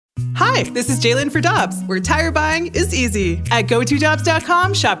Hi, this is Jalen for Dobbs, where tire buying is easy. At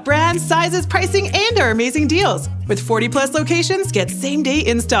GoToDobbs.com, shop brands, sizes, pricing, and our amazing deals. With 40 plus locations, get same-day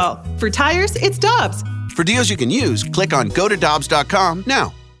install. For tires, it's Dobbs. For deals you can use, click on GoToDobbs.com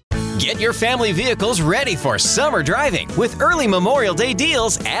now. Get your family vehicles ready for summer driving with early Memorial Day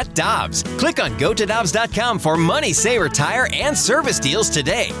deals at Dobbs. Click on GoToDobbs.com for money saver tire and service deals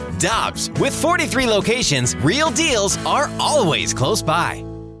today. Dobbs, with 43 locations, real deals are always close by.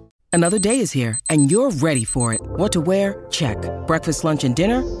 Another day is here, and you're ready for it. What to wear? Check. Breakfast, lunch, and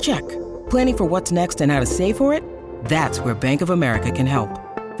dinner? Check. Planning for what's next and how to save for it? That's where Bank of America can help.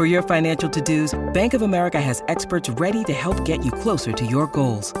 For your financial to-dos, Bank of America has experts ready to help get you closer to your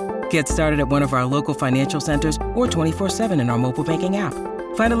goals. Get started at one of our local financial centers or 24/7 in our mobile banking app.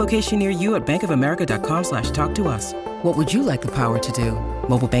 Find a location near you at bankofamerica.com/talktous. What would you like the power to do?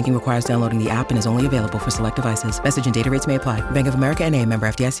 Mobile banking requires downloading the app and is only available for select devices. Message and data rates may apply. Bank of America N.A., member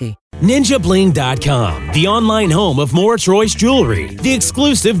FDIC. NinjaBling.com, the online home of Moritz Royce Jewelry, the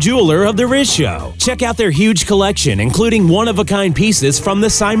exclusive jeweler of the Riz Show. Check out their huge collection, including one-of-a-kind pieces from the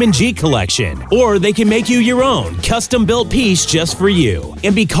Simon G collection. Or they can make you your own custom-built piece just for you.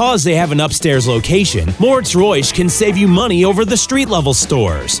 And because they have an upstairs location, Moritz Royce can save you money over the street-level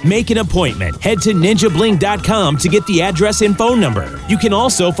stores. Make an appointment. Head to NinjaBling.com to get the address and phone number. You can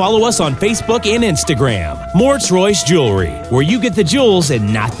also follow us on Facebook and Instagram. Moritz Royce Jewelry, where you get the jewels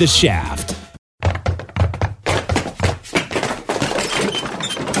and not the shaft. The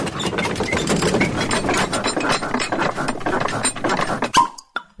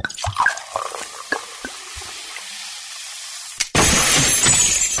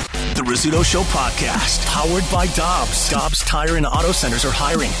Rizzuto Show podcast, powered by Dobbs. Dobbs Tire and Auto Centers are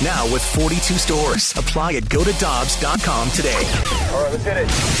hiring now with 42 stores. Apply at GoToDobbs.com today. All right, let's hit it.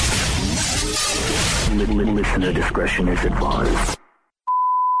 Listener discretion is advised.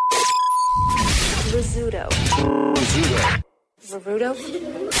 Rizzuto. Rizzuto?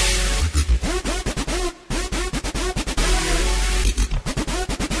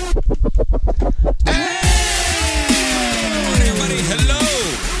 Everybody, hello!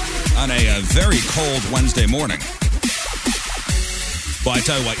 On a very cold Wednesday morning. Well, I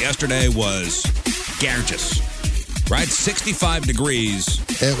tell you what, yesterday was gorgeous. Right? 65 degrees.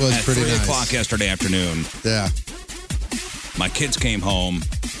 It was at pretty 3 nice. o'clock yesterday afternoon. Yeah. My kids came home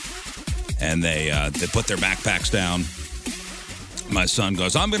and they put their backpacks down. My son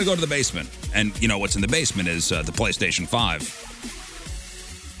goes, I'm going to go to the basement. And you know what's in the basement is the PlayStation 5.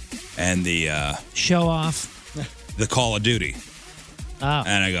 And the... Show off. The Call of Duty. Oh.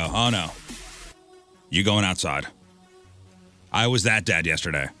 And I go, oh no. You going outside. I was that dad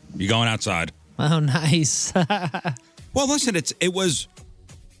yesterday. You going outside. Oh, nice. Well, listen, it was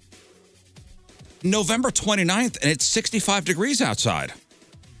November 29th, and it's 65 degrees outside.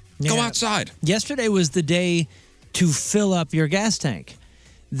 Go outside. Yesterday was the day to fill up your gas tank.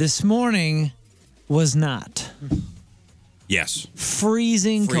 This morning was not. Yes.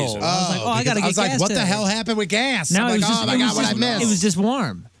 Freezing cold. I was like, I got to get gas what today. the hell happened with gas? No, I'm it was like, just, oh my God, what I missed? It was just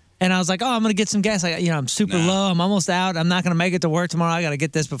warm. And I was like, I'm going to get some gas. I'm super low. I'm almost out. I'm not going to make it to work tomorrow. I got to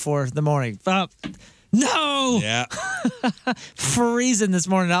get this before the morning. No. Yeah. Freezing this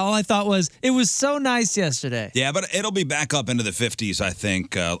morning. All I thought was, it was so nice yesterday. Yeah, but it'll be back up into the 50s, I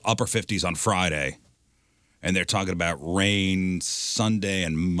think, upper 50s on Friday. And they're talking about rain Sunday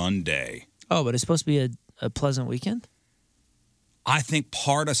and Monday. Oh, but it's supposed to be a pleasant weekend? I think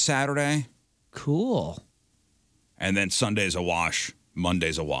part of Saturday. Cool. And then Sunday's a wash.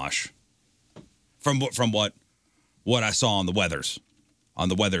 Monday's a wash. From what I saw on the Weathers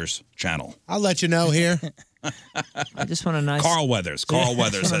channel. I'll let you know here. I just want a nice... Carl Weathers. Carl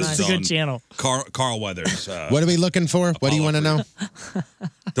Weathers has his own... good channel. Carl Weathers. What are we looking for? What do you want to know?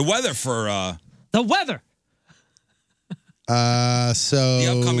 The weather for... The weather! So...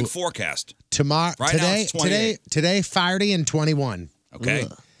 The upcoming forecast. Tomorrow... Right now it's 28. Today, 30 and 21. Okay.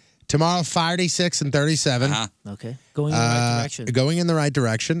 Ugh. Tomorrow, 36 and 37. Okay. Going in the right direction. Going in the right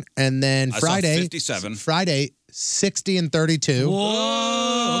direction. And then I saw Friday... 57. Friday, 60 and 32.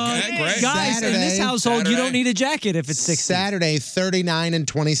 Whoa. Okay, great. Guys, in this household, you don't need a jacket if it's 60. Saturday, 39 and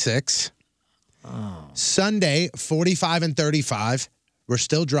 26. Oh. Sunday, 45 and 35. We're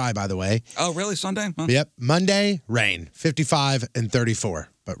still dry, by the way. Oh, really? Sunday? Huh? Yep. Monday, rain. 55 and 34,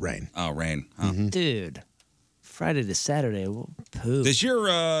 but rain. Oh, rain. Huh. Dude, Friday to Saturday, poop. Does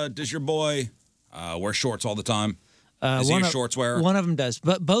your boy wear shorts all the time? Is he a shorts wearer? One of them does,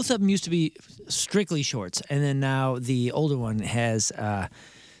 but both of them used to be strictly shorts, and then now the older one has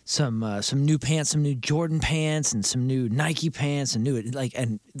some new pants, some new Jordan pants, and some new Nike pants, and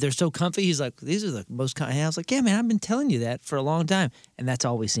and they're so comfy. He's like, these are the most comfy. I was like, yeah, man, I've been telling you that for a long time, and that's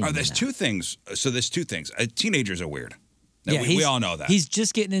all we see. There's two things. So there's two things. Teenagers are weird. Yeah, we all know that. He's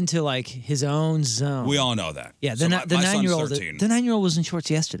just getting into like his own zone. We all know that. Yeah, So the my son's 9-year-old. 13. The 9-year-old was in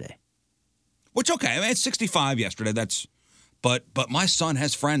shorts yesterday. Which okay, I mean, it's 65 yesterday. But my son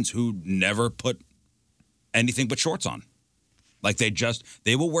has friends who never put anything but shorts on. Like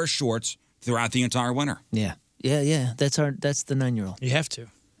they will wear shorts throughout the entire winter. Yeah. That's the 9-year-old. You have to.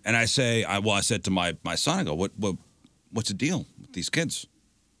 And I said to my son, I go, what's the deal with these kids?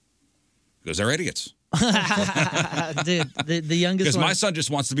 He goes, they're idiots. Dude, the youngest Because one. my son just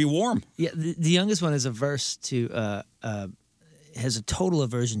wants to be warm. Yeah, the youngest one is averse to has a total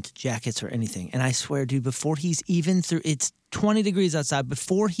aversion to jackets or anything. And I swear, dude, before he's even through, it's 20 degrees outside.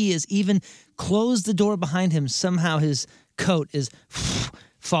 Before he has even closed the door behind him, somehow his coat is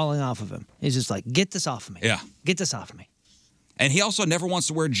falling off of him. He's just like, get this off of me. Yeah. Get this off of me. And he also never wants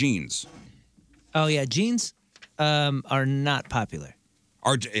to wear jeans. Oh, yeah. Jeans are not popular.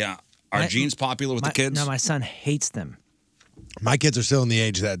 Are jeans popular with the kids? No, my son hates them. My kids are still in the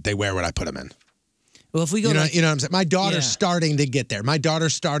age that they wear what I put them in. Well, if we go, you know like, what I'm saying? My daughter's Yeah. starting to get there. My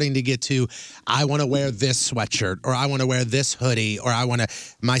daughter's starting to get to, I want to wear this sweatshirt, or I want to wear this hoodie, or I want to.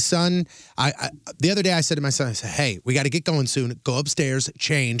 My son, the other day I said to my son, I said, hey, we got to get going soon. Go upstairs,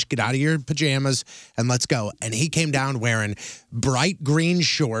 change, get out of your pajamas, and let's go. And he came down wearing bright green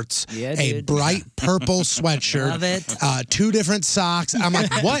shorts, Yeah, a dude. bright purple sweatshirt, Love it. 2 different socks. I'm like,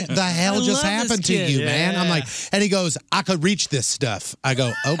 what the hell I just love this happened to kid. you, man? I'm like, and he goes, I could reach this stuff. I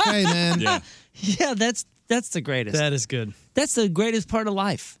go, okay, man. Yeah, that's the greatest. That is good. That's the greatest part of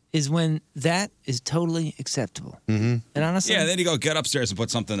life is when that is totally acceptable. Mm-hmm. And honestly, Yeah, then you go get upstairs and put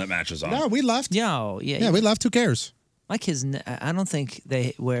something that matches on. No, we left. yeah, Yeah, we left. Who cares? My kids, I don't think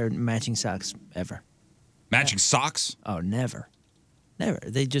they wear matching socks ever. Matching socks? Oh, never.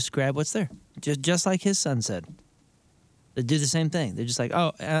 They just grab what's there, just like his son said. They do the same thing. They're just like,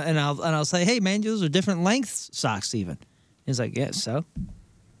 oh, and I'll say, hey man, those are different length socks even. He's like, yeah, so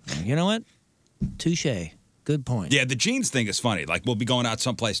you know what? Touche. Good point. Yeah, the jeans thing is funny. Like, we'll be going out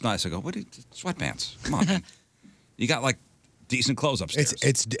someplace nice. I go, sweatpants? Come on, man. You got, like, decent clothes upstairs.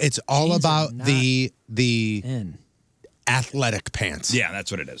 It's all Jeans are about not the In. athletic pants. Yeah,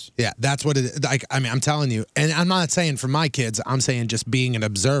 that's what it is. Yeah, that's what it is. Like, I mean, I'm telling you, and I'm not saying for my kids, I'm saying just being an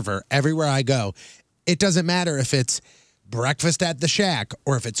observer. Everywhere I go, it doesn't matter if it's breakfast at the Shack,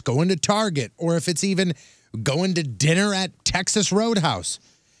 or if it's going to Target, or if it's even going to dinner at Texas Roadhouse.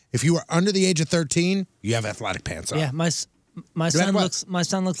 If you are under the age of 13, you have athletic pants on. Yeah, my matter son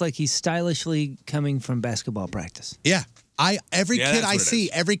what. looks like he's stylishly coming from basketball practice. Yeah. Every Yeah, kid that's I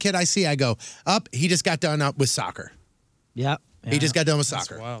what it see, I go, up, he just got done up with soccer. Yep. He just got done with That's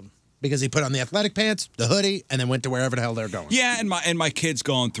soccer. wild. Because he put on the athletic pants, the hoodie, and then went to wherever the hell they're going. Yeah, and my kid's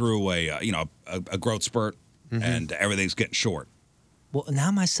going through a growth spurt, Mm-hmm. and everything's getting short. Well,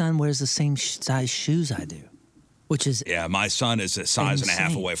 now my son wears the same size shoes I do, which is Yeah, my son is a size and a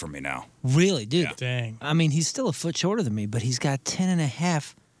half Insane. away from me now. really, dude. Yeah. Dang. I mean, he's still a foot shorter than me, but he's got 10 and a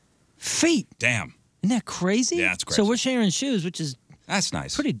half feet. Damn, Isn't that crazy? Yeah, it's So crazy. we're sharing shoes, which is that's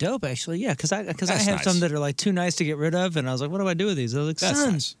nice. pretty dope, actually. Yeah, because I That's have nice. some that are like too nice to get rid of, and I was like, what do I do with these? I was like, That's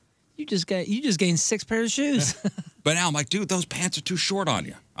son, nice. you just gained 6 pairs of shoes. But now I'm like, dude, those pants are too short on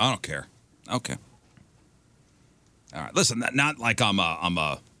you. I don't care. Okay. All right. Listen, not like I'm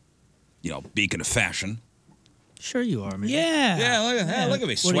a beacon of fashion. Sure you are, man. Yeah. Yeah, look at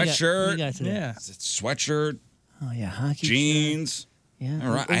me. What do you got- Sweatshirt. what do you got today? Yeah. Sweatshirt, Oh yeah, hockey jeans. shirt. Yeah.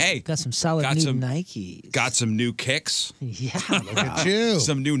 All right. Oh, Hey, got some solid got new some- Nikes. Got some new kicks. Yeah. Look at you.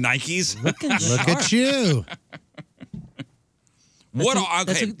 Some new Nikes. Looking Look sharp. at you. What?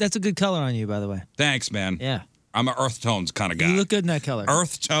 Okay. That's a good color on you, by the way. Thanks, man. Yeah. I'm an earth tones kind of guy. You look good in that color.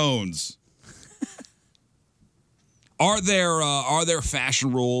 Earth tones. Are there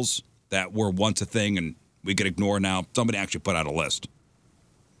fashion rules that were once a thing and we could ignore now? Somebody actually put out a list.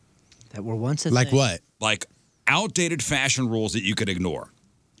 That were once a Like thing. what? Like outdated fashion rules that you could ignore.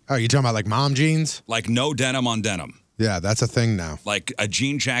 Oh, you talking about like mom jeans? Like no denim on denim. Yeah, that's a thing now. Like a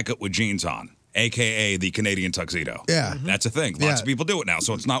jean jacket with jeans on, a.k.a. the Canadian tuxedo. Yeah. That's a thing. Lots Yeah. of people do it now,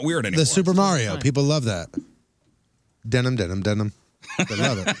 so it's not weird anymore. The Super Mario. People love that. Denim, denim, denim. They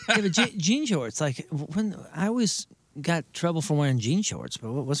love it. Yeah, but jean shorts. Like when I always got trouble for wearing jean shorts,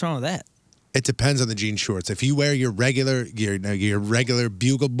 but what's wrong with that? It depends on the jean shorts. If you wear your regular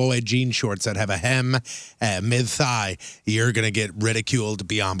Bugle Boy jean shorts that have a hem, mid thigh, you're gonna get ridiculed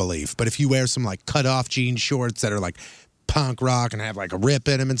beyond belief. But if you wear some like cut off jean shorts that are like punk rock and have like a rip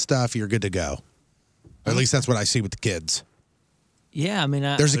in them and stuff, you're good to go. Or at least that's what I see with the kids. Yeah, I mean,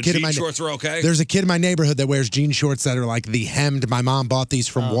 There's a kid in my shorts are okay. There's a kid in my neighborhood that wears jean shorts that are like the hemmed. My mom bought these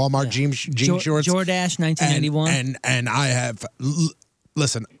from Walmart jean shorts. Jordache, 1991. And I have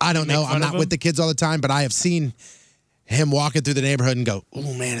listen. I don't know. I'm not with the kids all the time, but I have seen him walking through the neighborhood and go,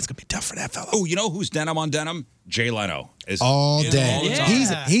 "Oh man, it's gonna be tough for that fella." Oh, you know who's denim on denim? Jay Leno is all in day. all the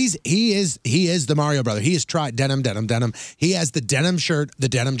time. He is the Mario brother. He has tried denim. He has the denim shirt, the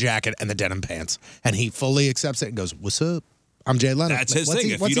denim jacket, and the denim pants, and he fully accepts it and goes, "What's up? I'm Jay Leno." That's his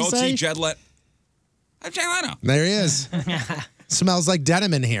thing. If you don't see Jay Leno, I'm Jay Leno. There he is. Smells like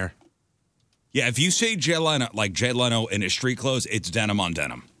denim in here. Yeah, if you see Jay Leno, like Jay Leno in his street clothes, it's denim on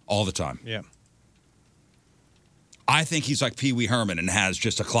denim all the time. Yeah. I think he's like Pee Wee Herman and has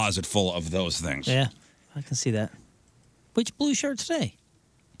just a closet full of those things. Yeah, I can see that. Which blue shirt today?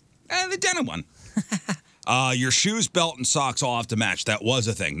 The denim one. Your shoes, belt, and socks all have to match. That was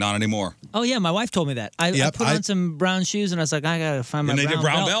a thing. Not anymore. Oh, yeah, my wife told me that. I put on some brown shoes, and I was like, I got to find my And they did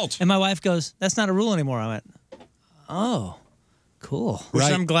brown belt. And my wife goes, that's not a rule anymore. I went, oh, cool. Which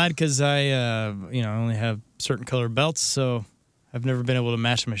I'm glad because I only have certain color belts, so I've never been able to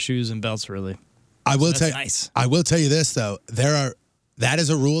match my shoes and belts really. I will tell you. Nice. I will tell you this though. That is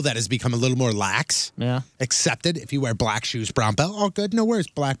a rule that has become a little more lax. Yeah. Accepted. If you wear black shoes, brown belt, all good. No worries.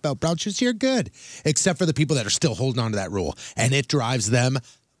 Black belt, brown shoes, you're good. Except for the people that are still holding on to that rule, and it drives them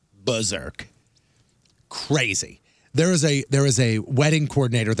berserk. Crazy. There is a wedding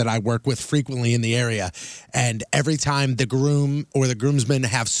coordinator that I work with frequently in the area, and every time the groom or the groomsmen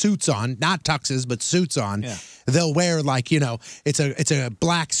have suits on, not tuxes but suits on, they'll wear like it's a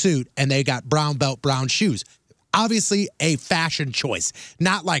black suit and they got brown belt, brown shoes. Obviously a fashion choice,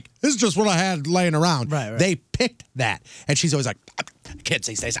 not like this is just what I had laying around. Right. They picked that, and she's always like, "Kids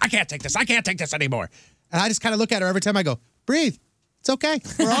these days, I can't take this anymore." And I just kind of look at her every time. I go, "Breathe. It's okay.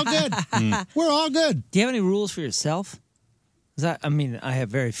 We're all good. We're all good." Do you have any rules for yourself? I have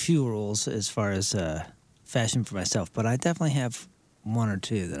very few rules as far as fashion for myself, but I definitely have one or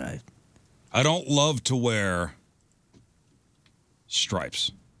two that I don't love to wear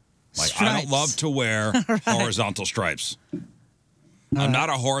stripes. I don't love to wear horizontal stripes. I'm not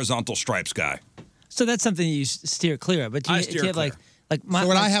a horizontal stripes guy. So that's something you steer clear of. But do you have like my, so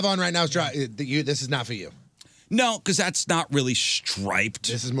what I have on right now is dry. This is not for you. No, because that's not really striped.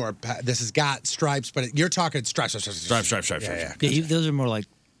 This is more. This has got stripes, but you're talking stripes. Stripes. Yeah, those are more like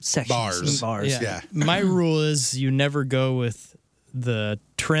sections. Bars. Yeah. My rule is you never go with the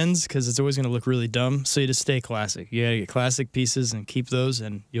trends because it's always going to look really dumb. So you just stay classic. You got to get classic pieces and keep those,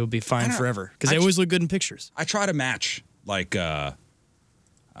 and you'll be fine forever because they always look good in pictures. I try to match like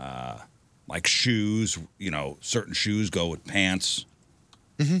shoes. Certain shoes go with pants.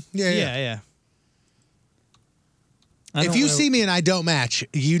 Mm-hmm. Yeah. If you see me and I don't match,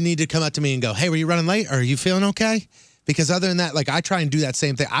 you need to come up to me and go, "Hey, were you running late? Or are you feeling okay?" Because other than that, like I try and do that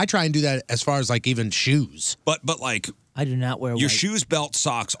same thing. I try and do that as far as like even shoes. But like I do not wear your white. shoes, belt,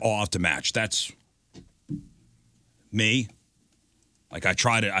 socks all have to match. That's me. Like I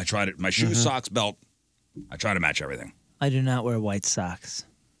tried it. My shoes, socks, belt. I try to match everything. I do not wear white socks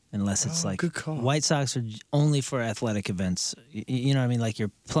unless it's good call. White socks are only for athletic events. You know what I mean? Like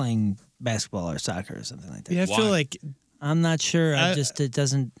you're playing basketball or soccer or something like that. Yeah, I feel like I'm not sure. It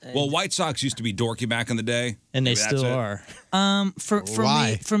doesn't. Well, white socks used to be dorky back in the day, and they Maybe still that's it.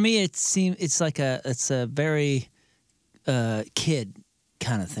 are. For me, it seems it's a very kid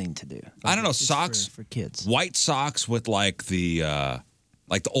kind of thing to do. I don't know, It's socks for kids. White socks with like the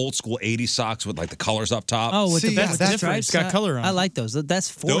old school '80s socks with like the colors up top. Oh, with the that's stripes. different. It's got color on I it. like those.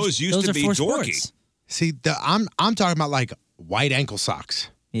 That's for Those used to are be for dorky. sports. See, I'm talking about like white ankle socks.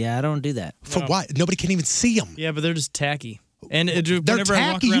 Yeah, I don't do that. For what? Nobody can even see them. Yeah, but they're just tacky. And They're whenever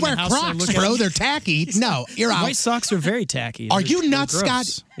I walk tacky. around You wear the house and I Crocs, look at bro. them- They're tacky. No, you're out. White socks are very tacky. Are They're- you they're nuts, gross.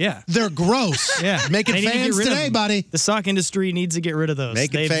 Scott? Yeah. They're gross. Yeah. Making They need to get fans rid of today, them. buddy. The sock industry needs to get rid of those.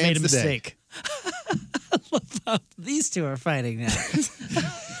 Making They've fans made a today. mistake. These two are fighting now.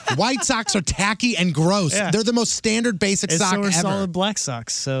 White socks are tacky and gross. Yeah. They're the most standard basic And sock so are ever. solid black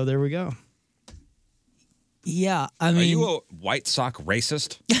socks. So there we go. Yeah, I Are mean, you a white sock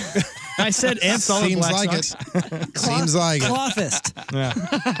racist? I said and solid Seems black like socks. it. Seems like it. clawfist.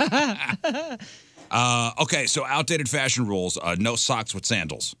 Okay, so outdated fashion rules. No socks with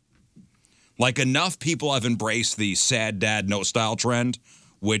sandals. Like enough people have embraced the sad dad no style trend,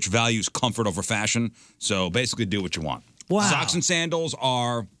 which values comfort over fashion. So basically, do what you want. Wow. Socks and sandals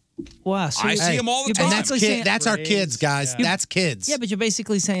are. Wow, so I see them all the you're time. And that's basically saying- that's our kids, guys. Yeah. That's kids. Yeah, but you're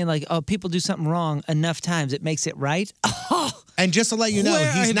basically saying like, oh, people do something wrong enough times it makes it right. And just to let you know,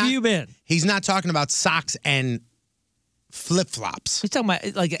 Where he's have not. you been? He's not talking about socks and flip-flops. He's talking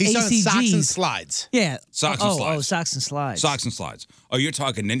about like He's talking ACGs. socks and slides. Yeah. Socks and slides. Oh, socks and slides. Socks and slides. Oh, you're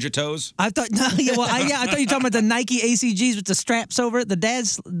talking Ninja Toes? I thought I thought you were talking about the Nike ACGs with the straps over it.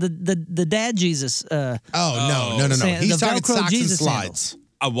 The dad Jesus. No. Sand- He's the talking Velcro socks Jesus and slides.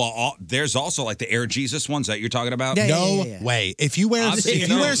 There's also like the Air Jesus ones that you're talking about. No way. If you wear I've seen if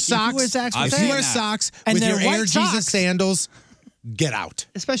you wear those. socks, I've if seen you wear that. socks And with they're your Air white Jesus socks. sandals, get out.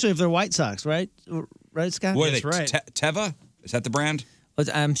 Especially if they're white socks, right? Right, Scott? What are they? Teva? Is that the brand?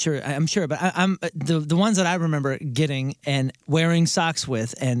 I'm sure, but I'm the ones that I remember getting and wearing socks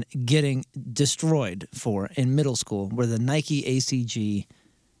with and getting destroyed for in middle school were the Nike ACG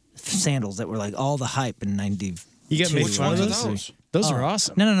sandals that were like all the hype in '90. You get made fun of those? Those are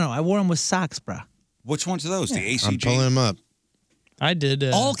awesome. No, I wore them with socks, bro. Which ones are those? The ACG? I'm pulling them up. I did.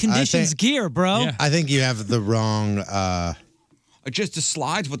 All conditions gear, bro. Yeah. I think you have the wrong. Just the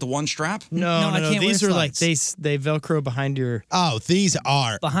slides with the one strap? No, I can't these wear are like slides. they Velcro behind your. Oh, these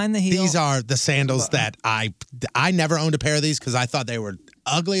are behind the heel. These are the sandals that I never owned a pair of these because I thought they were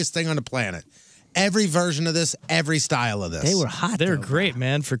ugliest thing on the planet. Every version of this, every style of this. They were hot. They're great,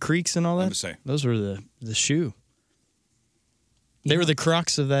 man, for creeks and all that. Let me say. Those were the shoe. They were the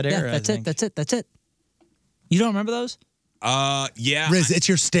Crocs of that era. That's I think. That's it. You don't remember those? Yeah. Riz, it's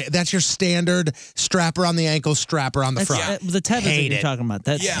your that's your standard strapper on the ankle, strapper on the front. The Tevas that Hate you're it. talking about.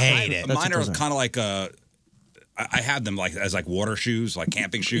 That's Hate it. Mine are kind of like I have them like as like water shoes, like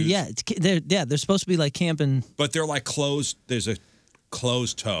camping shoes. Yeah, they're supposed to be like camping. But they're like closed. There's a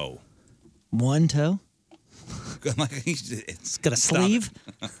closed toe. One toe. It's got a sleeve.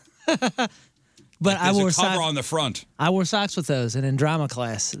 But I There's wore a cover socks on the front. I wore socks with those, and in drama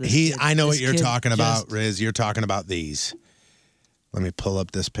class, I know what you're talking about, just- Riz. You're talking about these. Let me pull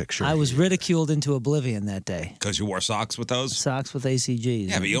up this picture. I was ridiculed into oblivion that day. Because you wore socks with those? Socks with ACGs.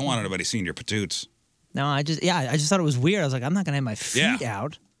 Yeah, but you don't want anybody seeing your patoots. No, I just thought it was weird. I was like, I'm not gonna have my feet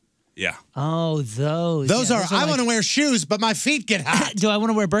out. Yeah. Oh, those. Those yeah, are. I want to wear shoes, but my feet get hot. Do I want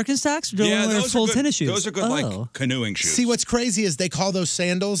to wear Birkenstocks? Or do I want to wear full tennis shoes? Those are good, Oh. like canoeing shoes. See, what's crazy is they call those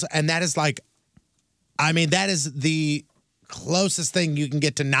sandals, and that is like, I mean, that is the closest thing you can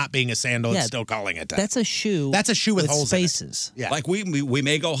get to not being a sandal Yeah, and still calling it that. That's a shoe. That's a shoe with holes in it. spaces. Yeah. Like we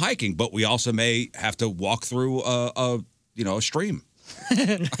may go hiking, but we also may have to walk through a stream.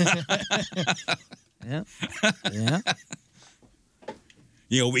 Yeah. Yeah.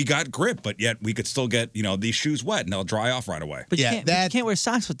 We got grip, but yet we could still get these shoes wet and they'll dry off right away. But Yeah, you can't wear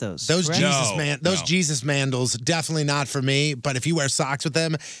socks with those. Those correct? Jesus mandals definitely not for me. But if you wear socks with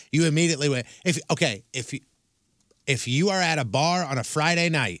them, you immediately wear. If you are at a bar on a Friday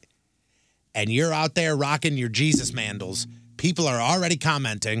night and you're out there rocking your Jesus mandals, people are already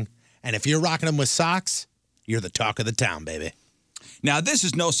commenting. And if you're rocking them with socks, you're the talk of the town, baby. Now this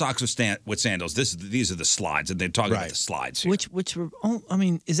is no socks with sandals. These are the slides, and they're talking about the slides. Here. Which were? Oh, I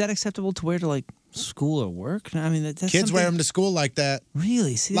mean, is that acceptable to wear to like school or work? I mean, that's Kids wear them to school like that.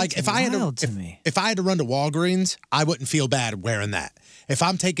 Really? See, Like that's if I had wild to, to me. if I had to run to Walgreens, I wouldn't feel bad wearing that. If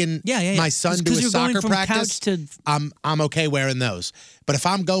I'm taking Yeah. my son to 'Cause a you're going soccer from practice, couch to- I'm okay wearing those. But if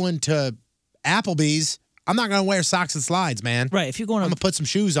I'm going to Applebee's, I'm not going to wear socks and slides, man. Right. If you're going I'm to, going to put some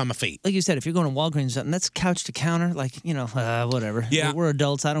shoes on my feet. like you said, if you're going to Walgreens or something, that's couch to counter. Like whatever. Yeah. We're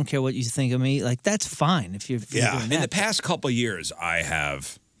adults. I don't care what you think of me. Like that's fine if you're doing In that. the past couple of years, I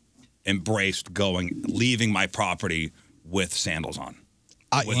have embraced leaving my property with sandals on,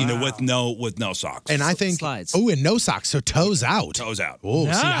 with no socks. And I think, Slides. oh, and no socks, so toes out. Toes out. Oh,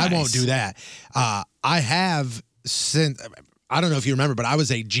 see, I won't Nice. do that. I have since, I don't know if you remember, but I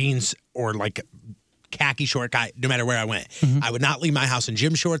was a jeans or like khaki short guy no matter where I went. I would not leave my house in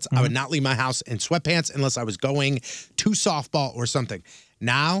gym shorts. I would not leave my house in sweatpants unless I was going to softball or something.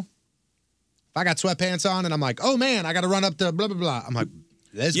 Now, if I got sweatpants on and I'm like, oh man, I got to run up to blah, blah, blah. I'm like,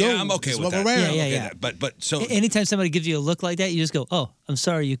 let's go. I'm okay This is with what that. we're wearing. Yeah, Okay, yeah. But so Anytime somebody gives you a look like that, you just go, "Oh, I'm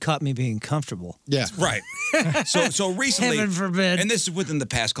sorry, you caught me being comfortable." Yeah. right. So recently, Heaven forbid. and this is within the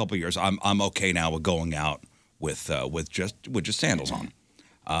past couple of years, I'm okay now with going out with just sandals on.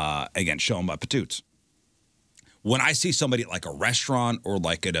 Again, showing my patoots. When I see somebody at like a restaurant or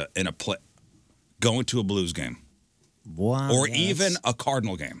like in a going to a Blues game Wow. or yeah, even that's- a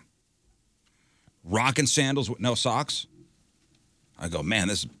Cardinal game, rocking sandals with no socks, I go, man,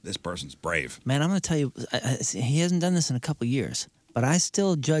 this person's brave. Man, I'm going to tell you, he hasn't done this in a couple years, but I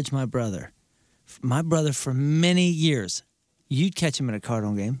still judge my brother. My brother, for many years, you'd catch him at a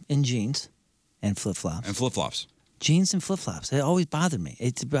Cardinal game in jeans and flip-flops. And flip-flops. Jeans and flip-flops. It always bothered me.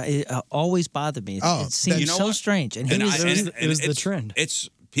 It always bothered me. Oh, It seemed you know so what? strange. And he And was... it was the it's- trend. It's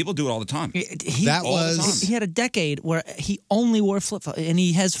people do it all the time. He had a decade where he only wore flip-flops, and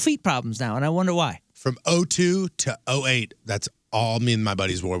he has feet problems now, and I wonder why. From 02 to 08, that's all me and my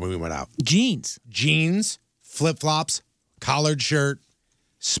buddies wore when we went out. Jeans, flip-flops, collared shirt,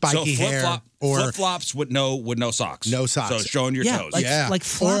 spiky hair, or flip-flops with no socks. No socks. So showing your toes. like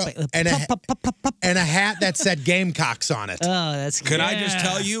flopping. and a hat that said Gamecocks on it. Oh, that's Can I just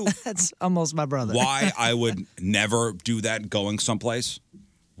tell you that's almost my brother. why I would never do that going someplace?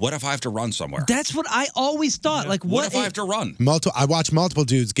 What if I have to run somewhere? That's what I always thought. Like, What if I have to run? I watch multiple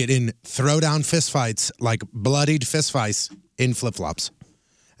dudes get in throwdown fistfights, like bloodied fistfights in flip-flops.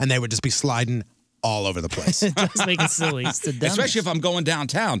 And they would just be sliding all over the place. It does make it silly. It's the dumbest. Especially if I'm going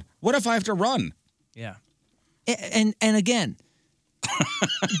downtown. What if I have to run? Yeah. And again,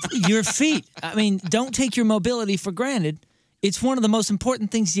 your feet. I mean, don't take your mobility for granted. It's one of the most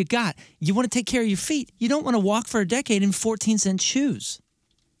important things you got. You want to take care of your feet. You don't want to walk for a decade in 14-cent shoes.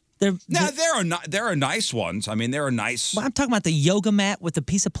 There are nice ones. I mean, there are nice. Well, I'm talking about the yoga mat with the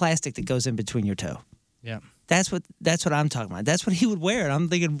piece of plastic that goes in between your toe. Yeah. That's what I'm talking about. That's what he would wear. And I'm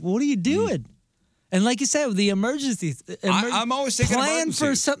thinking, what are you doing? And like you said, with the emergencies, I'm always thinking plan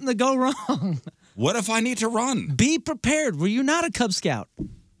for something to go wrong. What if I need to run? Be prepared. Were you not a Cub Scout?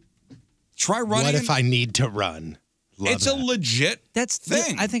 Try running. What if I need to run? It's a legit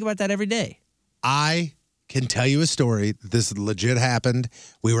thing. I think about that every day. I can tell you a story. This legit happened.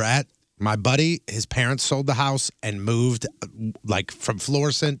 We were at my buddy, his parents sold the house and moved like from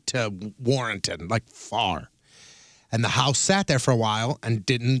Florissant to Warrenton, like far. And the house sat there for a while and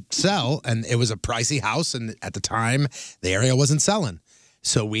didn't sell. And it was a pricey house. And at the time, the area wasn't selling.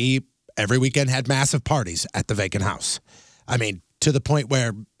 So we, every weekend, had massive parties at the vacant house. I mean, to the point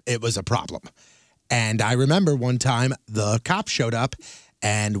where it was a problem. And I remember one time the cops showed up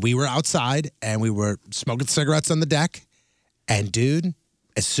and we were outside and we were smoking cigarettes on the deck. And dude,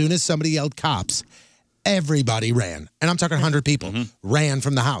 as soon as somebody yelled cops, everybody ran. And I'm talking 100 people ran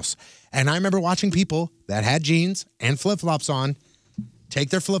from the house. And I remember watching people that had jeans and flip-flops on take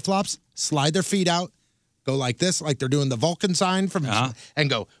their flip-flops, slide their feet out, go like this, like they're doing the Vulcan sign from, and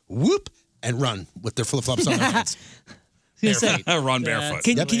go whoop and run with their flip-flops on their heads. Run barefoot.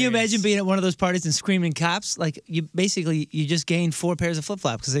 Can you imagine being at one of those parties and screaming cops? Like you just gained 4 pairs of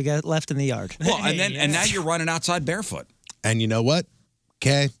flip-flops because they got left in the yard. Well, and now you're running outside barefoot. And you know what?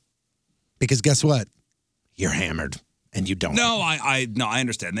 Okay. Because guess what? You're hammered and you don't. No, I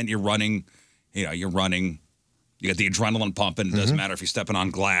understand. Then you're running, you got the adrenaline pumping. It doesn't matter if you're stepping on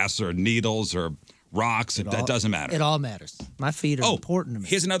glass or needles or rocks. It doesn't matter. It all matters. My feet are important to me.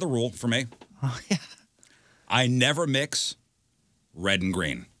 Here's another rule for me. Oh, yeah. I never mix red and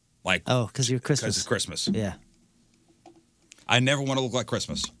green. Because you're Christmas. Because it's Christmas. Yeah. I never want to look like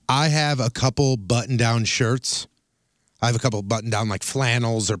Christmas. I have a couple button-down shirts. I have a couple button-down like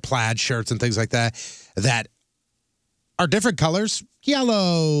flannels or plaid shirts and things like that are different colors,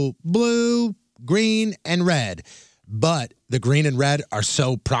 yellow, blue, green, and red. But the green and red are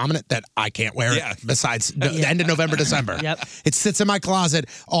so prominent that I can't wear it besides the end of November, December. Yep. It sits in my closet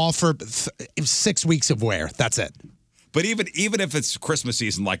all for 6 weeks of wear. That's it. But even if it's Christmas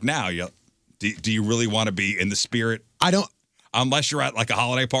season like now, do you really want to be in the spirit? I don't. Unless you're at like a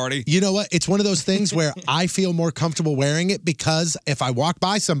holiday party. You know what? It's one of those things where I feel more comfortable wearing it because if I walk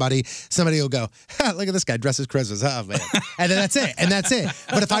by somebody will go, look at this guy dressed as Christmas. Oh, man. And then that's it.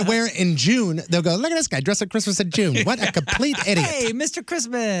 But if I wear it in June, they'll go, look at this guy dressed as Christmas in June. What a complete idiot. Hey, Mr.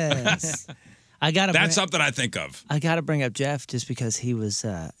 Christmas. That's something I think of. I got to bring up Jeff just because he was,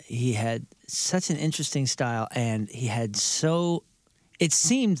 he had such an interesting style and it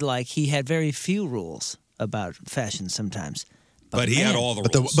seemed like he had very few rules about fashion sometimes. But he had all the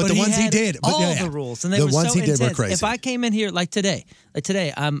rules. But the ones he did. All the rules. And they the were ones so he did intense. were crazy. If I came in here like today,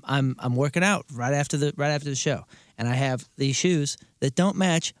 I'm working out right after the show. And I have these shoes that don't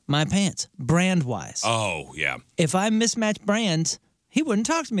match my pants, brand-wise. Oh, yeah. If I mismatch brands, he wouldn't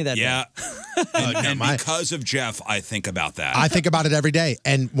talk to me that day. and because of Jeff, I think about that. I think about it every day.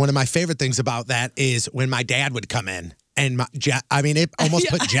 And one of my favorite things about that is when my dad would come in. And it almost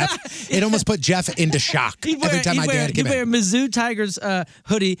put Jeff into shock every time my dad came in. He'd wear a Mizzou Tigers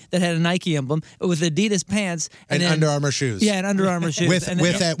hoodie that had a Nike emblem with Adidas pants and Under Armour shoes. Yeah, and Under Armour shoes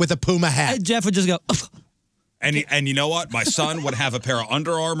with a Puma hat. And Jeff would just go. And you know what? My son would have a pair of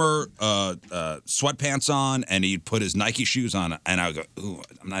Under Armour sweatpants on, and he'd put his Nike shoes on, and I would go, "Ooh,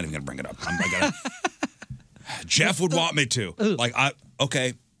 I'm not even gonna bring it up." Jeff would want me to.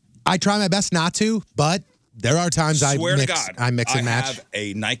 Okay. I try my best not to, but. There are times I mix and match. I have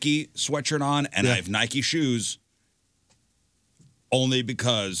a Nike sweatshirt on and I have Nike shoes only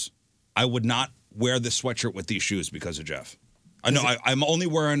because I would not wear the sweatshirt with these shoes because of Jeff. I'm only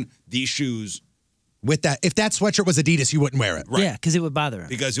wearing these shoes. With that, if that sweatshirt was Adidas, you wouldn't wear it. Right. Yeah, because it would bother him.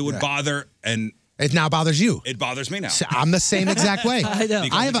 Because it would bother and It now bothers you. It bothers me now. So I'm the same exact way. I know.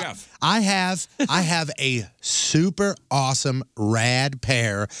 Because of I have a super awesome rad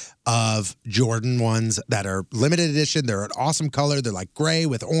pair of Jordan ones that are limited edition. They're an awesome color. They're like gray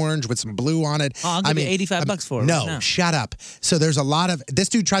with orange with some blue on it. Oh, I'll give you $85 for it. No, right now. shut up. So there's a lot of this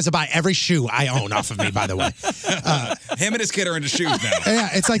dude tries to buy every shoe I own off of me. By the way, him and his kid are into shoes now. Yeah,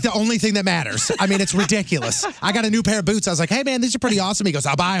 it's like the only thing that matters. I mean, it's ridiculous. I got a new pair of boots. I was like, hey man, these are pretty awesome. He goes,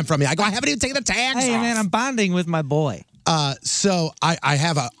 I'll buy them from you. I go, I haven't even taken the tags Hey, off. man, I'm bonding with my boy. So I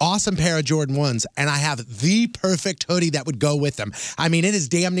have an awesome pair of Jordan 1s, and I have the perfect hoodie that would go with them. I mean, it is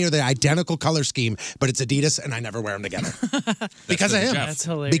damn near the identical color scheme, but it's Adidas, and I never wear them together. Because of him. That's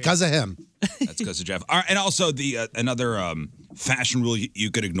hilarious. Because of him. That's because of Jeff. All right, and also the another fashion rule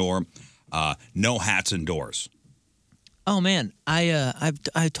you could ignore: no hats indoors. Oh man, I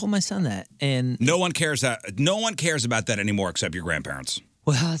told my son that, and No one cares about that anymore except your grandparents.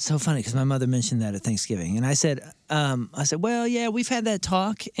 well, it's so funny because my mother mentioned that at Thanksgiving, and I said, well, yeah, we've had that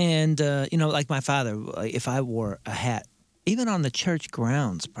talk, and like my father, like, if I wore a hat, even on the church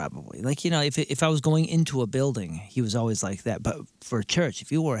grounds, probably, like if I was going into a building, he was always like that. But for church,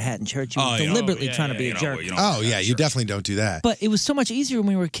 if you wore a hat in church, you were deliberately trying to be a jerk. You definitely don't do that. But it was so much easier when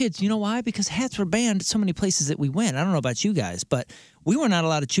we were kids. You know why? Because hats were banned at so many places that we went. I don't know about you guys, but we were not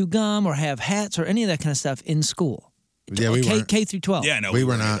allowed to chew gum or have hats or any of that kind of stuff in school. Yeah, we weren't. K through 12. Yeah, no, we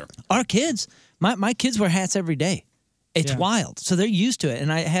were not. either. Our kids, my kids wear hats every day. It's wild. So they're used to it.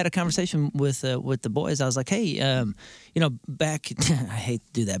 And I had a conversation with the boys. I was like, hey, back, I hate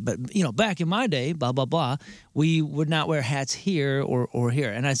to do that, but, back in my day, blah, blah, blah, we would not wear hats here or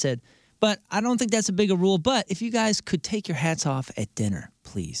here. And I said, but I don't think that's a big a rule. But if you guys could take your hats off at dinner,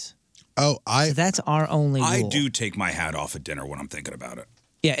 please. Oh, So that's our only rule. I do take my hat off at dinner when I'm thinking about it.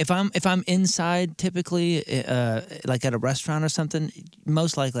 Yeah, if I'm inside, typically, like at a restaurant or something,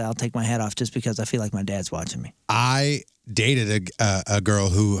 most likely I'll take my hat off just because I feel like my dad's watching me. I dated a girl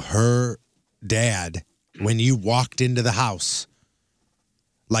who her dad, when you walked into the house,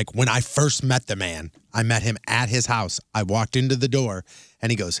 like when I first met the man, I met him at his house. I walked into the door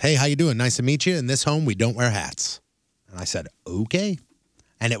and he goes, hey, how you doing? Nice to meet you. In this home, we don't wear hats. And I said, okay.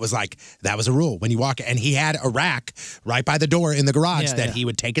 And it was like, that was a rule. When you walk, and he had a rack right by the door in the garage he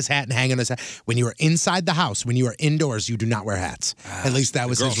would take his hat and hang on his hat. When you were inside the house, when you were indoors, you do not wear hats. At least that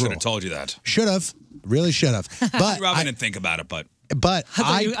was the girl his rule. should have told you that. Should have. Really should have. But Robin didn't think about it, but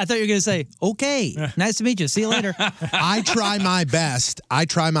I thought you were going to say, okay, nice to meet you. See you later. I try my best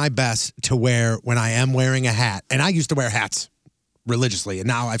to wear when I am wearing a hat. And I used to wear hats religiously, and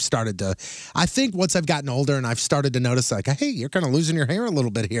now I've started to, I think once I've gotten older and I've started to notice like, hey, you're kind of losing your hair a little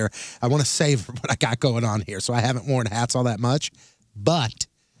bit here. I want to save what I got going on here. So I haven't worn hats all that much. But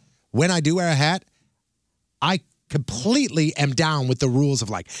when I do wear a hat, I completely am down with the rules of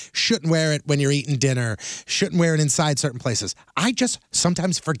like, shouldn't wear it when you're eating dinner, shouldn't wear it inside certain places. I just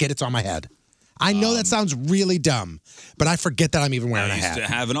sometimes forget it's on my head. I know that sounds really dumb, but I forget that I'm even wearing a hat. I used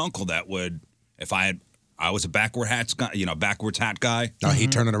to have an uncle that would, if I was a backwards hat guy. Oh,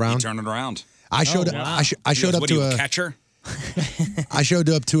 he'd turn it around? He'd turn it around. I showed up. I showed up to a catcher. I showed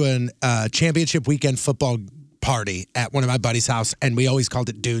up to a championship weekend football party at one of my buddy's house, and we always called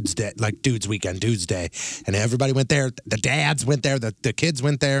it Dudes Day, like Dudes Weekend, Dudes Day, and everybody went there. The dads went there. The kids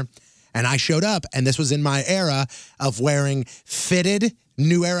went there, and I showed up, and this was in my era of wearing fitted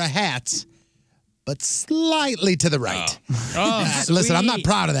New Era hats, but slightly to the right. Listen, I'm not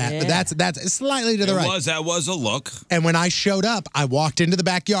proud of that, but that's slightly to the right. That was a look. And when I showed up, I walked into the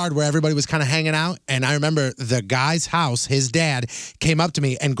backyard where everybody was kind of hanging out, and I remember the guy's house, his dad, came up to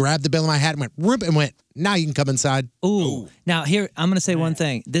me and grabbed the bill of my hat and went, "Rip," and went, "Now you can come inside." Ooh. Now, here, I'm going to say one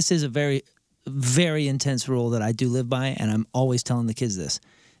thing. This is a very, very intense rule that I do live by, and I'm always telling the kids this.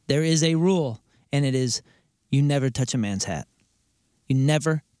 There is a rule, and it is you never touch a man's hat. You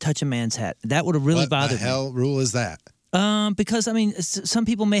never touch a man's hat. That would have really bothered me. What the hell rule is that? Because I mean, some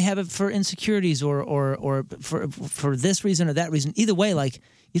people may have it for insecurities or for this reason or that reason. Either way, like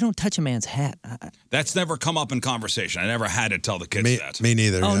you don't touch a man's hat. That's never come up in conversation. I never had to tell the kids that. Me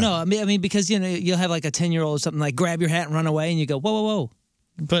neither. Oh no, I mean because you'll have like a 10-year-old or something like grab your hat and run away, and you go whoa.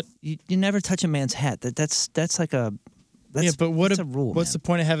 But you never touch a man's hat. That's like a but that's a rule. What's the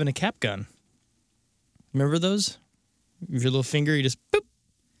point of having a cap gun? Remember those? With your little finger, you just boop,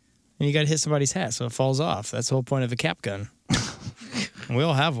 and you got to hit somebody's hat so it falls off. That's the whole point of a cap gun. We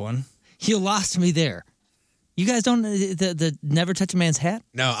all have one. You lost me there. You guys don't the never touch a man's hat?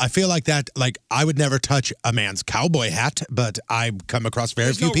 No, I feel like that. Like I would never touch a man's cowboy hat, but I come across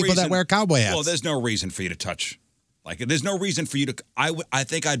very few people that wear cowboy hats. Well, there's no reason for you to touch. Like, there's no reason for you to. I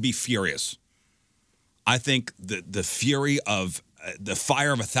think I'd be furious. I think the fury of the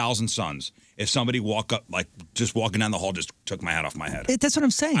fire of 1,000 suns. if somebody just walking down the hall just took my hat off my head. That's what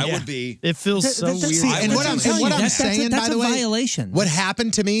I'm saying. I would be. It feels so weird. See, and what I'm saying, that's by the a way, violation. what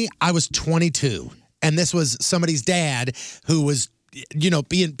happened to me, I was 22, and this was somebody's dad who was,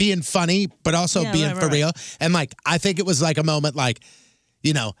 being funny, but also being for real. And like, I think it was like a moment like,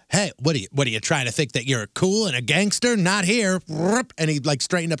 hey, what are you trying to think that you're cool and a gangster? Not here. And he like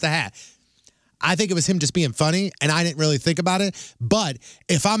straightened up the hat. I think it was him just being funny, and I didn't really think about it. But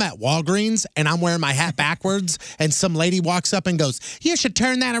if I'm at Walgreens and I'm wearing my hat backwards and some lady walks up and goes, you should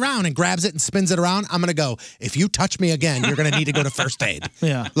turn that around, and grabs it and spins it around, I'm going to go, if you touch me again, you're going to need to go to first aid.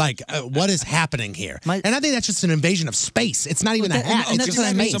 Yeah. Like, what is happening here? And I think that's just an invasion of space. It's not even a hat. and It's that's just what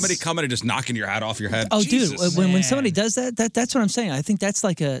I mean. space. Somebody coming and just knocking your hat off your head. Oh, Jesus. dude, when somebody does that's what I'm saying. I think that's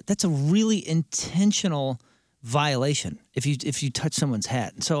a really intentional violation if you touch someone's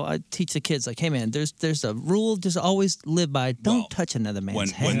hat. So I teach the kids like, hey man, there's a rule, just always live by. Don't touch another man's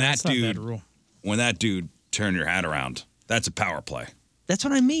hat. When that dude turned your hat around, that's a power play. That's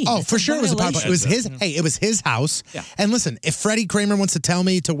what I mean. Oh, It's for a sure it was a power play. It was his. Hey, it was his house. Yeah. And listen, if Freddie Kramer wants to tell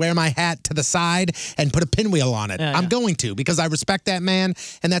me to wear my hat to the side and put a pinwheel on it, I'm going to, because I respect that man,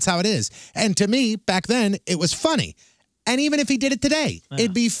 and that's how it is. And to me, back then, it was funny. And even if he did it today,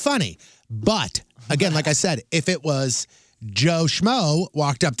 it'd be funny. But again, like I said, if it was Joe Schmo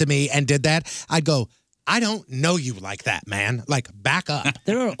walked up to me and did that, I'd go, I don't know you like that, man. Like, back up.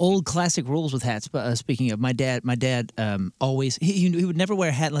 There are old classic rules with hats. Speaking of, my dad always, he would never wear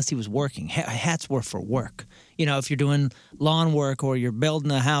a hat unless he was working. Hats were for work. If you're doing lawn work or you're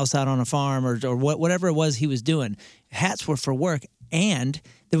building a house out on a farm or whatever it was he was doing, hats were for work. And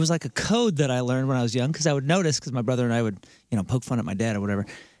there was like a code that I learned when I was young, because I would notice, because my brother and I would, poke fun at my dad or whatever.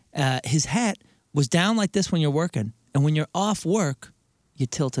 His hat was down like this when you're working, and when you're off work, you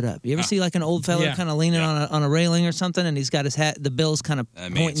tilt it up. You ever see like an old fella kind of leaning on a railing or something, and he's got his hat, the bill's kind of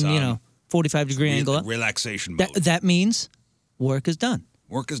pointing, 45-degree angle up? Relaxation mode. That means work is done.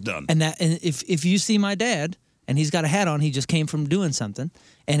 Work is done. And if you see my dad and he's got a hat on, he just came from doing something.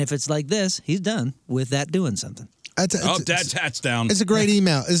 And if it's like this, he's done with that doing something. Dad's hat's down. It's a great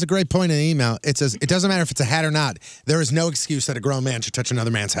email. It's a great point in the email. It says, it doesn't matter if it's a hat or not. There is no excuse that a grown man should touch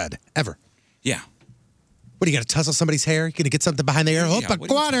another man's head, ever. Yeah. What, you got to tussle somebody's hair? You got to get something behind the ear? Yeah, Oh, but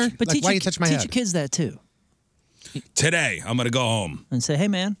water. But Like, why you touch my teach head? your kids that too. Today, I'm going to go home. And say, hey,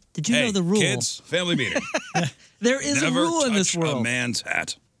 man, did you know the rule? Kids, family meeting. There is Never a rule in this touch world. a man's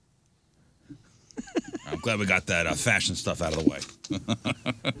hat. I'm glad we got that fashion stuff out of the way.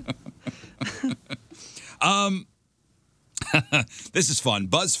 This is fun.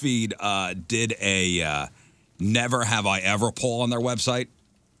 BuzzFeed did a Never Have I Ever poll on their website.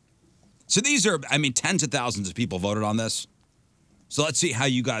 So these are, tens of thousands of people voted on this. So let's see how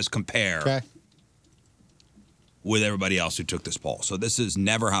you guys compare with everybody else who took this poll. So this is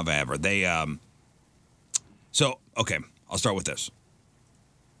Never Have I Ever. They, I'll start with this.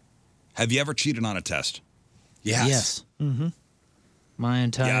 Have you ever cheated on a test? Yes. Mm-hmm. My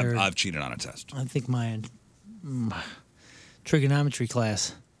entire... Yeah, I've cheated on a test. I think my trigonometry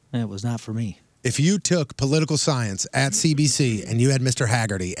class, it was not for me. If you took political science at CBC and you had Mr.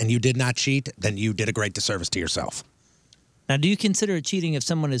 Haggerty and you did not cheat, then you did a great disservice to yourself. Now, do you consider it cheating if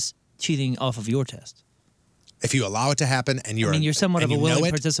someone is cheating off of your test? If you allow it to happen and you're somewhat of a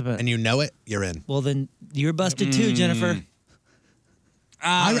willing participant. And you know it, you're in. Well, then you're busted too, Jennifer.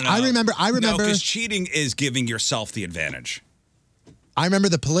 I remember. No, because cheating is giving yourself the advantage. I remember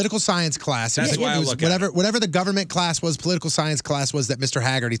the political science class. That's why I look at it. Whatever the government class was, political science class was that Mr.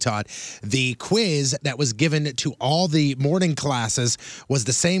 Haggerty taught. The quiz that was given to all the morning classes was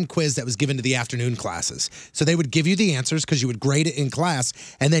the same quiz that was given to the afternoon classes. So they would give you the answers because you would grade it in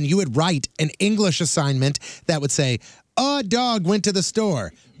class, and then you would write an English assignment that would say, a dog went to the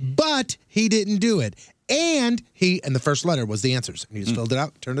store, but he didn't do it. And the first letter was the answers. And you just filled it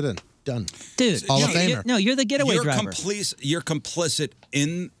out, turned it in. Done. Dude, Hall of Famer. You're the getaway driver. You're complicit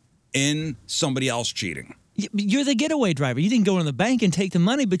in somebody else cheating. You're the getaway driver. You didn't go in the bank and take the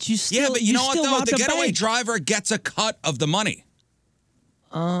money, but you still... Yeah, but you know what, though? The getaway bank. driver gets a cut of the money.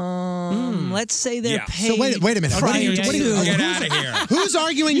 Let's say they're paid. So wait a minute. Get out of here. Who's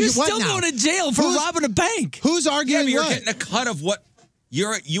arguing You're what still now? going to jail for robbing a bank. Who's arguing you're what? getting a cut of what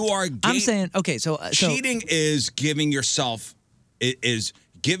you are. I'm saying, okay, so cheating is giving yourself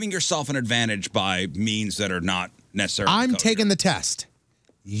an advantage by means that are not necessarily. I'm taking the test.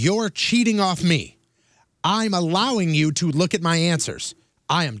 You're cheating off me. I'm allowing you to look at my answers.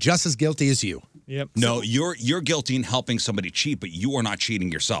 I am just as guilty as you. Yep. No, you're guilty in helping somebody cheat, but you are not cheating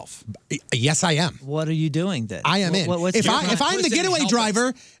yourself. Yes, I am. What are you doing then? I am in. What's If your I'm crime? the getaway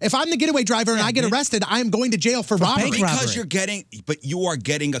driver, and I get arrested, I am going to jail for robbery. Because you are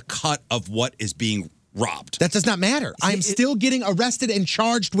getting a cut of what is being robbed. That does not matter. I'm still getting arrested and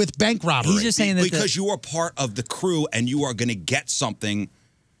charged with bank robbery. He's just saying that because you are part of the crew and you are going to get something.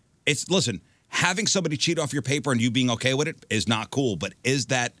 Listen, having somebody cheat off your paper and you being okay with it is not cool. But is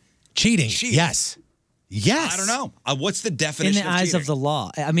that cheating? Yes. I don't know. What's the definition in the eyes cheating? of the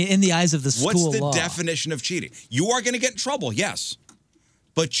law. I mean, in the eyes of the school What's the law. definition of cheating? You are going to get in trouble, yes.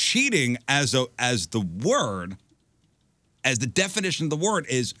 But cheating as the definition of the word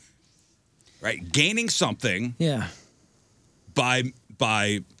is right, gaining something Yeah.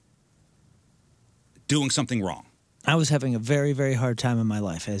 by doing something wrong. I was having a very, very hard time in my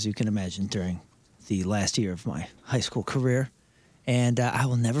life, as you can imagine, during the last year of my high school career. And I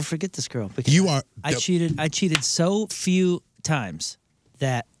will never forget this girl because I cheated so few times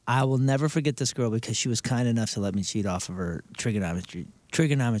that I will never forget this girl because she was kind enough to let me cheat off of her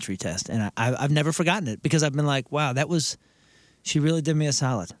trigonometry test, and I've never forgotten it because I've been like, wow, she really did me a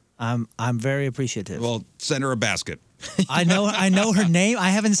solid. I'm very appreciative. Well, send her a basket. I know her name. I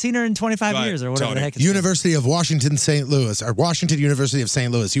haven't seen her in 25 years or whatever the heck. University of Washington, St. Louis, or Washington University of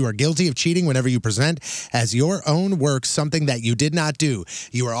St. Louis. You are guilty of cheating whenever you present as your own work something that you did not do.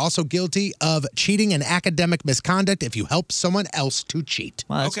 You are also guilty of cheating and academic misconduct if you help someone else to cheat.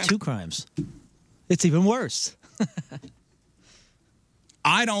 Wow, that's 2 crimes. It's even worse.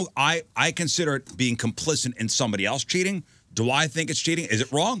 I consider it being complicit in somebody else cheating. Do I think it's cheating? Is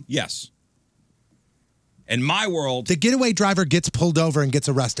it wrong? Yes. In my world, the getaway driver gets pulled over and gets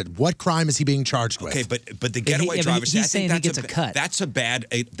arrested. What crime is he being charged with? Okay, but the getaway driver, he's saying he gets a cut. That's a bad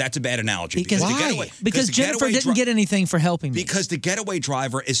analogy. Because Jennifer didn't get anything for helping me. Because the getaway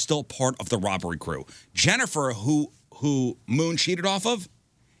driver is still part of the robbery crew. Jennifer, who Moon cheated off of,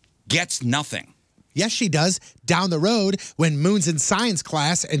 gets nothing. Yes, she does. Down the road, when Moon's in science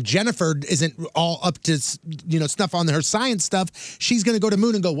class and Jennifer isn't all up to snuff on her science stuff, she's going to go to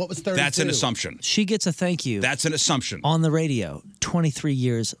Moon and go, "What was 32?" That's an assumption. She gets a thank you. That's an assumption. On the radio, 23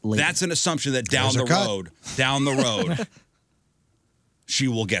 years later. That's an assumption that down the road, she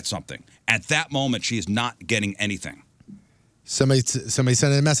will get something. At that moment, she is not getting anything. Somebody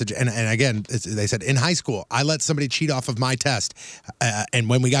sent in a message, and again, they said, in high school, I let somebody cheat off of my test, and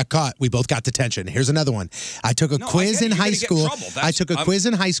when we got caught, we both got detention. Here's another one. I took a quiz in high school. I took a quiz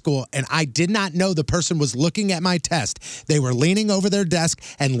in high school, and I did not know the person was looking at my test. They were leaning over their desk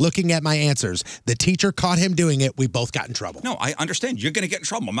and looking at my answers. The teacher caught him doing it. We both got in trouble. No, I understand. You're going to get in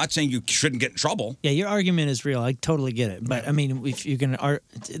trouble. I'm not saying you shouldn't get in trouble. Yeah, your argument is real. I totally get it. But I mean, if you're going to,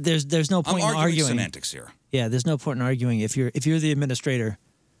 there's no point in arguing semantics here. Yeah, there's no point in arguing if you're the administrator.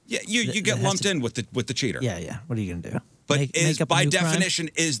 Yeah, you get lumped in with the cheater. Yeah. What are you going to do? But Make up a by new crime? definition,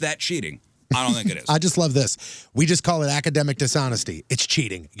 is that cheating? I don't think it is. I just love this. We just call it academic dishonesty. It's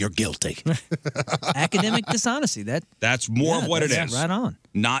cheating. You're guilty. Academic dishonesty. That's more of what it that's is. Right on.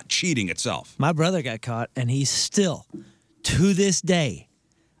 Not cheating itself. My brother got caught, and he still, to this day,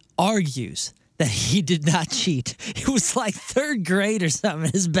 argues that he did not cheat. It was like 3rd grade or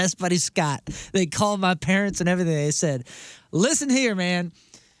something. His best buddy, Scott, they called my parents and everything. They said, listen here, man.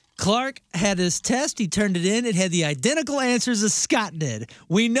 Clark had his test. He turned it in. It had the identical answers as Scott did.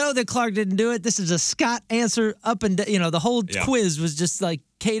 We know that Clark didn't do it. This is a Scott answer up and down. The whole quiz was just like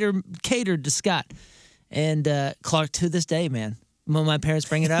catered to Scott. And Clark, to this day, man, when my parents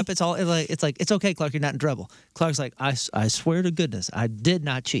bring it up, it's okay, Clark, you're not in trouble. Clark's like, I swear to goodness, I did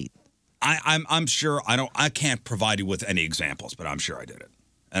not cheat. I'm sure I can't provide you with any examples, but I'm sure I did it,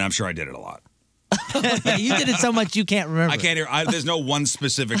 and I'm sure I did it a lot. You did it so much you can't remember. I can't hear. There's no one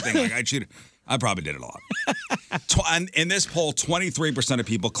specific thing. Like I cheated. I probably did it a lot. And in this poll, 23% of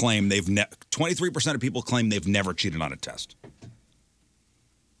people claim they've 23% of people claim they've never cheated on a test.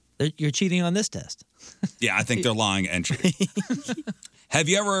 You're cheating on this test. Yeah, I think they're lying and cheating. Have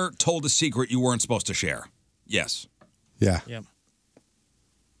you ever told a secret you weren't supposed to share? Yes. Yeah. Yep.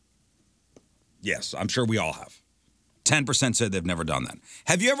 Yes, I'm sure we all have. 10% said they've never done that.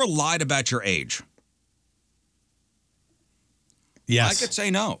 Have you ever lied about your age? Yes. I could say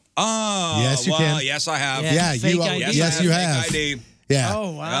no. Oh, yes, you can. Yes, I have. Yeah, you have. Fake ID. Yeah.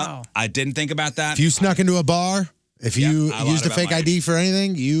 Oh, wow. Yeah, I didn't think about that. If you snuck into a bar, if you I lied used a about fake my ID for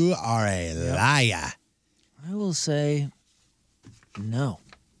anything, you are a liar. I will say no.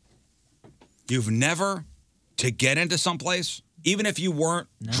 You've never, to get into someplace, even if you weren't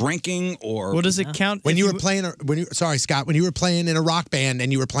drinking or... What does it count? When you were playing, sorry, Scott, when you were playing in a rock band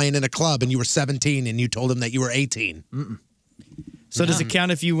and you were playing in a club and you were 17 and you told them that you were 18. So does it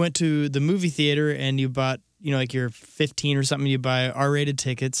count if you went to the movie theater and you bought, like you're 15 or something, you buy R-rated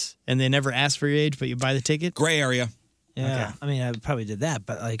tickets and they never ask for your age, but you buy the ticket? Gray area. Yeah, Okay. I mean, I probably did that,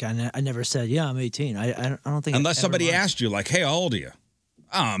 but like I never said, yeah, I'm 18. I don't think. Unless I've ever somebody lied. asked you, like, hey, how old are you?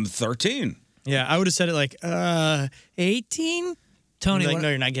 I'm 13. Yeah, I would have said it like, 18? Tony, Like, when- no,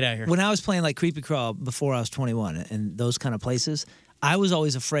 you're not. Get out of here. When I was playing like Creepy Crawl before I was 21 and those kind of places, I was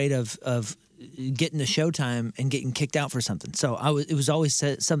always afraid of getting to Showtime and getting kicked out for something. So it was always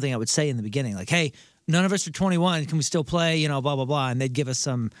something I would say in the beginning, like, hey, none of us are 21. Can we still play? Blah, blah, blah. And they'd give us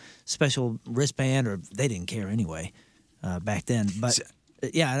some special wristband, or they didn't care anyway back then. But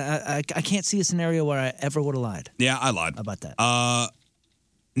yeah, I can't see a scenario where I ever would have lied. Yeah, I lied. About that.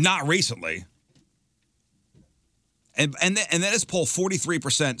 Not recently. And then this poll,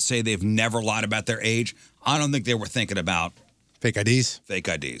 43% say they've never lied about their age. I don't think they were thinking about fake IDs. Fake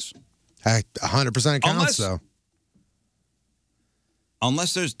IDs. 100% counts, though.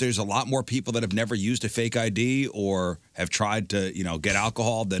 Unless there's a lot more people that have never used a fake ID or have tried to, get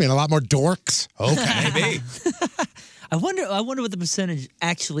alcohol. I mean, a lot more dorks. Okay. Maybe. I wonder what the percentage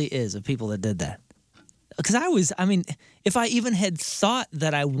actually is of people that did that. Because if I even had thought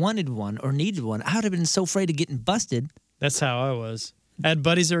that I wanted one or needed one, I would have been so afraid of getting busted. That's how I was. I had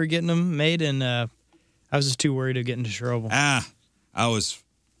buddies that were getting them made, and I was just too worried of getting into trouble. I was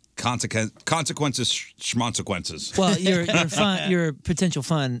consequences, schmonsequences. Well, your potential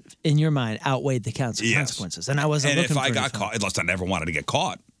fun in your mind outweighed the consequences, and I wasn't And looking if for I got any fun. caught, unless I never wanted to get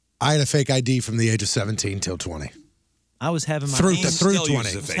caught. I had a fake ID from the age of 17 till 20. I was having my Through own, 20.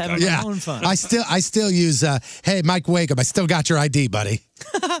 I was having my own fun. I still use, hey, Mike Wakeup, I still got your ID, buddy.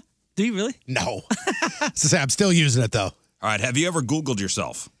 Do you really? No. So I'm still using it, though. All right. Have you ever Googled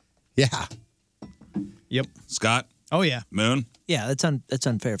yourself? Yeah. Yep. Scott? Oh, yeah. Moon? Yeah, that's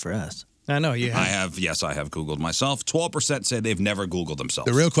unfair for us. I know you have. I have Googled myself. 12% say they've never Googled themselves.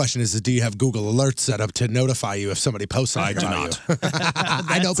 The real question is do you have Google Alerts set up to notify you if somebody posts I something do about not.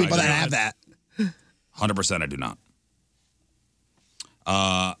 you? I know people that have that. 100% I do not.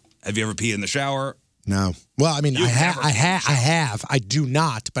 Have you ever peed in the shower? No. Well, I mean, You've I never have. I do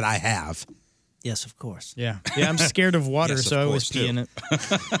not, but I have. Yes, of course. Yeah. Yeah, I'm scared of water, Yes, of so I always course, pee too. in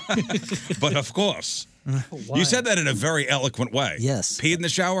it. But of course. You said that in a very eloquent way. Yes. Peed in the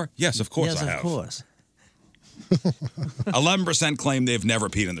shower? Yes, of course yes, I of have. course. 11% claim they've never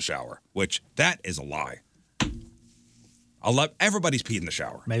peed in the shower, which that is a lie. Everybody's peed in the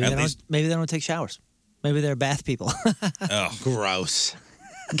shower. Maybe At they least, don't. Maybe they don't take showers. Maybe they're bath people. ugh, Gross.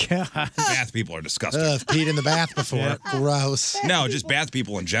 bath people are disgusting. I've peed in the bath before. Gross. No, just bath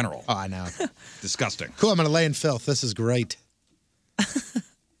people in general. Oh, I know. Disgusting. Cool, I'm going to lay in filth. This is great.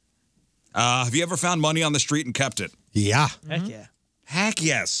 Have you ever found money on the street and kept it? Yeah. Heck yeah. Heck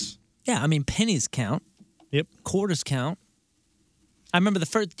yes. Yeah, I mean pennies count. Yep. Quarters count. I remember the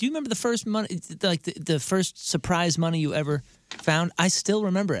first. Do you remember the first money, like the first surprise money you ever found? I still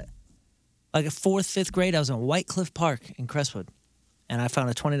remember it. Like a 4th, 5th grade, I was in White Cliff Park in Crestwood, and I found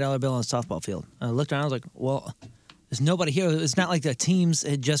a $20 bill on a softball field. And I looked around, I was like, well, there's nobody here. It's not like the teams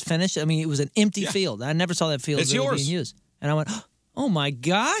had just finished. I mean, it was an empty field. I never saw that field It's really yours. being used. And I went, oh my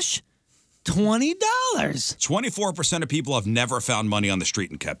gosh, $20. 24% of people have never found money on the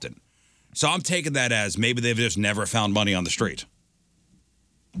street and kept it. So I'm taking that as maybe they've just never found money on the street.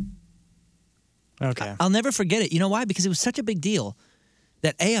 Okay. I'll never forget it. You know why? Because it was such a big deal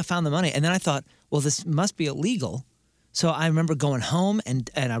that I found the money, and then I thought, well, this must be illegal. So I remember going home, and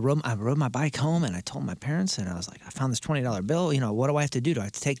I rode my bike home, and I told my parents, and I was like, I found this $20 bill. What do I have to do? Do I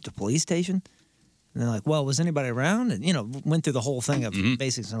have to take it to the police station? And they're like, well, was anybody around? And, went through the whole thing of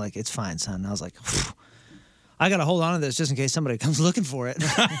basics. And they're like, it's fine, son. And I was like, phew, I got to hold on to this just in case somebody comes looking for it.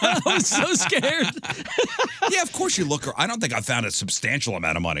 I was so scared. Yeah, of course you look. I don't think I found a substantial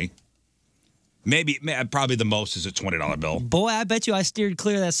amount of money. Probably the most is a $20 bill. Boy, I bet you I steered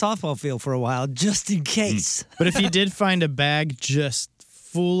clear of that softball field for a while just in case. But if you did find a bag just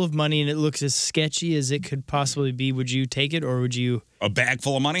full of money and it looks as sketchy as it could possibly be, would you take it or would you? A bag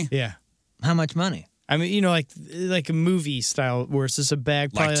full of money? Yeah. How much money? I mean, like a movie style where it's just a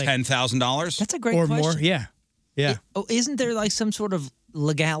bag, Like probably $10,000? That's a great or question. more. Yeah. Yeah. Isn't there like some sort of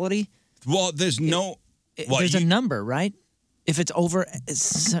legality? Well, there's no. Well, There's a number, right? If it's over a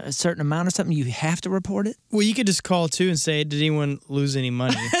certain amount or something, you have to report it. Well, you could just call too and say, "Did anyone lose any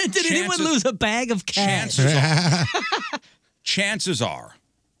money?" Did anyone lose a bag of cash? Chances are,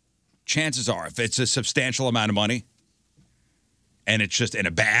 if it's a substantial amount of money and it's just in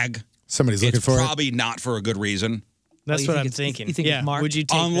a bag, somebody's looking for it. It's probably not for a good reason. That's you what think I'm it's- thinking. you think it's yeah. marked? Would you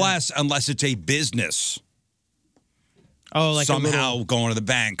take that? Unless it's a business Oh, like somehow going to the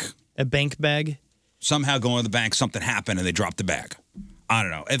bank, a bank bag? somehow going to the bank, something happened and they dropped the bag. I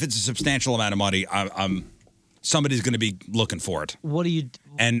don't know. If it's a substantial amount of money, I'm somebody's going to be looking for it. What do you?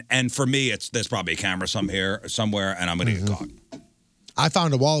 And for me, there's probably a camera somewhere, and I'm going to get caught. I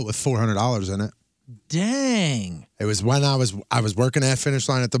found a wallet with $400 in it. Dang. It was when I was working at Finish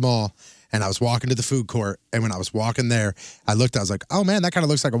Line at the mall, and I was walking to the food court, and when I was walking there, I looked, I was like, oh man, that kind of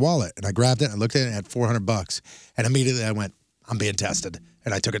looks like a wallet. And I grabbed it, and I looked at it, and it had $400. And immediately I went, I'm being tested.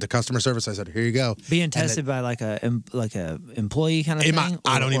 And I took it to customer service. I said, here you go. Being tested by like a employee kind of thing?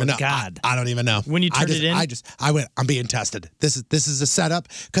 I don't even know. God. I don't even know. When you turned it in? I went, I'm being tested. This is a setup.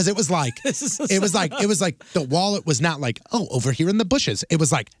 Because it was like, it was like the wallet was not like, oh, over here in the bushes. It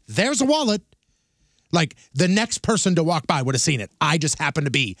was like, there's a wallet. Like the next person to walk by would have seen it. I just happened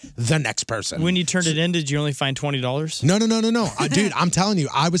to be the next person. When you turned it in, did you only find $20? No. Dude, I'm telling you,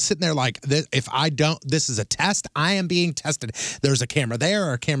 I was sitting there like, if I don't, this is a test. I am being tested. There's a camera there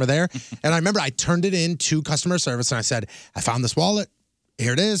or a camera there. And I remember I turned it in to customer service and I said, I found this wallet.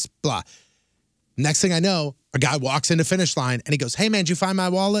 Here it is, blah. Next thing I know, a guy walks into Finish Line and he goes, hey man, did you find my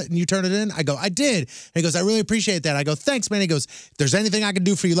wallet and you turned it in? I go, I did. And he goes, I really appreciate that. I go, thanks man. He goes, if there's anything I can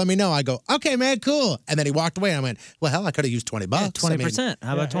do for you, let me know. I go, okay man, cool. And then he walked away and I went, well hell, I could have used $20. 20%.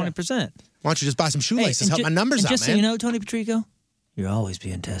 How about 20%? Why don't you just buy some shoelaces, help my numbers out, just man. so you know, Tony Patrico, you're always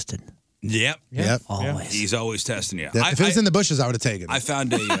being tested. Yep. Always. He's always testing you. If it was in the bushes, I would have taken it. I found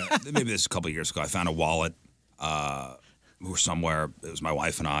maybe this was a couple of years ago, I found a wallet. We were somewhere, it was my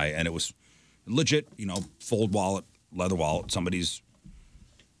wife and I, and it was legit, fold wallet, leather wallet, somebody's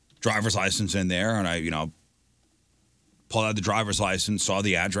driver's license in there, and I, pulled out the driver's license, saw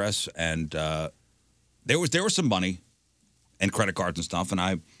the address, and there was some money and credit cards and stuff, and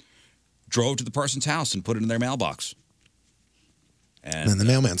I drove to the person's house and put it in their mailbox. And the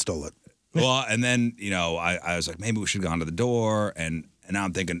mailman stole it. Well, and then, I was like, maybe we should have gone to the door, and now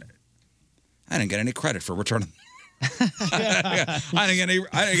I'm thinking, I didn't get any credit for returning. I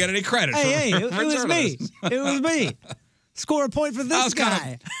didn't get any credit. Hey, it was me. It was me. Score a point for this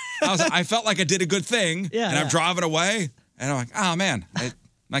guy. I felt like I did a good thing, and I'm driving away, and I'm like, oh man, I'm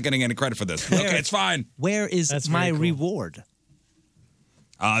not getting any credit for this. Okay, it's fine. Where is my reward?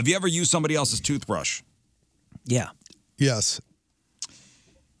 Have you ever used somebody else's toothbrush? Yeah. Yes.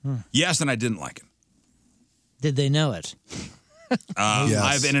 Yes, and I didn't like it. Did they know it? Yes.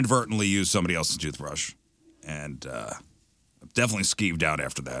 I've inadvertently used somebody else's toothbrush. And I've definitely skeeved out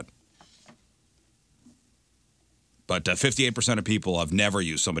after that. But 58% of people have never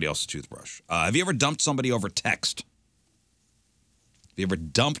used somebody else's toothbrush. Have you ever dumped somebody over text? Have you ever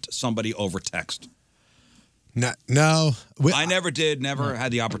dumped somebody over text? No. I never did, never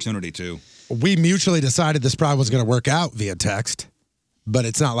had the opportunity to. We mutually decided this probably was going to work out via text, but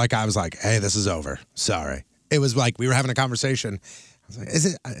it's not like I was like, hey, this is over. Sorry. It was like we were having a conversation. I was like,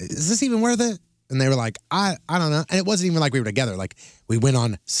 is this even worth it? And they were like, I don't know. And it wasn't even like we were together. Like, we went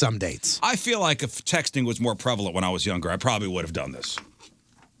on some dates. I feel like if texting was more prevalent when I was younger, I probably would have done this.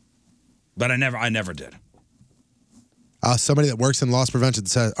 But I never did. Somebody that works in loss prevention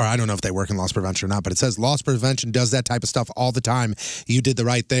says, or I don't know if they work in loss prevention or not, but it says loss prevention does that type of stuff all the time. You did the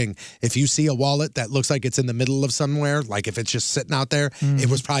right thing. If you see a wallet that looks like it's in the middle of somewhere, like if it's just sitting out there, it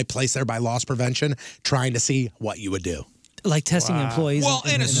was probably placed there by loss prevention, trying to see what you would do. Like testing employees? Well,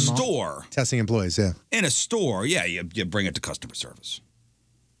 in a the mall? store. Testing employees, yeah. In a store, yeah, you bring it to customer service.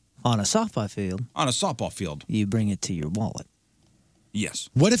 On a softball field? On a softball field. You bring it to your wallet. Yes.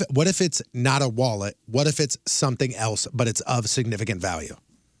 What if it's not a wallet? What if it's something else, but it's of significant value?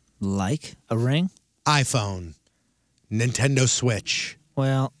 Like a ring? iPhone, Nintendo Switch.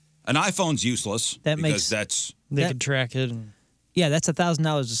 Well, an iPhone's useless. That because makes that's they can track it. Yeah, that's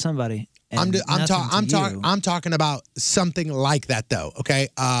 $1,000 to somebody. I'm talking about something like that though. Okay,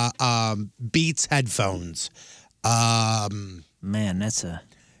 Beats headphones. Man, that's a.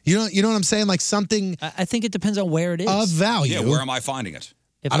 You know what I'm saying? Like something. I think it depends on where it is. Of value. Yeah, where am I finding it?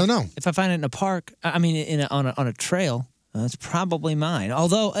 I don't know. If I find it in a park, I mean, on a trail, that's probably mine.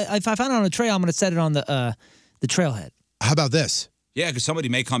 Although, if I find it on a trail, I'm going to set it on the trailhead. How about this? Yeah, because somebody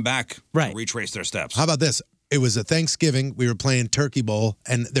may come back and retrace their steps. How about this? It was a Thanksgiving. We were playing Turkey Bowl,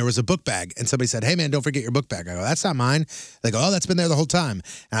 and there was a book bag. And somebody said, "Hey, man, don't forget your book bag." I go, "That's not mine." They go, "Oh, that's been there the whole time."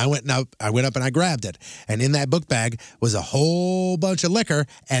 And I went up and I grabbed it. And in that book bag was a whole bunch of liquor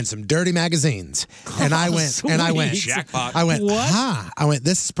and some dirty magazines. And I went, jackpot. I went, I went,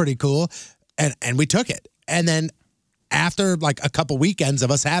 this is pretty cool. And we took it. And then after like a couple weekends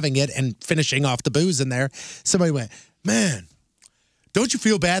of us having it and finishing off the booze in there, somebody went, "Man, don't you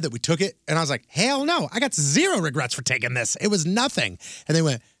feel bad that we took it?" And I was like, hell no. I got zero regrets for taking this. It was nothing. And they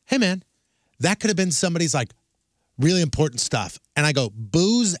went, "Hey, man, that could have been somebody's like really important stuff." And I go,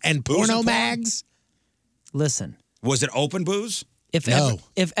 booze and porno mags? Listen. Was it open booze? If No.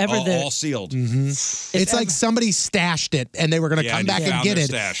 ever there, all sealed. It's like somebody stashed it and they were going to Yeah, come and back you and found get their it.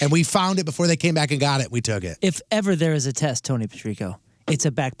 stash. And we found it before they came back and got it. We took it. if ever there is a test, Tony Patrico, it's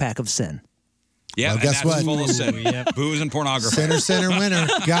a backpack of sin. Yeah, Well, and guess that's what? full of sin. Booze and pornography. Center, winner.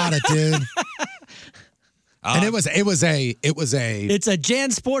 Got it, dude. And it was a It's a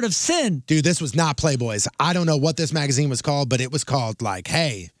Jan Sport of sin. dude, this was not Playboy's. I don't know what this magazine was called, but it was called like,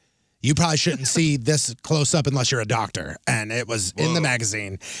 hey, you probably shouldn't see this close up unless you're a doctor. And it was in the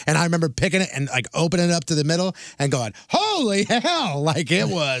magazine. And I remember picking it and like opening it up to the middle and going, holy hell, like it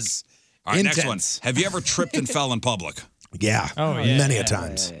was All right, intense. next one. Have you ever tripped and fell in public? Yeah. Oh, yeah. Many a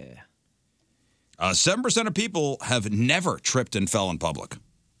times. 7% of people have never tripped and fell in public.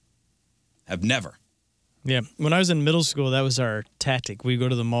 Have never. Yeah, when I was in middle school, that was our tactic. We'd go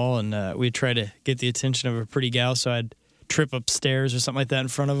to the mall and we'd try to get the attention of a pretty gal, so I'd trip upstairs or something like that in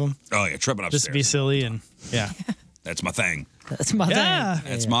front of them. Oh, yeah, tripping upstairs. Just to be silly and, yeah. That's my thing. That's my Yeah.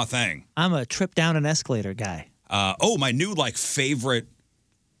 thing. That's my thing. I'm a trip down an escalator guy. My new favorite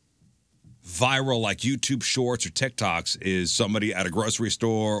viral YouTube shorts or TikToks is somebody at a grocery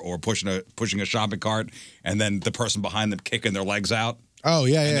store or pushing a shopping cart, and then the person behind them kicking their legs out. Oh,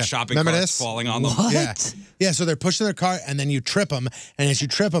 yeah, And yeah. the shopping Remember cart's this? falling on them. What? Yeah. Yeah, so they're pushing their cart and then you trip them. And as you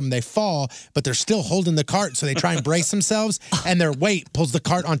trip them, they fall, but they're still holding the cart. So they try and brace themselves and their weight pulls the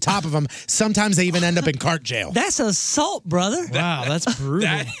cart on top of them. Sometimes they even end up in cart jail. That's assault, brother. Wow, that's brutal.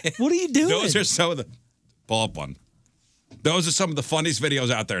 What are you doing? Those are some of the pull up one. Those are some of the funniest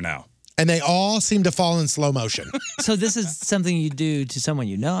videos out there now. And they all seem to fall in slow motion. So this is something you do to someone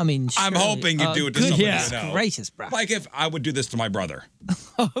you know? I mean, I'm surely- hoping you do it to good somebody goodness you know. gracious, bro. Like if I would do this to my brother.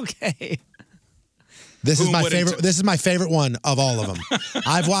 Okay. This is Who my wouldn't? favorite. This is my favorite one of all of them.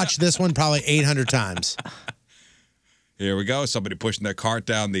 I've watched this one probably 800 times. Here we go. Somebody pushing their cart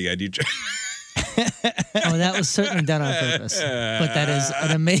down the edge. Oh, that was certainly done on purpose. But that is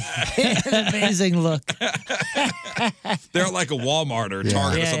an amazing look. They're like a Walmart or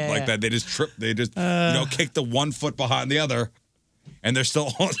Target or Yeah, something yeah, like yeah. that. They just trip. They just kick the 1 foot behind the other, and they're still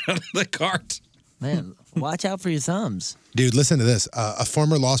holding onto the cart. Man, watch out for your thumbs. Dude, listen to this. A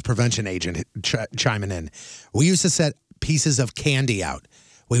former loss prevention agent chiming in. We used to set pieces of candy out.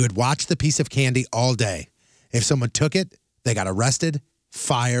 We would watch the piece of candy all day. If someone took it, they got arrested,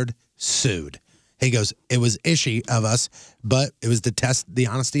 fired, sued. He goes, it was ishy of us, but it was to test the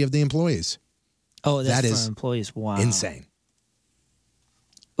honesty of the employees. Oh, that's That for is employees. Wow. Insane.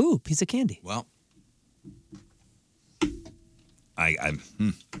 Ooh, piece of candy. Well, I'm.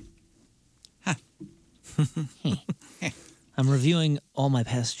 I'm reviewing all my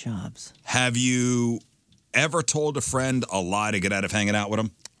past jobs. Have you ever told a friend a lie to get out of hanging out with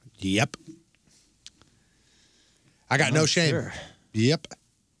them? Yep. I got no shame. Sure. Yep.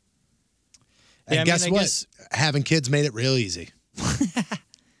 And Yeah, I guess mean, I what? guess- Having kids made it real easy.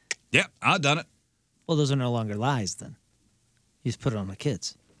 Yep, I've done it. Well, those are no longer lies then. You just put it on the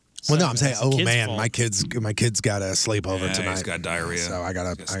kids. Well, no, I'm saying, it's the oh kid's man, fault. my kid's got a sleepover Yeah, tonight. he's got diarrhea. So I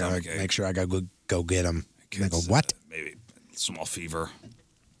gotta He's got stomachache. make sure I gotta go get him. And I go, Kids, what? Maybe small fever.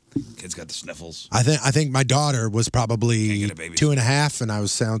 Kid's got the sniffles. I think my daughter was probably Can't get a baby. 2.5, and I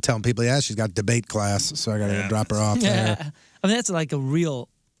was telling people, yeah, she's got debate class, so I gotta Yeah. drop her off there. I mean, that's like a real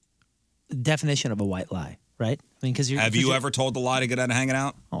definition of a white lie, right? I mean, because you're. Have 'cause you you're- ever told the lie to get out of hanging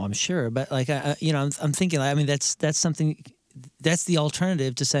out? Oh, I'm sure, but like, I'm thinking. I mean, that's something. That's the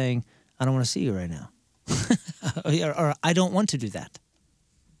alternative to saying I don't want to see you right now, or I don't want to do that.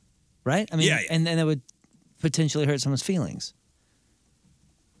 Right? I mean, Yeah. and that would potentially hurt someone's feelings.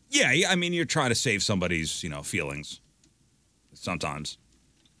 Yeah, I mean, you're trying to save somebody's, feelings. Sometimes.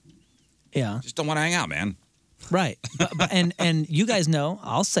 Yeah. Just don't want to hang out, man. Right. But and you guys know,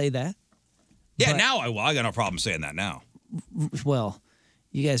 I'll say that. Yeah, But- now I will. I got no problem saying that now. Well,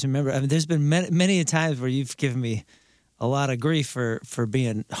 you guys remember, I mean, there's been many times where you've given me a lot of grief for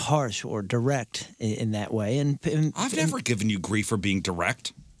being harsh or direct in that way. And I've never given you grief for being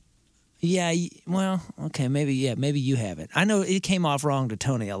direct. Yeah, well, okay, maybe you haven't. I know it came off wrong to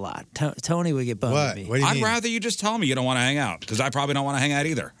Tony a lot. Tony would get bummed What? at me. What do you I'd mean? rather you just tell me you don't want to hang out because I probably don't want to hang out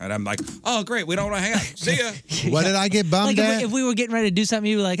either. And I'm like, oh, great, we don't want to hang out. See ya. What did I get bummed Like at? if we were getting ready to do something,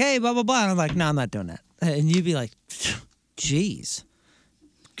 you'd be like, "Hey, blah blah blah," and I'm like, "No, I'm not doing that." And you'd be like, "Jeez,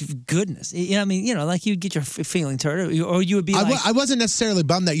 goodness," I mean, like you'd get your feelings hurt, or you would be like, I wasn't necessarily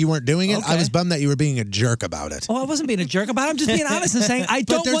bummed that you weren't doing it. I Okay. was bummed that you were being a jerk about it. "Oh, I wasn't being a jerk about it. I'm just being honest and saying I But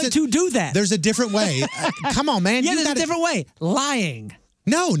don't there's want to do that." There's a different way. Come on, man. Yeah, You there's gotta- a different way. Lying.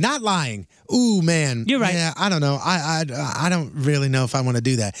 No, not lying. Ooh, man. You're right. Yeah, I don't know. I don't really know if I want to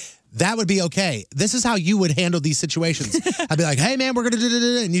do that. That would be okay. This is how you would handle these situations. I'd be like, hey, man, we're going to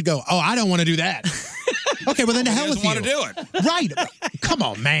do, and you'd go, oh, I don't want to do that. Okay, well then the hell with you. Want to do it. Right. Come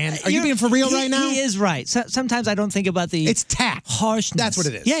on, man. Are you being for real right now? He is right. Sometimes I don't think about the It's tact. harshness. That's what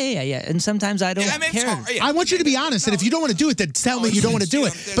it is. Yeah. And sometimes I don't care. I want you to be honest, and if you don't want to do it, then tell me you don't want to do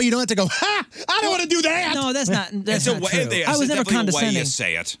it. But you don't have to go, ha! I don't want to do that. No, that's not. That's It's a not way- true. it's I was never definitely a way you condescending.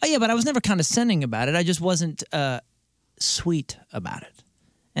 say it. Oh, yeah, but I was never condescending about it. I just wasn't sweet about it.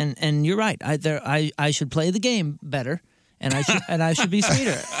 And you're right. I should play the game better, and I should be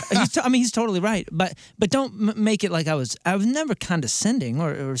sweeter. He's totally right. But don't make it like I was never condescending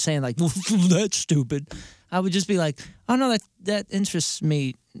or saying like, well, that's stupid. I would just be like, oh no, that interests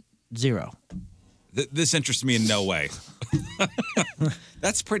me zero. This interests me in no way.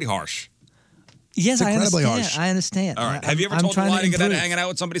 That's pretty harsh. Yes, I incredibly understand. harsh. I understand. All right. Have you ever told a lie to get out of hanging out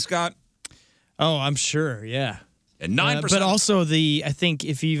with somebody, Scott? Oh, I'm sure. Yeah. And 9%. But also I think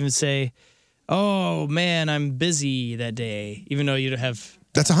if you even say, "Oh man, I'm busy that day," even though you have.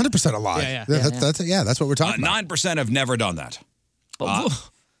 That's 100% a lie. Yeah. That's what we're talking about. 9% have never done that.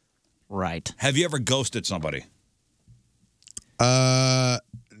 Right. Have you ever ghosted somebody? Not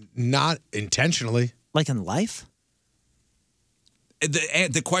intentionally. Like in life?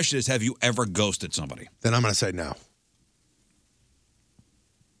 The question is, have you ever ghosted somebody? Then I'm going to say no.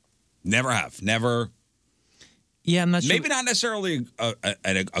 Never have. Never. Yeah, I'm not sure. Maybe not necessarily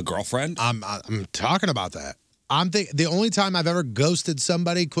a girlfriend. I'm talking about that. The only time I've ever ghosted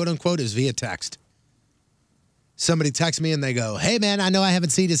somebody, quote unquote, is via text. Somebody texts me and they go, "Hey man, I know I haven't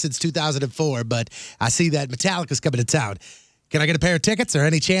seen you since 2004, but I see that Metallica's coming to town. Can I get a pair of tickets or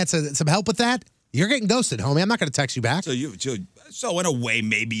any chance of some help with that?" You're getting ghosted, homie. I'm not going to text you back. So in a way,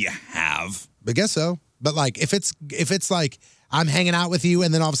 maybe you have. I guess so. But like, if it's like I'm hanging out with you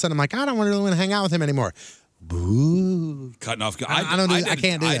and then all of a sudden I'm like, I don't really want to hang out with him anymore. Boo. Cutting off. I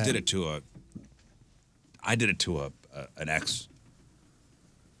can't do that. I did it to an ex.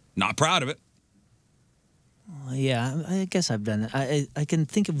 Not proud of it. Yeah, I guess I've done it. I can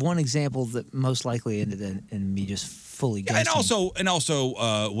think of one example that most likely ended in me just fully ghosting. And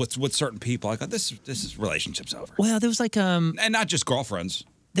also, with certain people, like this relationship's over. Well, there was like and not just girlfriends.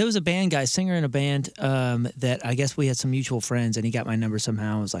 There was a band guy, singer in a band that I guess we had some mutual friends, and he got my number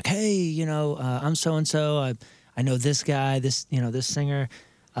somehow. I was like, "Hey, I'm so and so. I know this guy, this singer.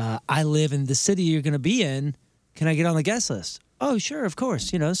 I live in the city you're going to be in. Can I get on the guest list?" "Oh, sure, of course."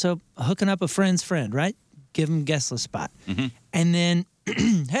 So hooking up a friend's friend, right? Give him guest list spot. Mm-hmm. And then,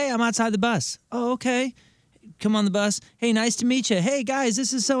 "Hey, I'm outside the bus." "Oh, okay. Come on the bus. Hey, nice to meet you. Hey, guys,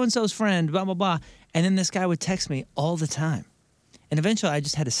 this is so-and-so's friend, blah, blah, blah." And then this guy would text me all the time. And eventually I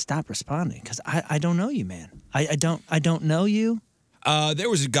just had to stop responding because I don't know you, man. I don't know you. There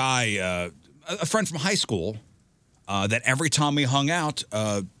was a guy, a friend from high school, that every time we hung out,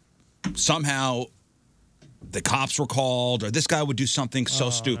 somehow the cops were called, or this guy would do something so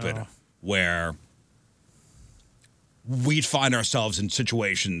stupid where we'd find ourselves in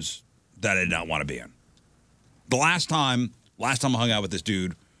situations that I did not want to be in. The last time I hung out with this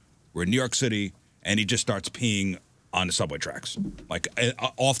dude, we're in New York City, and he just starts peeing on the subway tracks, like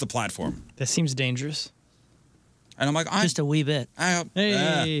off the platform. That seems dangerous. And I'm like, just a wee bit.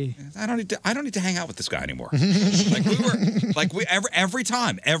 Hey. I don't need to hang out with this guy anymore. Every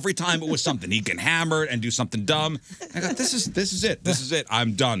time it was something. He'd get hammered and do something dumb. I go, this is it.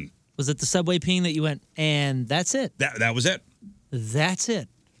 I'm done. Was it the subway peeing that you went, and that's it? That was it. That's it.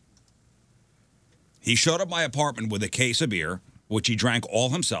 He showed up at my apartment with a case of beer, which he drank all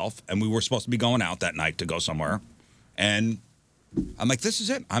himself, and we were supposed to be going out that night to go somewhere. And I'm like, this is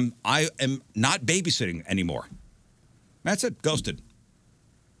it. I am not babysitting anymore. That's it. Ghosted.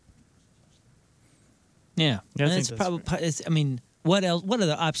 Yeah. I think It's that's probably. What else? What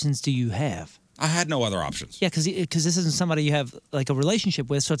other options do you have? I had no other options. Yeah, because this isn't somebody you have like a relationship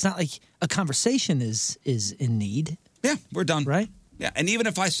with, so it's not like a conversation is in need. Yeah, we're done. Right? Yeah, and even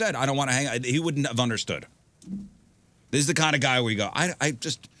if I said I don't want to hang out, he wouldn't have understood. This is the kind of guy where you go, I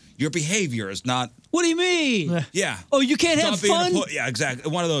just, your behavior is not. What do you mean? Yeah. Oh, you can't have fun? Yeah,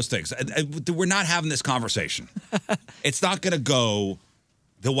 exactly. One of those things. We're not having this conversation. It's not going to go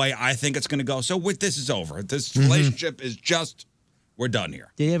the way I think it's going to go. So this is over. This relationship is just, we're done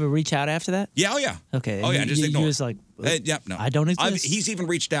here. Did you ever reach out after that? Yeah, oh yeah. Okay. Oh yeah, just ignore You it. was like, Yeah, no. I don't exist. He's even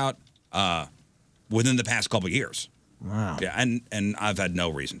reached out within the past couple of years. Wow. Yeah, and I've had no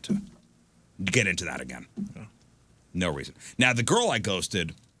reason to get into that again. No reason. Now, the girl I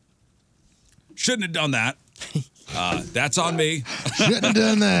ghosted shouldn't have done that. That's on me. Shouldn't have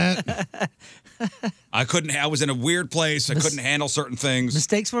done that. I was in a weird place. I couldn't handle certain things.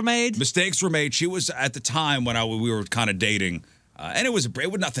 Mistakes were made? Mistakes were made. She was, at the time when we were kind of dating, and it was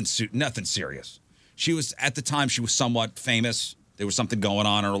nothing serious. She was, at the time, she was somewhat famous. There was something going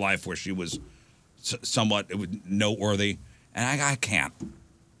on in her life where she was somewhat noteworthy, and I can't.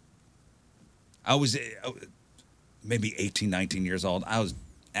 I was maybe 18, 19 years old. I was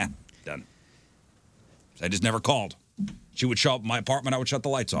done. So I just never called. She would show up at my apartment. I would shut the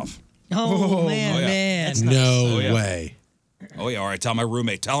lights off. Oh, man. That's No Oh, yeah. way. Oh, yeah. All right. Tell my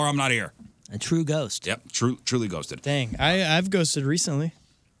roommate. Tell her I'm not here. A true ghost. Yep. Truly ghosted. Dang, I've ghosted recently.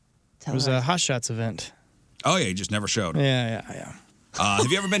 Tell It was her. a Hot Shots event. Oh, yeah. You just never showed. Yeah.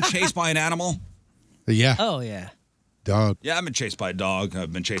 Have you ever been chased by an animal? Yeah. Oh, yeah. Dog. Yeah, I've been chased by a dog.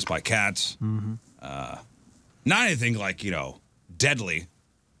 I've been chased by cats. Mm-hmm. Not anything like, deadly.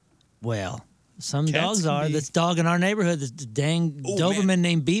 Well, some Cats dogs can are. be- This dog in our neighborhood, this dang Doberman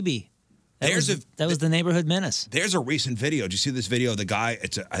named BB. That was the neighborhood menace. There's a recent video. Did you see this video? The guy,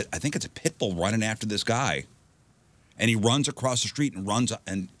 I think it's a pit bull running after this guy. And he runs across the street and runs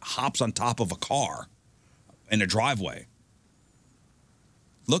and hops on top of a car in a driveway.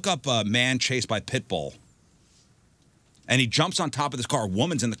 Look up man chased by pit bull. And he jumps on top of this car. A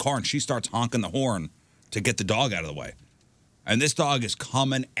woman's in the car and she starts honking the horn to get the dog out of the way. And this dog is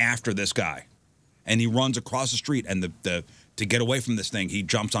coming after this guy. And he runs across the street and to get away from this thing, he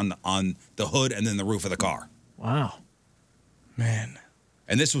jumps on the hood and then the roof of the car. Wow. Man.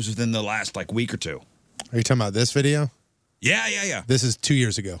 And this was within the last week or two. Are you talking about this video? Yeah. This is 2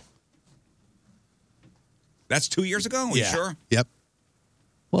 years ago. That's 2 years ago? Are you sure? Yep.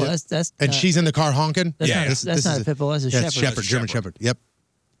 Well, Yep. that's And she's in the car honking? That's Yeah. not, This that's not is a pit bull. That's a Yeah, shepherd. it's Shepherd, That's a German shepherd. Shepherd. Yep.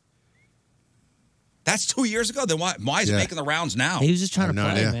 That's 2 years ago? Then why is it Yeah. making the rounds now? He was just trying to I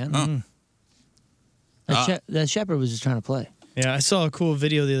have no play, idea. man. That shepherd was just trying to play. Yeah, I saw a cool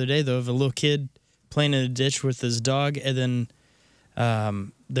video the other day, though, of a little kid playing in a ditch with his dog, and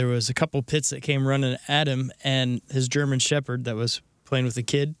then there was a couple pits that came running at him, and his German Shepherd that was playing with the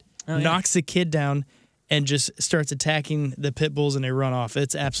kid knocks the kid down and just starts attacking the pit bulls, and they run off.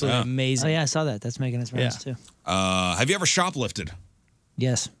 It's absolutely Oh, amazing. yeah, I saw that. That's making its rounds, too. Have you ever shoplifted?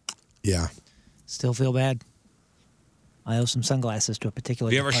 Yes. Yeah. Still feel bad. I owe some sunglasses to a particular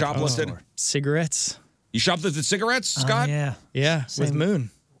Have you ever department shoplifted? store. Cigarettes? You shoplifted cigarettes, Scott? Yeah. Yeah, with Same. Moon.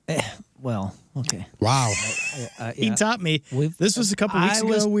 Well, okay. Wow. He taught me. This was a couple weeks I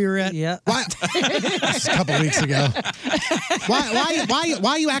was- ago. We were at. Yeah. Why? This is a couple weeks ago.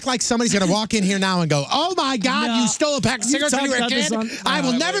 Why you act like somebody's going to walk in here now and go, oh my God, No. you stole a pack of cigarettes when you were a talked about kid? this I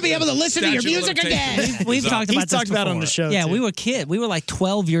will never be able to listen to your Statute of music again. limitations. We've talked He's about this talked about it on the before. show, Yeah, too. we were kid. We were like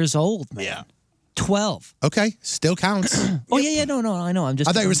 12 years old, man. Yeah. 12. Okay, still counts. Oh, yeah, no, I know. I'm just.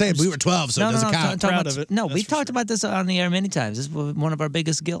 I thought you were saying I'm we were 12, so it doesn't I'm count. talking Proud about- of it. No, That's we've for talked about this on the air many times. This is one of our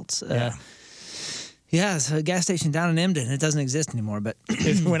biggest guilts. Yeah, it's a gas station down in Emden. It doesn't exist anymore, but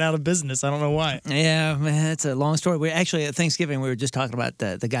It went out of business. I don't know why. yeah, man, it's a long story. We actually at Thanksgiving we were just talking about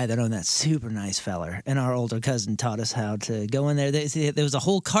the guy that owned that super nice feller, and our older cousin taught us how to go in there. There was a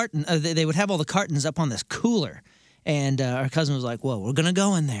whole carton. They would have all the cartons up on this cooler, and our cousin was like, "Well, we're gonna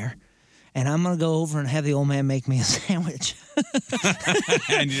go in there." And I'm gonna go over and have the old man make me a sandwich.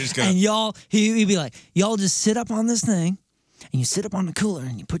 And you just go, And y'all, he'd be like, y'all just sit up on this thing, and you sit up on the cooler,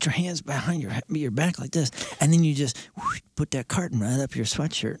 and you put your hands behind your back like this, and then you just put that carton right up your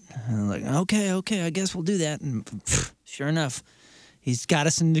sweatshirt. And I'm like, okay, I guess we'll do that. And sure enough, he's got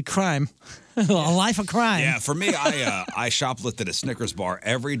us into crime, a life of crime. yeah, for me, I shoplifted a Snickers bar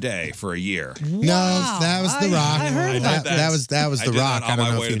every day for a year. No, that was The Rock. I heard about that was I The did Rock. that I on don't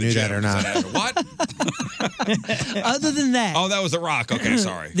my know way if you to the knew that gym, or 'cause I not. had- What? Other than that, Oh, that was The Rock. Okay,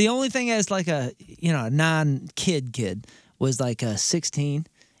 sorry. the only thing as like a non-kid was like 16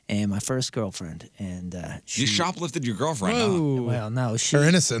 and my first girlfriend, and You shoplifted your girlfriend, huh? well, no, she Her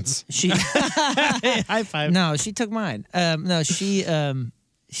innocence. she High five. no, she took mine. No, she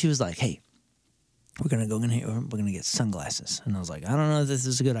was like, hey, we're gonna go in here. We're gonna get sunglasses. And I was like, I don't know if this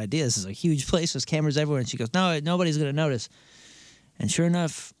is a good idea. This is a huge place. There's cameras everywhere. And she goes, no, nobody's gonna notice. And sure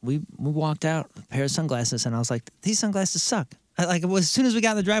enough, we walked out, a pair of sunglasses, and I was like, these sunglasses suck. As soon as we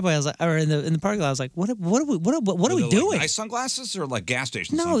got in the driveway, I was like, or in the parking lot, I was like, what are we Were they, doing? Nice sunglasses or like gas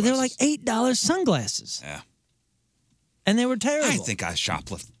station No, sunglasses? they were like $8 sunglasses, Yeah. and they were terrible. I think I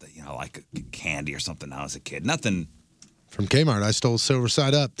shoplifted, like candy or something when I was a kid. Nothing. From Kmart, I stole Silver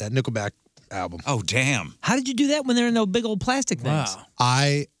Side Up, that Nickelback album. Oh, damn. How did you do that when they're in those big old plastic things?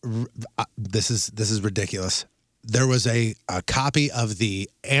 This is ridiculous. There was a copy of the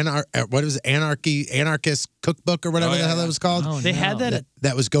anarchist cookbook or whatever the hell it was called. Oh, They had that at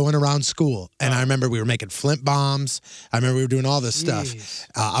That was going around school, and I remember we were making flint bombs. I remember we were doing all this stuff.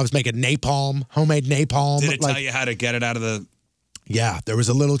 I was making napalm, homemade napalm. Did it tell you how to get it out of the... Yeah, there was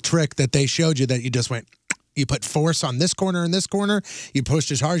a little trick that they showed you that you just went You put force on this corner and this corner. You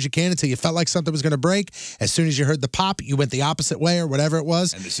pushed as hard as you can until you felt like something was going to break. As soon as you heard the pop, you went the opposite way or whatever it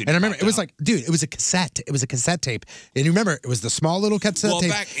was. And I remember it was like, dude, it was a cassette. It was a cassette tape. And you remember, it was the small little cassette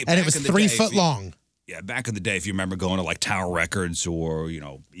tape, and it was 3 foot long. Yeah, back in the day, if you remember going to like Tower Records or,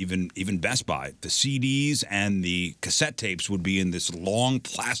 even Best Buy, the CDs and the cassette tapes would be in this long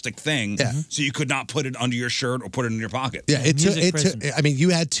plastic thing. Yeah. So you could not put it under your shirt or put it in your pocket. Yeah, I mean,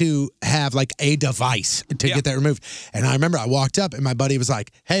 you had to have like a device to get that removed. And I remember I walked up and my buddy was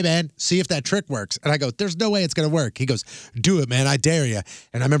like, hey, man, see if that trick works. And I go, there's no way it's going to work. He goes, do it, man. I dare you.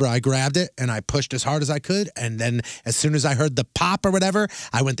 And I remember I grabbed it and I pushed as hard as I could. And then as soon as I heard the pop or whatever,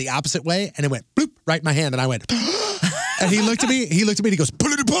 I went the opposite way and it went bloop right in my hand. And I went, and he looked at me and he goes,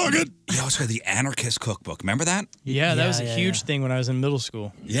 put it in your pocket. You also had the Anarchist Cookbook. Remember that? Yeah, that was a huge thing when I was in middle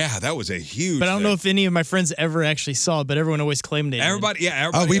school. Yeah, that was a huge But I don't thing. know if any of my friends ever actually saw it, but everyone always claimed it. Everybody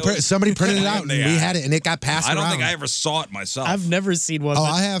Somebody printed it out and we had it and it got passed around. I don't think I ever saw it myself. I've never seen one. Oh,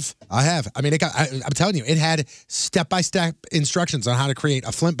 I have. I mean, I'm telling you, it had step-by-step instructions on how to create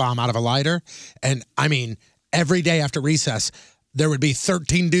a flint bomb out of a lighter. And I mean, every day after recess, there would be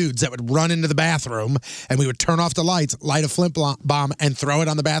 13 dudes that would run into the bathroom and we would turn off the lights, light a flint bomb, and throw it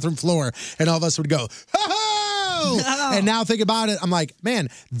on the bathroom floor. And all of us would go, ho-ho! And now think about it. I'm like, man,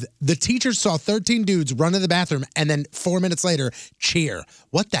 the teachers saw 13 dudes run to the bathroom and then 4 minutes later, cheer.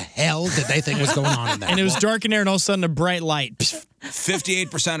 What the hell did they think was going on in there? And it was dark in there and all of a sudden a bright light.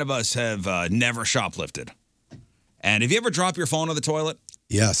 58% of us have never shoplifted. And have you ever dropped your phone on the toilet?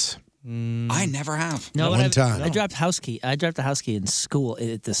 Yes. I never have. No, One time. I dropped house key. I dropped the house key in school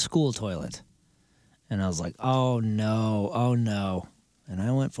at the school toilet, and I was like, "Oh no!" And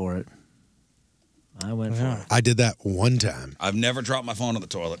I went for it. I did that one time. I've never dropped my phone on the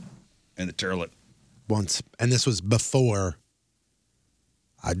toilet, in the toilet. Once, and this was before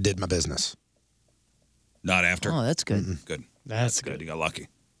I did my business. Not after. Oh, that's good. Good. That's good. You got lucky.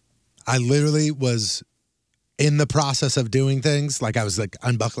 I literally was in the process of doing things. Like I was like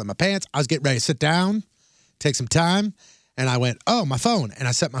unbuckling my pants. I was getting ready to sit down, take some time. And I went, oh, my phone. And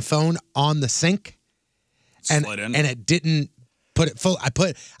I set my phone on the sink. And it didn't put it full. I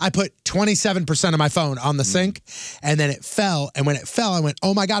put 27% of my phone on the sink. And then it fell. And when it fell, I went,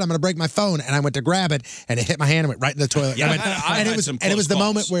 oh my God, I'm going to break my phone. And I went to grab it and it hit my hand and went right in the toilet. Yeah, and it was the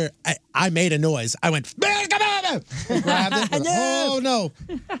moment where I made a noise. I went, and grabbed it. Oh no.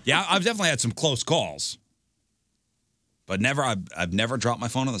 Yeah, I've definitely had some close calls. But I've never dropped my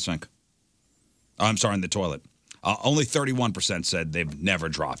phone in the sink. Oh, I'm sorry, in the toilet. Only 31% said they've never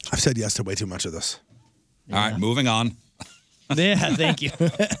dropped. I've said yes to way too much of this. All right, moving on. Yeah, thank you.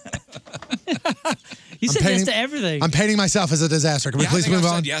 You said yes to everything. I'm painting myself as a disaster. Can we please move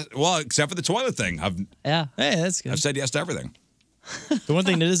on? Yes, well, except for the toilet thing. Yeah. Hey, that's good. I've said yes to everything. The one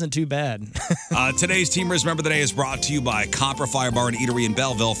thing that isn't too bad. Today's Team Riz Member of the Day is brought to you by Copper Fire Bar and Eatery in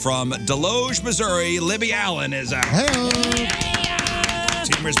Belleville. From Deloge, Missouri, Libby Allen is out.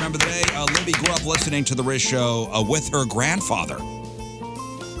 Team Riz Member of the Day. Libby grew up listening to The Riz Show with her grandfather.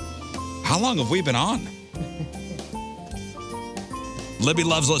 How long have we been on? Libby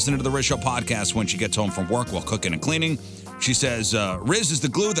loves listening to The Riz Show podcast when she gets home from work while cooking and cleaning. She says, Riz is the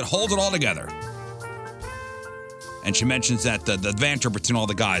glue that holds it all together. And she mentions that the banter between all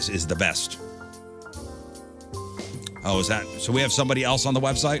the guys is the best. Oh, is that? So we have somebody else on the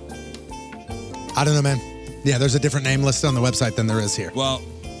website? I don't know, man. Yeah, there's a different name listed on the website than there is here. Well,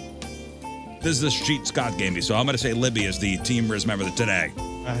 this is the sheet Scott gave me, so I'm going to say Libby is the Team Riz member of the today.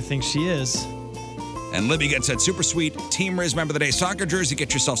 I think she is. And Libby gets that super sweet Team Riz member of the day soccer jersey.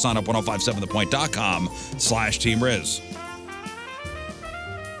 Get yourself signed up 1057thepoint.com/Team Riz.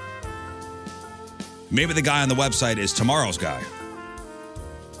 Maybe the guy on the website is tomorrow's guy.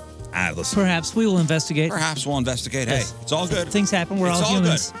 Listen. Perhaps we will investigate. Perhaps we'll investigate. Hey, it's all good. Things happen. We're It's all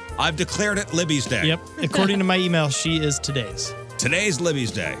humans. good. I've declared it Libby's day. Yep. According to my email, she is today's. Today's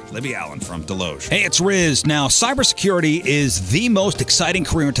Libby's day. Libby Allen from Deloge. Hey, it's Riz. Now, cybersecurity is the most exciting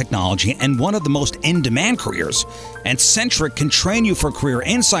career in technology and one of the most in-demand careers. And Centric can train you for a career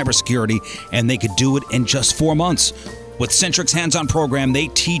in cybersecurity, and they could do it in just 4 months. With Centric's hands-on program, they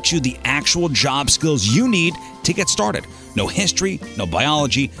teach you the actual job skills you need to get started. No history, no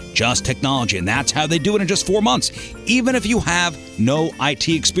biology, just technology. And that's how they do it in just 4 months, even if you have no IT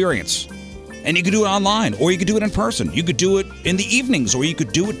experience. And you could do it online, or you could do it in person. You could do it in the evenings, or you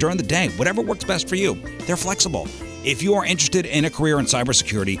could do it during the day. Whatever works best for you. They're flexible. If you are interested in a career in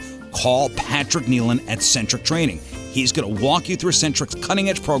cybersecurity, call Patrick Nealon at Centric Training. He's going to walk you through Centric's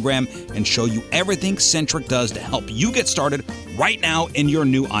cutting-edge program and show you everything Centric does to help you get started right now in your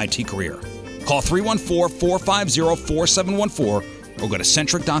new IT career. Call 314-450-4714 or go to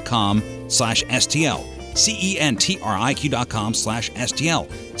centric.com/STL. CENTRIQ.com/STL.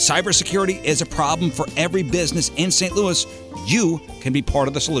 Cybersecurity is a problem for every business in St. Louis. You can be part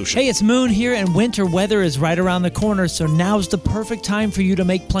of the solution. Hey, it's Moon here, and winter weather is right around the corner, so now's the perfect time for you to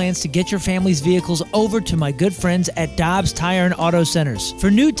make plans to get your family's vehicles over to my good friends at Dobbs Tire and Auto Centers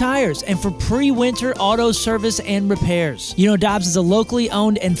for new tires and for pre-winter auto service and repairs. You know, Dobbs is a locally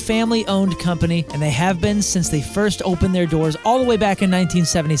owned and family-owned company, and they have been since they first opened their doors all the way back in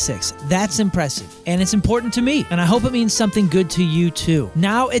 1976. That's impressive, and it's important to me, and I hope it means something good to you, too.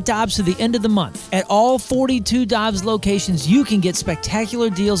 Now at Dobbs to the end of the month, at all 42 Dobbs locations, you can get spectacular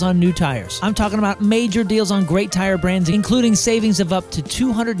deals on new tires. I'm talking about major deals on great tire brands, including savings of up to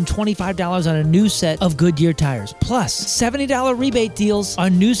 $225 on a new set of Goodyear tires, plus $70 rebate deals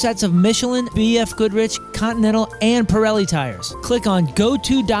on new sets of Michelin, BF Goodrich, Continental, and Pirelli tires. Click on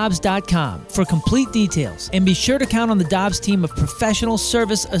GoToDobbs.com for complete details, and be sure to count on the Dobbs team of professional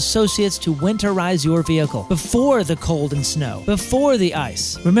service associates to winterize your vehicle before the cold and snow, before the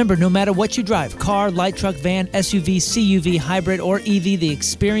ice. Remember, no matter what you drive, car, light truck, van, SUV, CUV, hybrid, or EV, the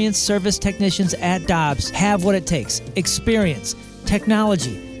experienced service technicians at Dobbs have what it takes: experience,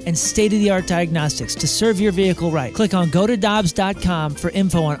 technology, and state-of-the-art diagnostics to serve your vehicle right. Click on GoToDobbs.com for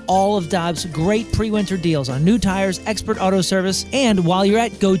info on all of Dobbs' great pre-winter deals on new tires, expert auto service, and while you're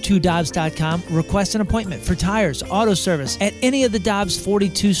at GoToDobbs.com, request an appointment for tires, auto service at any of the Dobbs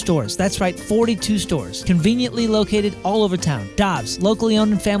 42 stores. That's right, 42 stores, conveniently located all over town. Dobbs, locally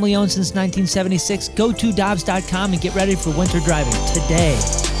owned and family owned since 1976. GoToDobbs.com and get ready for winter driving today.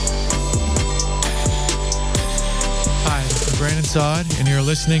 Brandon Saad, and you're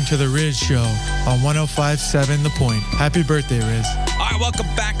listening to The Riz Show on 105.7 The Point. Happy birthday, Riz. All right, welcome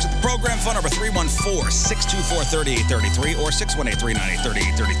back to the program. Phone number 314-624-3833 or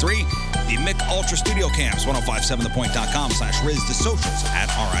 618-398-3833. The Mick Ultra Studio Cams, 1057thepoint.com/Riz. The socials at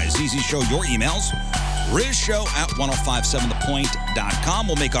RIZZ Show. Your emails, RizShow at 1057thepoint.com.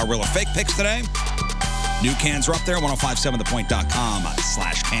 We'll make our real or fake picks today. New cans are up there,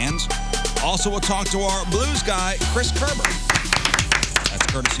 1057thepoint.com/cans. Also, we'll talk to our blues guy, Chris Kerber. That's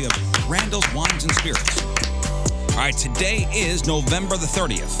courtesy of Randall's Wines and Spirits. All right, today is November the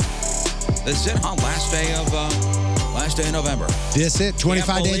 30th. This is it, huh? Last day of November. This it.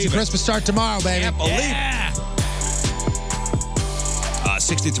 25 days of Christmas start tomorrow, baby. Can't believe it.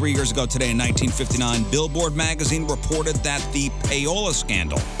 63 years ago today in 1959, Billboard magazine reported that the payola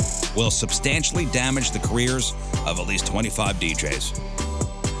scandal will substantially damage the careers of at least 25 DJs.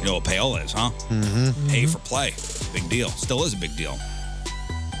 You know what payola is, huh? Mm-hmm. Pay for play. Big deal. Still is a big deal.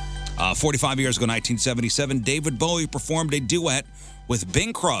 45 years ago, 1977, David Bowie performed a duet with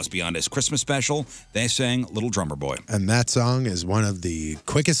Bing Crosby on his Christmas special. They sang Little Drummer Boy. And that song is one of the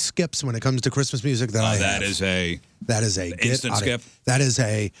quickest skips when it comes to Christmas music that I have. That is a instant skip. That is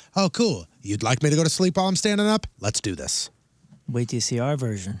a, oh, cool. You'd like me to go to sleep while I'm standing up? Let's do this. Wait till you see our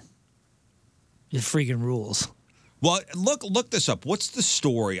version. It freaking rules. Well, look this up. What's the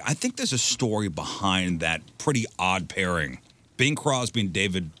story? I think there's a story behind that pretty odd pairing. Bing Crosby and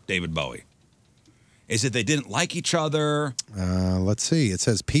David Bowie. Is it they didn't like each other? Let's see. It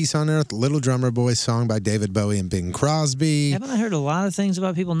says Peace on Earth, Little Drummer Boy, song by David Bowie and Bing Crosby. Haven't I heard a lot of things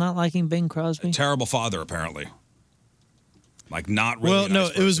about people not liking Bing Crosby? A terrible father, apparently. Like, not really. Well, a nice no,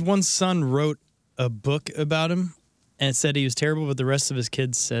 person. it was one son wrote a book about him and it said he was terrible, but the rest of his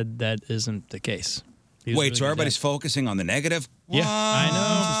kids said that isn't the case. Wait, so everybody's focusing on the negative? Yeah,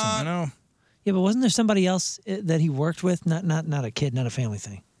 I know. Yeah, but wasn't there somebody else that he worked with? Not a kid, not a family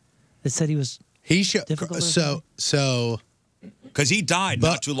thing. That said he was. Because he died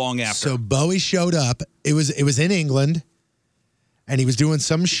not too long after. So Bowie showed up. It was in England, and he was doing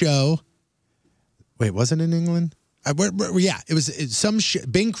some show. Wait, was it in England? Yeah, it was some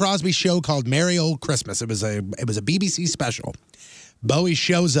Bing Crosby show called Merry Old Christmas. It was a BBC special. Bowie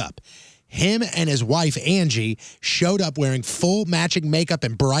shows up. Him and his wife, Angie, showed up wearing full matching makeup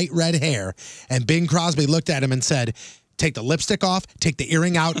and bright red hair. And Bing Crosby looked at him and said, take the lipstick off, take the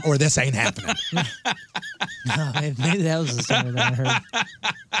earring out, or this ain't happening. No, maybe that was the story that I heard.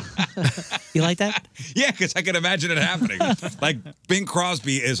 You like that? Yeah, because I can imagine it happening. Like, Bing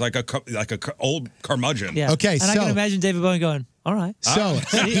Crosby is like a old curmudgeon. Yeah. Okay, and I can imagine David Bowie going, all right. So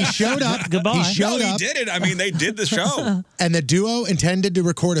he showed up. Goodbye. He showed up. He did it. I mean, they did the show. And the duo intended to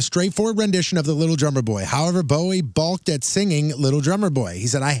record a straightforward rendition of the Little Drummer Boy. However, Bowie balked at singing Little Drummer Boy. He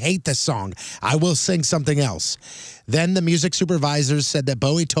said, I hate this song. I will sing something else. Then the music supervisors said that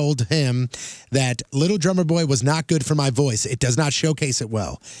Bowie told him that Little Drummer Boy was not good for my voice. It does not showcase it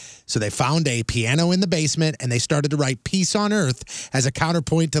well. So they found a piano in the basement and they started to write Peace on Earth as a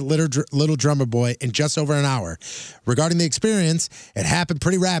counterpoint to Little Drummer Boy in just over an hour. Regarding the experience, it happened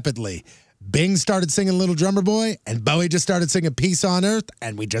pretty rapidly. Bing started singing Little Drummer Boy, and Bowie just started singing Peace on Earth,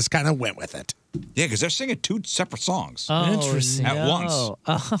 and we just kind of went with it. Yeah, because they're singing two separate songs. Oh, Interesting. At once.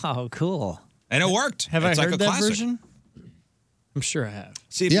 Oh, cool. And it worked. Have It's I like heard a that classic. version? I'm sure I have.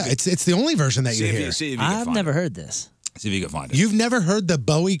 See if you Yeah, can- it's the only version that see you if hear. you, see if you can I've find never it. heard this. See if you can find it. You've never heard the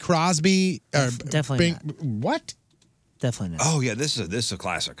Bowie Crosby or Definitely What? Definitely not. Oh yeah, this is a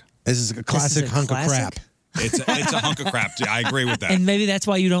classic. This is a classic hunk of crap. It's a hunk of crap. I agree with that. And maybe that's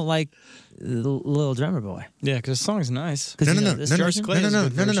why you don't like Little Drummer Boy. Yeah, because the song's nice.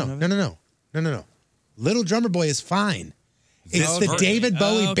 No. Little Drummer Boy is fine. It's the David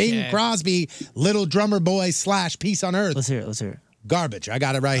Bowie, Bing Crosby, Little Drummer Boy / Peace on Earth. Let's hear it. Garbage. I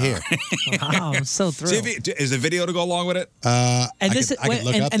got it right here. Wow, I'm so thrilled. See if is the video to go along with it? And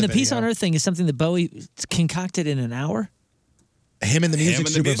the the Peace on Earth thing is something that Bowie concocted in an hour. Him and the music Him and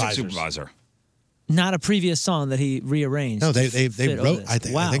the supervisors. music supervisor. Not a previous song that he rearranged. No, they to fit all wrote. this. I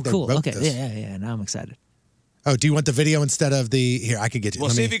think. Wow, I think they cool. wrote Okay, this. yeah. Now I'm excited. Oh, do you want the video instead of the? Here, I could get you. Well,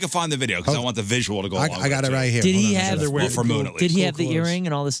 let see me- if you can find the video because I want the visual to go along. I got with it right here. Did Hold he on, have let's- Well, for Moon at Did he least. have the earring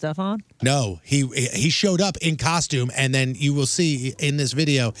and all this stuff on? No, he showed up in costume, and then you will see in this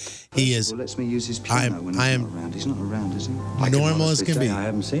video he is. Lets me use his piano when he's I am not around. He's not around, is he? normal as can be. I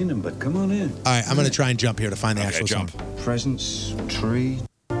haven't seen him, but come on in. All right, I'm going to try and jump here to find the actual song. Presents, tree.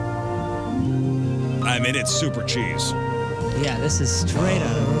 I mean, it's super cheese. Yeah, this is straight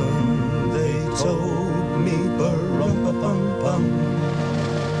out of. They told me, bum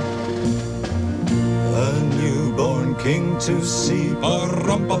a newborn king to see, our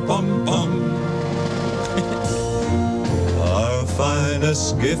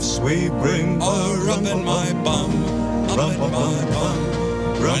finest gifts we bring, up in my bum, up in my bum.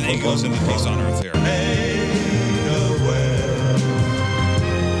 I think he goes into Peace on Earth here.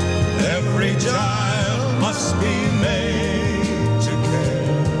 Every child must be made to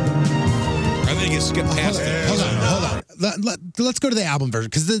care. I think you skipped past it. Hold on. Let's go to the album version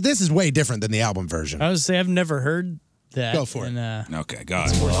because this is way different than the album version. I would say I've never heard that. Go for it. Okay, go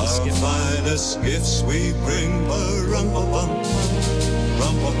ahead. Our finest gifts we bring, rum-pa-bum,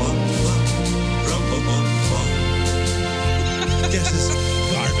 rum-pa-bum, rum-pa-bum. This is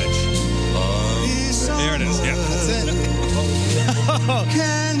garbage. There it is. Yeah. That's it.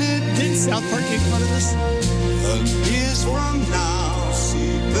 Can it Did South Park make fun of this? years from now,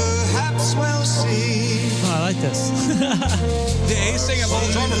 perhaps we'll see. Oh, I like this. He's singing Little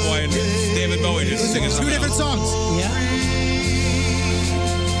Drummer Boy and David Bowie just singing Two different songs. Yeah.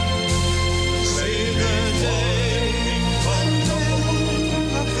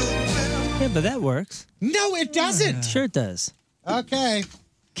 Yeah, but that works. No, it doesn't. Sure it does. Okay.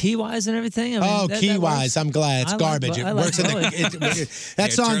 Key wise and everything. I mean, that key works. wise. I'm glad it's I like garbage. Bo- It I like works in Bowie.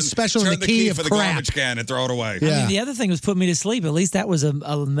 that song's special in turn the key of for the crap. garbage can and throw it away. I mean, the other thing was Put Me to Sleep. At least that was a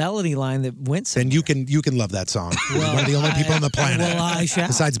melody line that went somewhere. And you can love that song. You're one of the only people on the planet. Well, I shall.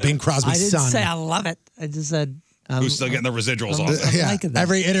 Besides Bing I Crosby's didn't son. say I love it. I just said. Who's still getting the residuals off it? Yeah, liking that.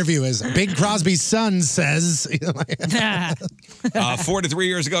 every interview is Bing Crosby's son says. 43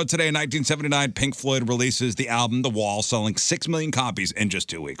 years ago today, in 1979, Pink Floyd releases the album The Wall, selling 6 million copies in just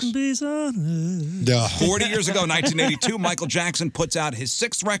 2 weeks. 40 years ago, 1982, Michael Jackson puts out his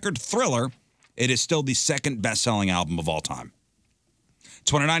 6th record, Thriller. It is still the 2nd best-selling album of all time.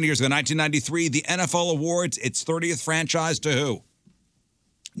 29 years ago, 1993, the NFL awards its 30th franchise to who?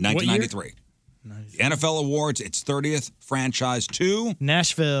 1993. The NFL awards its 30th franchise to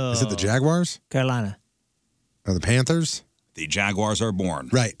Nashville. Is it the Jaguars? Carolina. Or the Panthers? The Jaguars are born.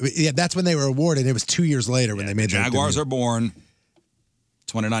 Right. Yeah, that's when they were awarded. It was 2 years later when they made their Jaguars debut. are born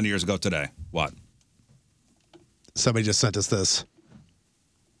 29 years ago today. What? Somebody just sent us this.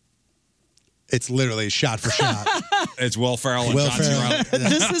 It's literally shot for shot. It's Will Ferrell and Will John C. Ferrell. Reilly.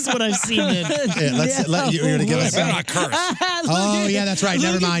 This is what I've seen in. You're going to give us Better not curse. Oh, yeah, that's right.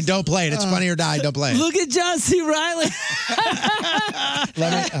 Never mind. Don't play it. It's Funny or Die. Don't play it. Look at John C. Reilly.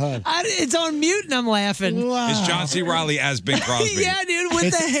 Let me, It's on mute and I'm laughing. Is John C. Reilly as Bing Crosby? Yeah, dude,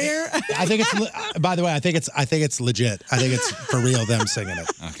 with the hair. I think it's. By the way, I think it's legit. I think it's for real. Them singing it.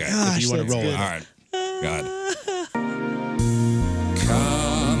 Okay. If you want to roll it. All right. God.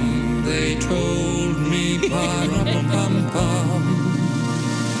 Come, they told me, pa-rum-pum-pum.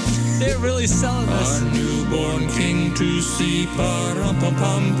 They're really selling this. Our newborn king to see,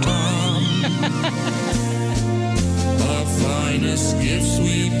 pa-rum-pum-pum-pum. Our finest gifts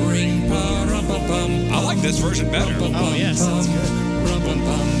we bring, pa-rum-pum-pum. I like this version better. Oh, yes. Sounds good.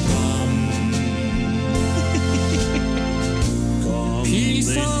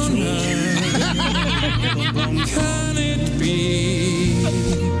 Peace on earth, can it be?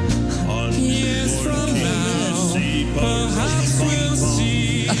 Years from now, perhaps we'll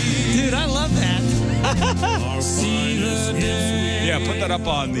see. Dude, I love Yeah, put that up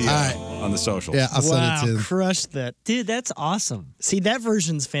on the social. Yeah, I'll send it to you. Crushed that. Dude, that's awesome. See, that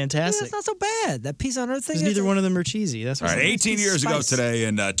version's fantastic. That's not so bad. That Peace on Earth thing. Neither one of them are cheesy. That's All right, 18 years ago today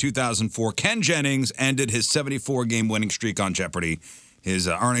in 2004, Ken Jennings ended his 74-game winning streak on Jeopardy! His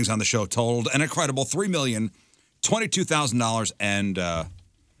earnings on the show totaled an incredible $3,022,000, and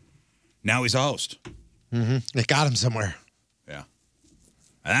now he's a host. Mm-hmm. It got him somewhere. Yeah.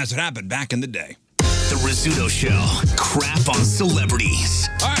 And that's what happened back in the day. The Rizzuto Show. Crap on celebrities.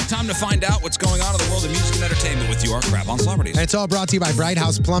 All right, time to find out what's going on in the world of music and entertainment with your Crap on Celebrities. And it's all brought to you by Bright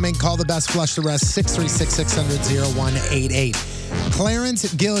House Plumbing. Call the best, flush the rest, 636-600-0188. Clarence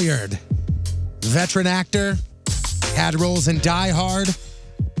Gilliard, veteran actor, had roles in Die Hard,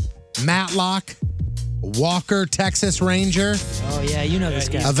 Matlock, Walker, Texas Ranger. Oh, yeah, you know this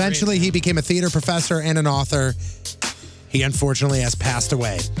guy. Eventually, he became a theater professor and an author. He unfortunately has passed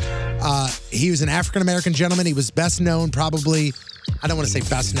away. He was an African-American gentleman. He was best known probably, I don't want to say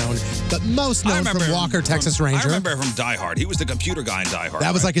best known, but most known from Walker, Texas Ranger. I remember him from Die Hard. He was the computer guy in Die Hard.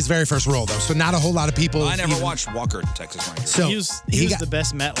 That was like his very first role, though, so not a whole lot of people. I never watched Walker, Texas Ranger. So he was the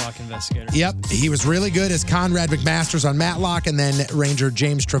best Matlock investigator. Yep, he was really good as Conrad McMasters on Matlock and then Ranger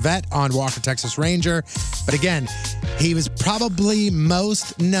James Trevette on Walker, Texas Ranger. But again, he was probably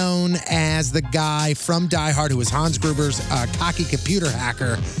most known as the guy from Die Hard who was Hans Gruber's cocky computer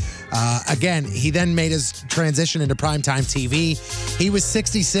hacker. Again, he then made his transition into primetime TV. He was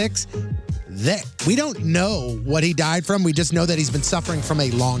 66. We don't know what he died from. We just know that he's been suffering from a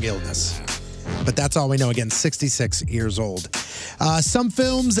long illness. But that's all we know. Again, 66 years old. Some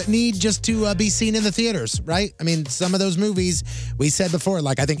films need just to be seen in the theaters, right? I mean, some of those movies, we said before,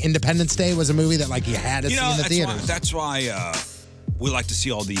 like I think Independence Day was a movie that like you had to see in the theaters. That's why we like to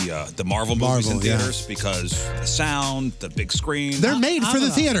see all the Marvel movies in theaters because the sound, the big screen. They're made for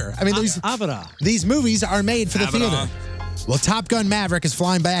the theater. I mean, these movies are made for the theater. Well, Top Gun Maverick is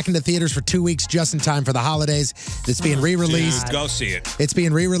flying back into theaters for 2 weeks just in time for the holidays. It's being re-released. Dude, go see it. It's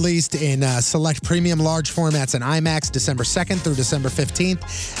being re-released in select premium large formats and IMAX December 2nd through December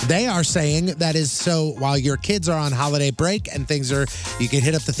 15th. They are saying that is so while your kids are on holiday break and things are, you can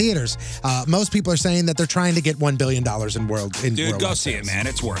hit up the theaters. Most people are saying that they're trying to get $1 billion in world. Dude, go see it, man.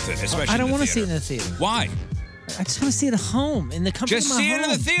 It's worth it, especially I don't want to see it in the theater. Why? I just want to see it at home in the comfort Just of my see home. it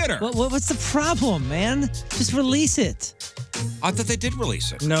in the theater. What's the problem, man? Just release it. I thought they did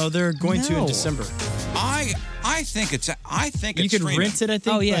release it. No, they're going to in December. I think it's. You can rent it. I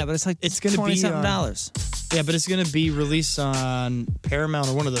think. Oh yeah, but it's like it's going to be $20-something. Yeah, but it's going to be released on Paramount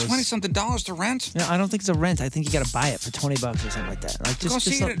or one of those. $20-something to rent. No, I don't think it's a rent. I think you got to buy it for $20 or something like that. Like Go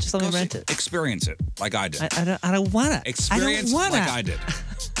see it. just let me rent it. Experience it like I did. I don't wanna. Experience I don't wanna. like I did.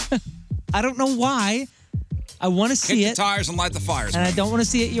 I don't know why. I want to see Hit it. the tires and light the fires. And man. I don't want to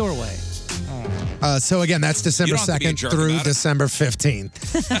see it your way. So again, that's December You don't have to be a 2nd jerk through about it. December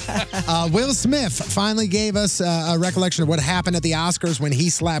 15th. Will Smith finally gave us a recollection of what happened at the Oscars when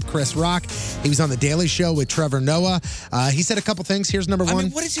he slapped Chris Rock. He was on The Daily Show with Trevor Noah. He said a couple things. Here's number one. I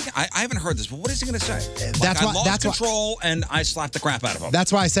mean, what is he? I haven't heard this, but what is he going to say? That's I why- lost that's why- control and I slapped the crap out of him.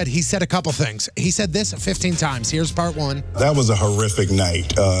 That's why I said he said a couple things. He said this 15 times. Here's part one. That was a horrific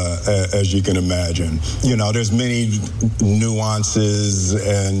night, as you can imagine. You know, there's many nuances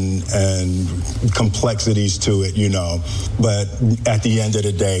and complexities to it, you know. But at the end of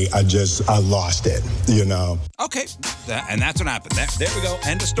the day, I lost it, you know. Okay, and that's what happened. There we go.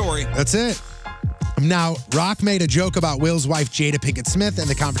 End of story. That's it. Now, Rock made a joke about Will's wife, Jada Pinkett Smith, and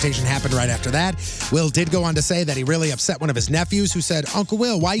the confrontation happened right after that. Will did go on to say that he really upset one of his nephews who said, "Uncle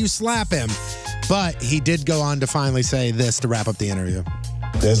Will, why you slap him?" But he did go on to finally say this to wrap up the interview.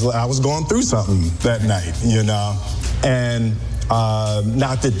 I was going through something that night, you know, and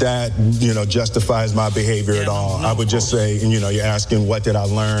not that you know justifies my behavior at all. I would just say, you know, you're asking what did I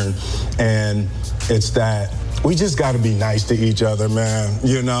learn, and it's that we just got to be nice to each other, man.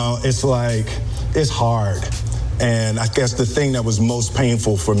 You know, it's like it's hard, and I guess the thing that was most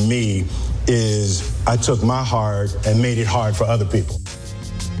painful for me is I took my hard and made it hard for other people.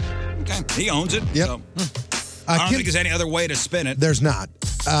 Okay, he owns it. Yep. So. I don't think there's any other way to spin it. There's not.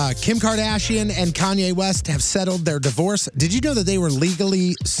 Kim Kardashian and Kanye West have settled their divorce. Did you know that they were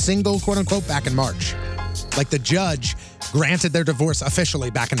legally single, quote unquote, back in March? Like the judge granted their divorce officially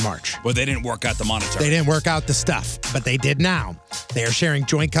back in March. Well, they didn't work out the monetary. They didn't work out the stuff, but they did now. They are sharing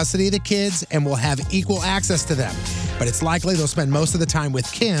joint custody of the kids and will have equal access to them. But it's likely they'll spend most of the time with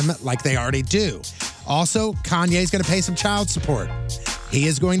Kim like they already do. Also, Kanye's going to pay some child support. He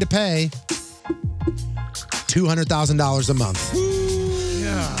is going to pay $200,000 a month.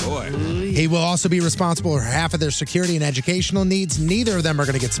 Boy. He will also be responsible for half of their security and educational needs. Neither of them are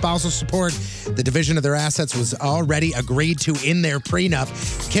going to get spousal support. The division of their assets was already agreed to in their prenup.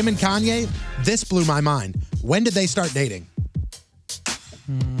 Kim and Kanye, this blew my mind. When did they start dating?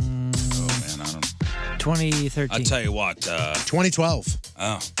 2013. I'll tell you what. 2012.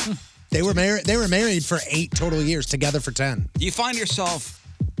 Oh. They were married. They were married for 8 total years, together for 10. You find yourself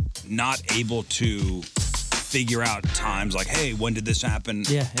not able to figure out times like, hey, when did this happen?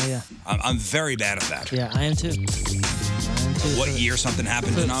 Yeah. I'm very bad at that. Yeah, I am too. What year something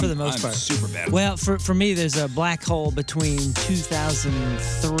happened? For the most part. I'm super bad at Well, for me, there's a black hole between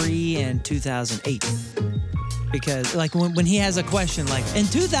 2003 and 2008. Because, like, when he has a question, like, in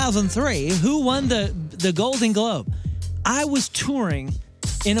 2003, who won the Golden Globe? I was touring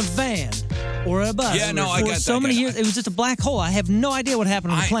in a van or a bus Yeah, no, I for get so that, many years. It was just a black hole. I have no idea what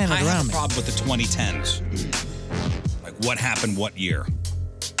happened on the planet I have around a me. problem with the 2010s. Like, what happened what year?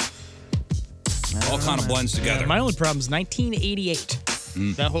 All kind of blends together. Yeah, my only problem is 1988.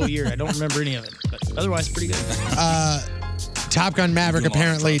 That whole year, I don't remember any of it. But otherwise, pretty good. Top Gun Maverick,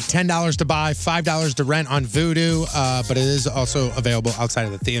 apparently $10 to buy, $5 to rent on Vudu, but it is also available outside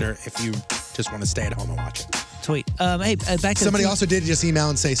of the theater if you just want to stay at home and watch it. Sweet. Hey, back to Somebody also did just email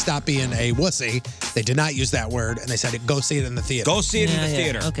and say, stop being a wussy. They did not use that word, and they said, go see it in the theater. Go see it in the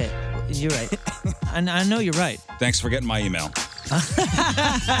theater. Okay, you're right. I know you're right. Thanks for getting my email.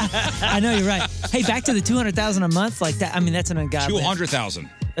 I know you're right. Hey, back to the $200,000 a month, like that. I mean, that's an ungodly. 200,000.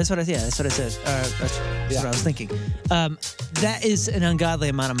 That's what I said. That's what I was thinking. That is an ungodly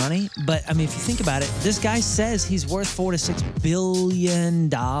amount of money. But I mean, if you think about it, this guy says he's worth $4 to $6 billion,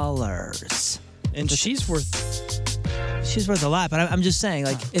 and she's worth a lot. But I'm just saying,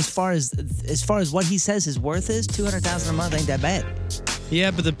 like, as far as what he says his worth is, $200,000 a month ain't that bad.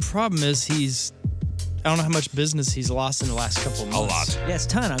 Yeah, but the problem is I don't know how much business he's lost in the last couple of months. A lot. Yeah, it's a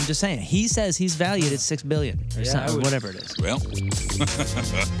ton. I'm just saying. He says he's valued at $6 billion or something, whatever it is. Well.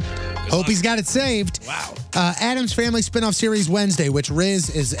 Hope he's got it saved. Wow. Addams Family spinoff series Wednesday, which Riz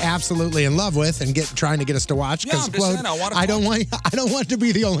is absolutely in love with and trying to get us to watch. Yeah, I'm just quote, saying, I don't want to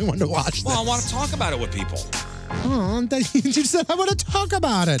be the only one to watch this. Well, I want to talk about it with people. Oh, you said I want to talk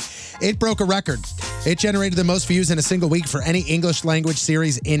about it. It broke a record. It generated the most views in a single week for any English language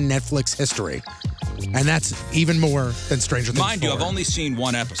series in Netflix history. And that's even more than Stranger Things 4. Mind you, I've only seen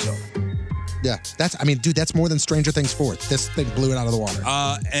one episode. Yeah, that's more than Stranger Things 4. This thing blew it out of the water.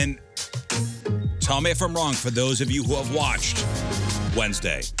 And tell me if I'm wrong for those of you who have watched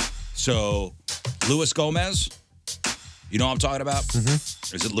Wednesday. So, Luis Gomez, you know what I'm talking about?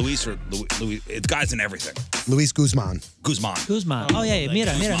 Mm-hmm. Is it Luis or Luis? It's guys in everything. Luis Guzman. Guzman. Oh, yeah.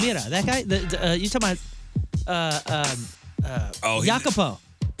 Mira. That guy, you talking about Jacopo.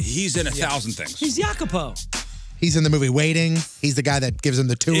 He's in 1,000 things. He's Jacopo. He's in the movie Waiting. He's the guy that gives him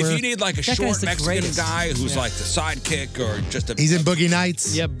the tour. If you need like a That short guy's the Mexican greatest. guy who's like the sidekick or just a... He's in Boogie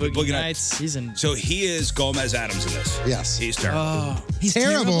Nights. Yeah, Boogie Nights. He's in... So he is Gomez Adams in this. Yes. He's terrible. Oh, he's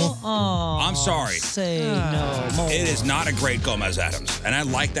terrible. Oh, I'm sorry. Say no more. It is not a great Gomez Adams. And I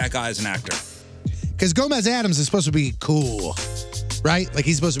like that guy as an actor. Because Gomez Adams is supposed to be cool, right? Like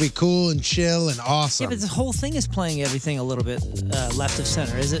he's supposed to be cool and chill and awesome. Yeah, but this whole thing is playing everything a little bit left of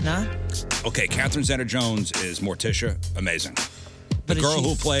center, is it not? Okay, Catherine Zeta-Jones is Morticia, amazing. The But is girl she-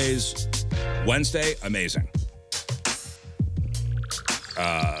 who plays Wednesday, amazing.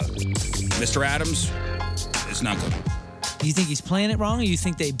 Mr. Adams is not good. Do you think he's playing it wrong, or you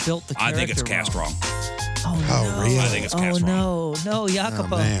think they built the I character think it's cast wrong. Oh, no. really? I think it's cast wrong. No,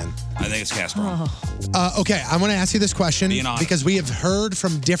 Jacopo. Oh, man. I think it's cast wrong. Okay, I want to ask you this question Being honest. because we have heard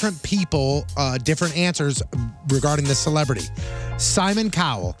from different people different answers regarding this celebrity. Simon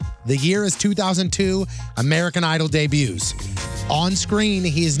Cowell, the year is 2002, American Idol debuts. On screen,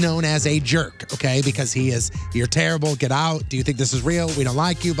 he is known as a jerk, okay, because he is, you're terrible, get out, do you think this is real, we don't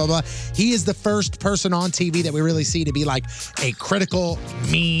like you, blah, blah. He is the first person on TV that we really see to be like a critical,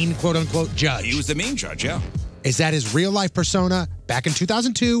 mean, quote unquote, judge. He was the mean judge, yeah. Is that his real life persona back in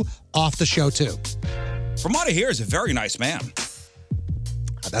 2002, off the show too? From what I hear, he's a very nice man.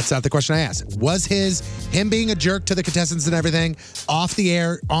 That's not the question I asked. Was him being a jerk to the contestants and everything off the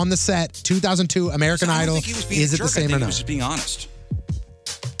air, on the set, 2002 American I don't Idol, think he was being is a it jerk. the same I think or he no? was just being honest.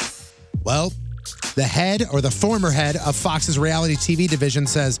 Well, the head or the former head of Fox's reality TV division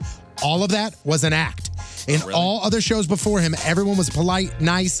says all of that was an act. In all other shows before him, everyone was polite,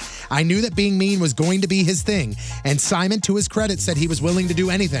 nice. I knew that being mean was going to be his thing. And Simon, to his credit, said he was willing to do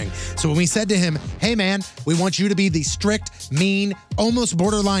anything. So when we said to him, hey man, we want you to be the strict, mean, almost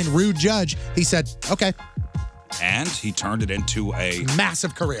borderline rude judge, he said, okay. And he turned it into a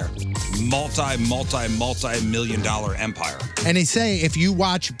massive career. Multi-million-dollar empire. And they say if you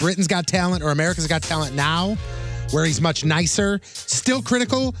watch Britain's Got Talent or America's Got Talent now, where he's much nicer, still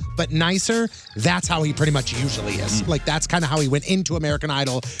critical, but nicer, that's how he pretty much usually is. Like, that's kind of how he went into American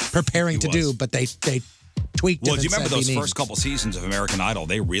Idol, preparing to do, but they tweaked Well, him do you and remember said, those "We need-" first couple seasons of American Idol?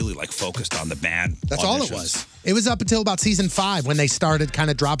 They really focused on the band. That's all it was. It was up until about season 5 when they started kind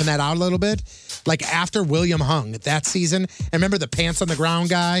of dropping that out a little bit. Like after William Hung that season, and remember the pants on the ground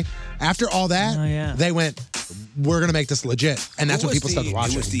guy? After all that, they went, we're going to make this legit. And that's when people started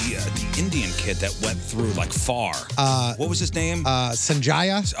watching. It was the Indian kid that went through far. What was his name?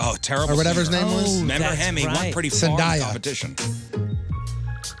 Sanjaya. Oh, terrible. Or whatever his name was. Remember him? He went pretty far in the Zendaya. competition.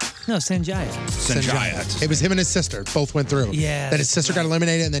 No, Sanjaya. Sanjaya. It was him and his sister both went through. Yeah, Then his sister got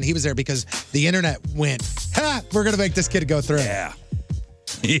eliminated, and then he was there because the internet went, ha, we're going to make this kid go through. Yeah.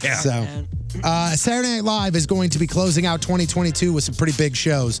 Yeah. So, Saturday Night Live is going to be closing out 2022 with some pretty big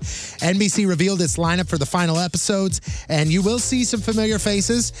shows. NBC revealed its lineup for the final episodes, and you will see some familiar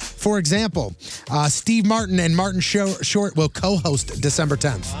faces. For example, Steve Martin and Martin Short will co-host December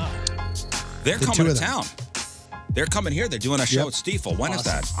 10th. They're The two coming of to them. town. They're coming here. They're doing a show Yep. at Stiefel. When is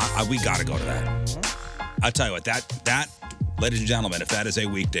that? We got to go to that. I tell you what, that, ladies and gentlemen, if that is a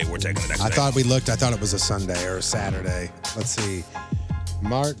weekday, we're taking the next I day. thought it was a Sunday or a Saturday. Let's see.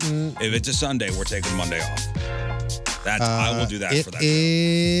 Martin. If it's a Sunday, we're taking Monday off. That's I will do that for that. It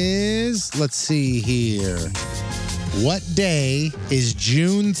is, let's see here. What day is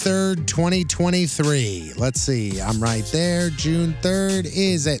June 3rd, 2023? Let's see. I'm right there. June 3rd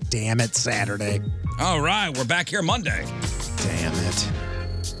is it. Damn it, Saturday. All right, we're back here Monday. Damn it.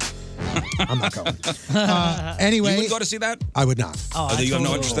 I'm not going. Anyway. You would go to see that? I would not. Oh, you have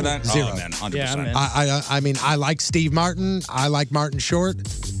no interest in that? Zero. Oh, man, 100%. Yeah, I'm in. I mean, I like Steve Martin. I like Martin Short.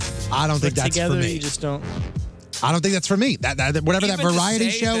 I don't think But that's together, for me. you just don't. I don't think that's for me. That whatever that Even to variety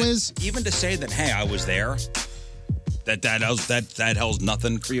say show that- is. Even to say that, hey, I was there, that hell's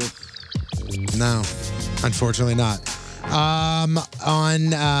nothing for you. No, unfortunately not. On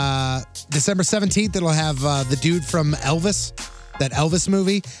December 17th, it'll have the dude from Elvis, that Elvis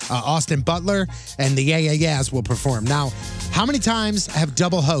movie, Austin Butler, and the Yeah Yeah Yeahs will perform. Now, how many times have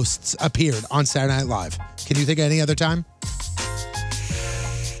double hosts appeared on Saturday Night Live? Can you think of any other time?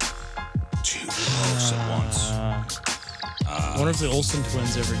 Two hosts at once. I wonder if the Olsen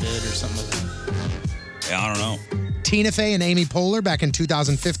twins ever did or something like that. Yeah, I don't know. Tina Fey and Amy Poehler back in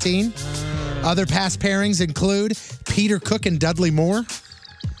 2015. Other past pairings include Peter Cook and Dudley Moore,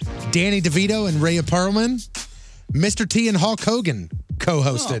 Danny DeVito and Rhea Perlman, Mr. T and Hulk Hogan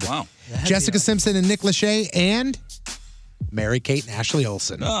co-hosted, Oh, wow. Jessica Simpson and Nick Lachey, and Mary-Kate and Ashley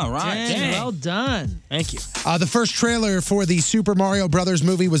Olsen. All right. Dang, well done. Thank you. The first trailer for the Super Mario Brothers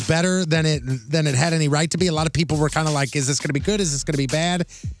movie was better than it had any right to be. A lot of people were kind of like, is this going to be good? Is this going to be bad?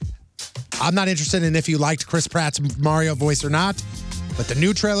 I'm not interested in if you liked Chris Pratt's Mario voice or not, but the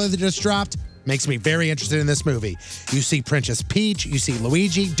new trailer that just dropped makes me very interested in this movie. You see Princess Peach, you see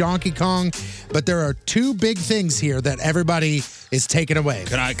Luigi, Donkey Kong, but there are two big things here that everybody is taking away.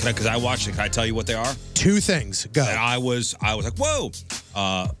 Because I watched it, can I tell you what they are? Two things. Go. And I was like, whoa.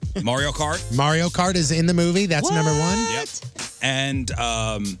 Mario Kart. Mario Kart is in the movie. That's number one. Yep. And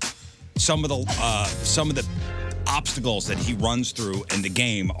some of the obstacles that he runs through in the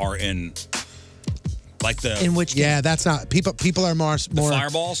game are in like the Yeah, that's not people are more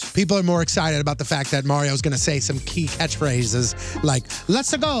fireballs. People are more excited about the fact that Mario's going to say some key catchphrases like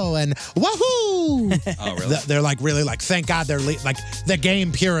 "Let's go" and "Woohoo!" Oh, really? They're like really like thank God they're like the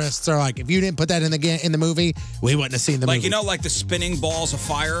game purists are like if you didn't put that in the movie, we wouldn't have seen the like movie. you know, like the spinning balls of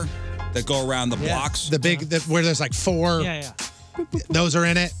fire that go around the blocks. The big where there's like four. Yeah. Those are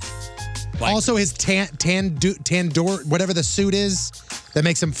in it. Also, his Tandor, whatever the suit is that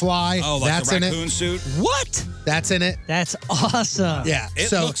makes him fly. Oh, like that's the in raccoon it. suit? What? That's in it. That's awesome. Yeah, It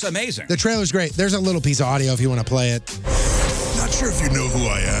so looks amazing. The trailer's great. There's a little piece of audio if you want to play it. Not sure if you know who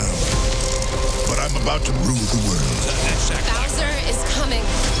I am, but I'm about to rule the world. Bowser is coming.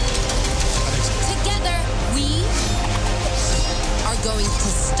 Together, we are going to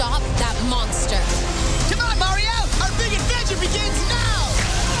stop that monster. Come on, Mario! Our big adventure begins now!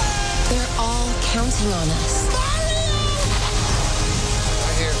 They're all counting on us.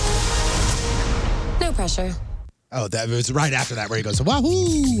 No pressure. Oh, that was right after that where he goes,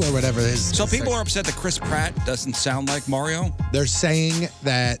 wahoo, or whatever it is. So people are upset that Chris Pratt doesn't sound like Mario? They're saying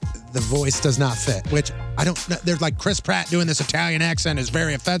that the voice does not fit, which I don't know. They're like, Chris Pratt doing this Italian accent is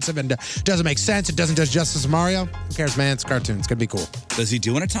very offensive and doesn't make sense. It doesn't do justice to Mario. Who cares, man? It's a cartoon. It's going to be cool. Does he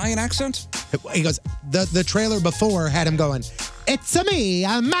do an Italian accent? He goes, the trailer before had him going, "It's-a me,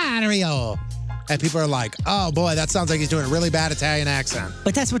 I'm Mario." and people are like, "Oh boy, that sounds like he's doing a really bad Italian accent."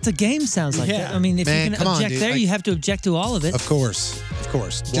 But that's what the game sounds like. Yeah. I mean, if Man, you come can on, object dude. there, Like- you have to object to all of it. Of course.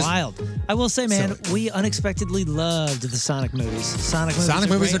 Just- Wild. I will say, man, we unexpectedly loved the Sonic movies. Sonic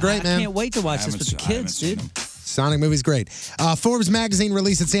movies are great, man. I can't wait to watch this with the kids, dude. Sonic movie's great. Forbes magazine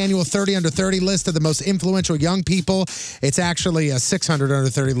released its annual 30 under 30 list of the most influential young people. It's actually a 600 under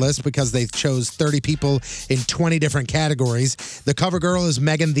 30 list because they chose 30 people in 20 different categories. The cover girl is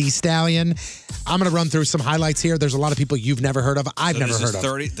Megan Thee Stallion. I'm going to run through some highlights here. There's a lot of people you've never heard of. I've never heard of.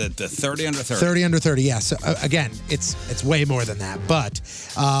 30, the 30 under 30. 30 under 30, yes. Again, it's way more than that. But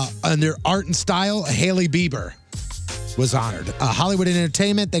under art and style, Hailey Bieber was honored. Hollywood and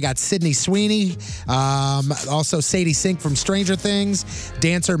Entertainment, they got Sydney Sweeney. Also Sadie Sink from Stranger Things.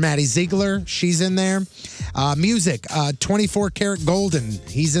 Dancer Maddie Ziegler, she's in there. Music, 24 Karat Golden,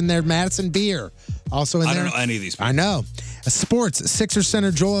 he's in there. Madison Beer, also in there. I don't know any of these people. I know. Sports, Sixers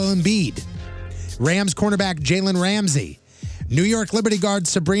center Joel Embiid. Rams cornerback Jalen Ramsey. New York Liberty guard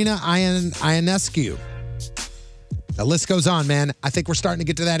Sabrina Ionescu. The list goes on, man. I think we're starting to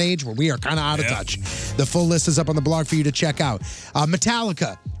get to that age where we are kind of out of touch. The full list is up on the blog for you to check out.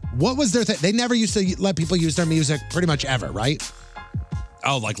 Metallica, what was their thing? They never used to let people use their music pretty much ever, right?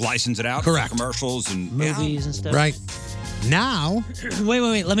 Oh, like license it out? Correct. For commercials and Movies and stuff. Right. Now.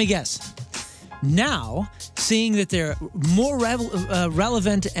 Wait. Let me guess. Now, seeing that they're more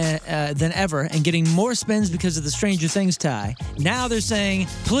relevant than ever and getting more spins because of the Stranger Things tie, now they're saying,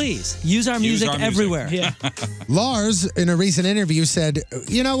 please, use our music everywhere. Yeah. Lars, in a recent interview, said,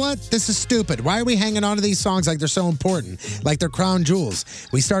 you know what? This is stupid. Why are we hanging on to these songs like they're so important, like they're crown jewels?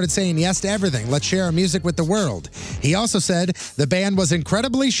 We started saying yes to everything. Let's share our music with the world. He also said the band was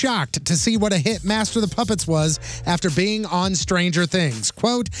incredibly shocked to see what a hit Master of the Puppets was after being on Stranger Things.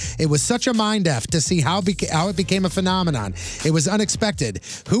 Quote, it was such a mind F to see how it became a phenomenon. It was unexpected.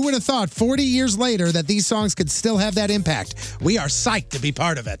 Who would have thought 40 years later that these songs could still have that impact? We are psyched to be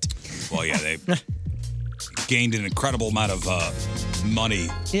part of it. Well, yeah, they gained an incredible amount of money.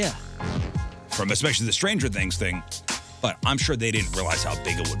 Yeah. From especially the Stranger Things thing. But I'm sure they didn't realize how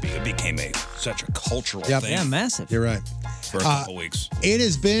big it would be. It became such a cultural thing. Yeah, massive. You're right. For a couple weeks. It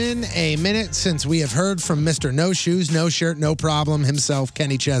has been a minute since we have heard from Mr. No Shoes, No Shirt, No Problem himself,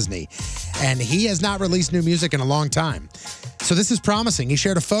 Kenny Chesney. And he has not released new music in a long time. So this is promising. He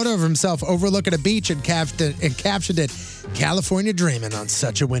shared a photo of himself overlooking a beach and captioned it, California dreaming on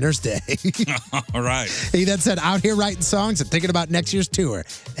such a winter's day. All right. He then said, out here writing songs and thinking about next year's tour.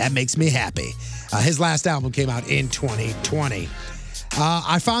 That makes me happy. His last album came out in 2020.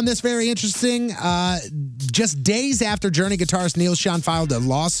 I found this very interesting. Just days after Journey guitarist Neil Schon filed a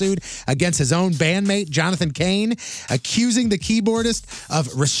lawsuit against his own bandmate, Jonathan Cain, accusing the keyboardist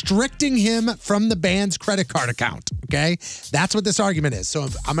of restricting him from the band's credit card account. Okay? That's what this argument is. So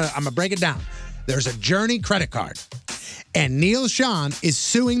I'm gonna break it down. There's a Journey credit card, and Neil Schon is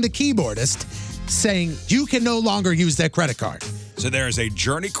suing the keyboardist, saying you can no longer use that credit card. So there is a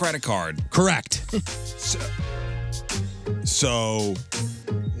Journey credit card. Correct. So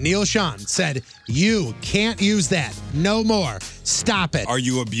Neil Schon said, you can't use that. No more. Stop it. Are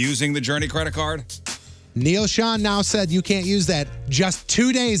you abusing the Journey credit card? Neil Schon now said you can't use that just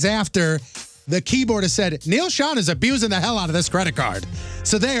 2 days after the keyboardist said, Neil Schon is abusing the hell out of this credit card.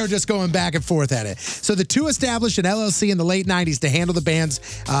 So they are just going back and forth at it. So the two established an LLC in the late 90s to handle the band's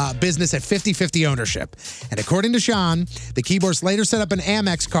business at 50-50 ownership. And according to Schon, the keyboardist later set up an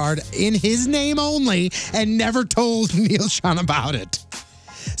Amex card in his name only and never told Neil Schon about it.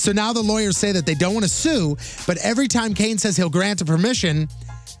 So now the lawyers say that they don't want to sue, but every time Cain says he'll grant a permission,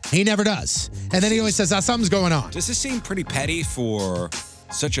 he never does. And then he always says, something's going on. Does this seem pretty petty for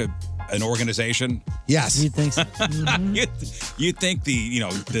such an organization? Yes. You'd think so. You'd think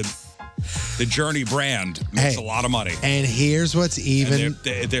the Journey brand makes a lot of money. And here's what's even...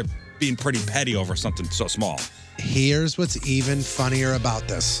 And they're being pretty petty over something so small. Here's what's even funnier about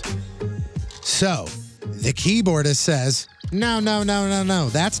this. So, the keyboardist says, no,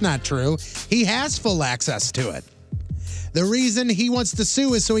 that's not true. He has full access to it. The reason he wants to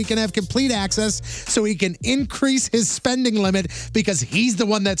sue is so he can have complete access, so he can increase his spending limit because he's the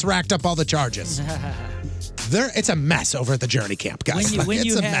one that's racked up all the charges. It's a mess over at the Journey camp, guys.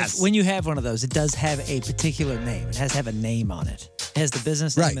 When you have one of those, it does have a particular name. It has to have a name on it. It has the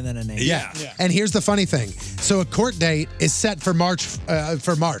business name and then a name. Yeah. And here's the funny thing. So a court date is set for March.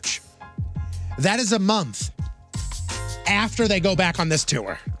 That is a month after they go back on this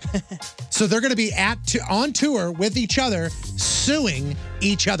tour. So they're going to be on tour with each other, suing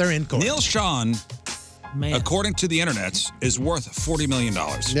each other in court. Neil Schon Man. according to the internet, is worth $40 million.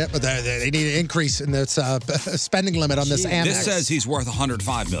 Yeah, but they need an increase in this spending limit on this Amex. This says he's worth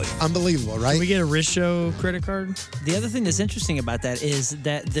 $105 million. Unbelievable, right? Can we get a Risho credit card? The other thing that's interesting about that is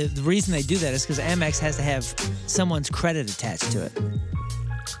that the reason they do that is because Amex has to have someone's credit attached to it.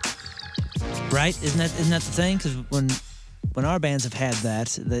 Right? Isn't that the thing? Because when our bands have had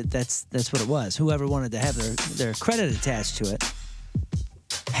that's what it was. Whoever wanted to have their credit attached to it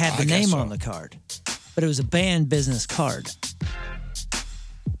had the name on the card. But it was a band business card.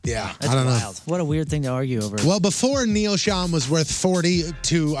 Yeah, That's I don't wild. know. What a weird thing to argue over. Well, before Neil Schon was worth $40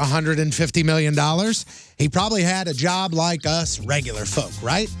 to $150 million, he probably had a job like us regular folk,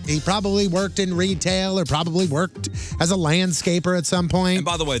 right? He probably worked in retail or probably worked as a landscaper at some point. And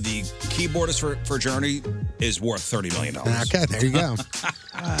by the way, the keyboardist for Journey is worth $30 million. Okay, there you go.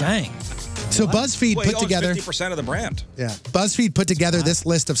 Dang. So BuzzFeed Well, he put owns together 50% of the brand. Yeah, BuzzFeed put together this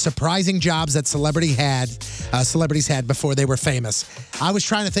list of surprising jobs that celebrities had before they were famous. I was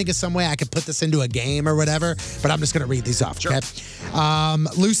trying to think of some way I could put this into a game or whatever, but I'm just going to read these off. Sure. Okay.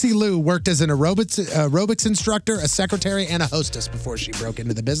 Lucy Liu worked as an aerobics instructor, a secretary, and a hostess before she broke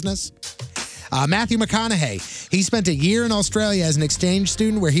into the business. Matthew McConaughey, he spent a year in Australia as an exchange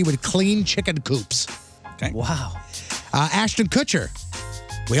student where he would clean chicken coops. Okay. Wow. Ashton Kutcher.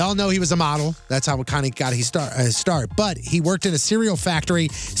 We all know he was a model. That's how it kind of got his start. But he worked in a cereal factory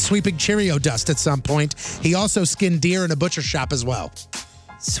sweeping Cheerio dust at some point. He also skinned deer in a butcher shop as well.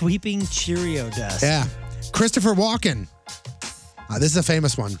 Sweeping Cheerio dust. Yeah. Christopher Walken. This is a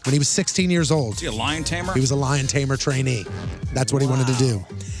famous one. When he was 16 years old. Is he a lion tamer? He was a lion tamer trainee. That's what he wanted to do.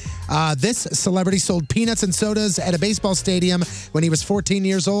 This celebrity sold peanuts and sodas at a baseball stadium when he was 14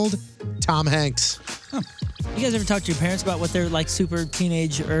 years old. Tom Hanks. You guys ever talk to your parents about what their like super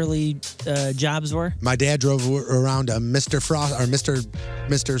teenage early jobs were? My dad drove around a Mr. Frost or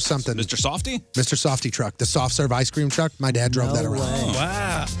Mr. something. Mr. Softy? Mr. Softy truck, the soft serve ice cream truck. My dad drove that around.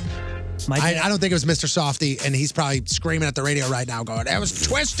 Wow. I don't think it was Mr. Softy, and he's probably screaming at the radio right now, going, "That was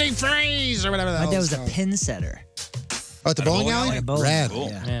Twisty Freeze" or whatever. My dad was a pin setter. Oh, at the bowling alley? Rad.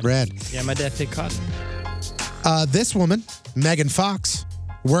 Cool. Rad. Yeah, my dad picked cotton. This woman, Megan Fox,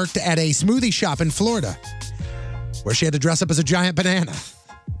 worked at a smoothie shop in Florida where she had to dress up as a giant banana.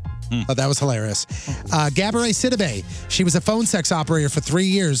 Oh, that was hilarious. Gabourey Sidibe, she was a phone sex operator for 3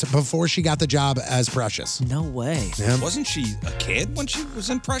 years before she got the job as Precious. No way. Yeah. Wasn't she a kid when she was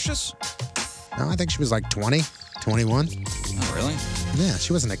in Precious? No, I think she was like 20, 21. Oh, really? Yeah,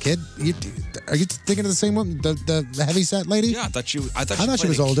 she wasn't a kid. Are you thinking of the same one, the heavy set lady? Yeah, I thought she she was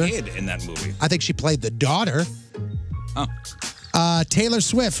played a older. kid in that movie. I think she played the daughter. Oh. Taylor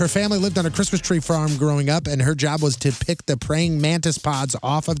Swift, her family lived on a Christmas tree farm growing up, and her job was to pick the praying mantis pods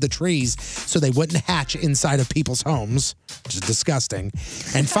off of the trees so they wouldn't hatch inside of people's homes, which is disgusting.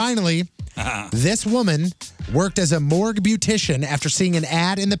 And finally, this woman worked as a morgue beautician after seeing an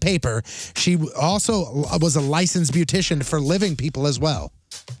ad in the paper. She also was a licensed beautician for living people as well.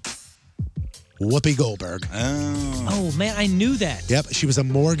 Whoopi Goldberg. Oh, man, I knew that. Yep, she was a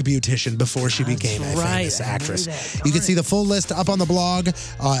morgue beautician before she became a famous I knew actress. that. You can see the full list up on the blog at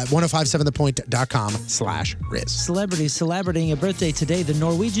 1057thepoint.com/Riz. Celebrities celebrating a birthday today. The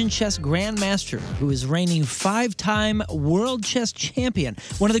Norwegian chess grandmaster, who is reigning 5-time world chess champion,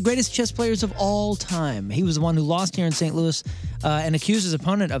 one of the greatest chess players of all time. He was the one who lost here in St. Louis and accused his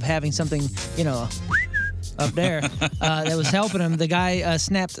opponent of having something, up there that was helping him. The guy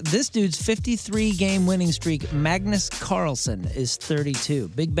snapped this dude's 53-game winning streak. Magnus Carlsen is 32.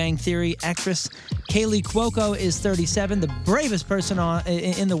 Big Bang Theory actress Kaylee Cuoco is 37, the bravest person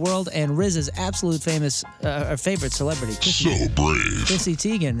in the world, and Riz's absolute favorite celebrity. Chrissy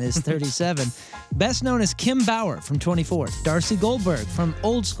Teigen is 37. Best known as Kim Bauer from 24, Darcy Goldberg from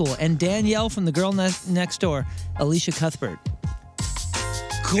Old School, and Danielle from The Girl Next Door, Alicia Cuthbert.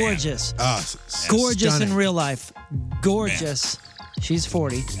 Gorgeous. Gorgeous stunning. in real life. Gorgeous. She's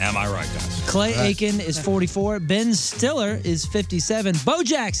 40. Am I right, guys? Clay Aiken is 44. Ben Stiller is 57. Bo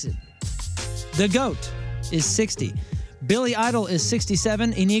Jackson, the GOAT, is 60. Billy Idol is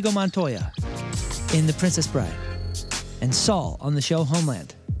 67. Inigo Montoya in The Princess Bride. And Saul on the show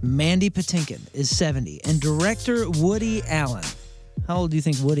Homeland. Mandy Patinkin is 70. And director Woody Allen. How old do you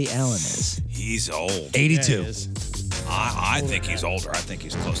think Woody Allen is? He's old. 82. Yeah, he is. I think he's older. I think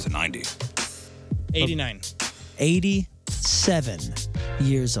he's close to 90. 89. 87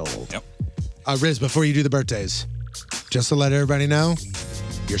 years old. Yep. Riz, before you do the birthdays, just to let everybody know,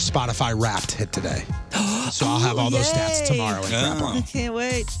 your Spotify Wrapped hit today. So I'll have all those stats tomorrow. I can't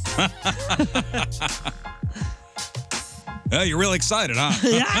wait. Yeah, you're really excited,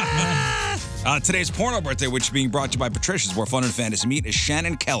 huh? Today's porno birthday, which is being brought to you by Patricia's More Fun and Fantasy Meet, is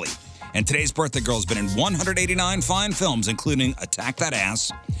Shannon Kelly. And today's birthday girl has been in 189 fine films, including Attack That Ass,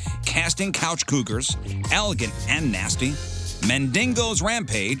 Casting Couch Cougars, Elegant and Nasty, Mendingo's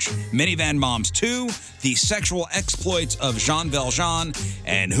Rampage, Minivan Moms 2, The Sexual Exploits of Jean Valjean,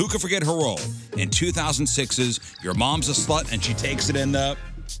 and who could forget her role in 2006's Your Mom's a Slut and She Takes It in the...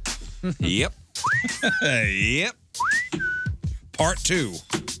 Yep. Yep. Part 2.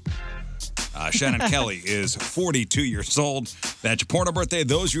 Shannon Kelly is 42 years old. That's your porno birthday.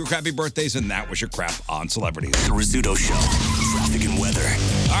 Those are your crappy birthdays, and that was your crap on celebrities. The Rizzuto Show. Traffic and weather.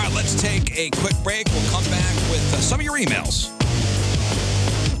 All right, let's take a quick break. We'll come back with some of your emails.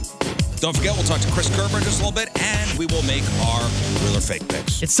 Don't forget, we'll talk to Chris Kerber in just a little bit, and we will make our real or fake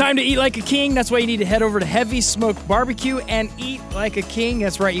picks. It's time to eat like a king. That's why you need to head over to Heavy Smoke Barbecue and eat like a king.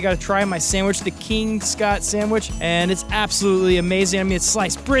 That's right. You got to try my sandwich, the King Scott sandwich, and it's absolutely amazing. I mean, it's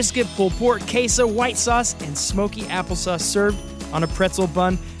sliced brisket, pulled pork, queso, white sauce, and smoky applesauce served on a pretzel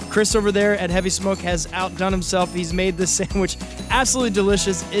bun. Chris over there at Heavy Smoke has outdone himself. He's made this sandwich absolutely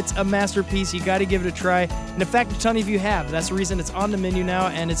delicious. It's a masterpiece. You got to give it a try. And in fact, a ton of you have. That's the reason it's on the menu now,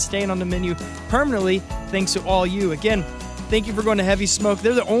 and it's staying on the menu permanently thanks to all you. Again, thank you for going to Heavy Smoke.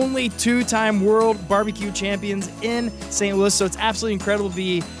 They're the only 2-time world barbecue champions in St. Louis, so it's absolutely incredible to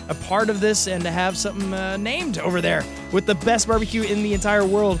be a part of this and to have something named over there with the best barbecue in the entire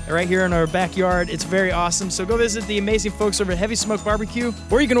world right here in our backyard. It's very awesome. So go visit the amazing folks over at Heavy Smoke Barbecue,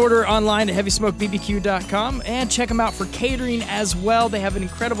 or you can order online at HeavySmokeBBQ.com and check them out for catering as well. They have an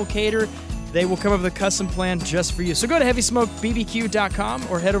incredible caterer. They will come up with a custom plan just for you. So go to HeavySmokeBBQ.com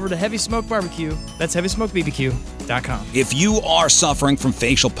or head over to Heavy Smoke Barbecue. That's HeavySmokeBBQ.com. If you are suffering from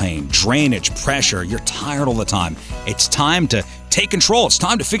facial pain, drainage, pressure, you're tired all the time, it's time to take control. It's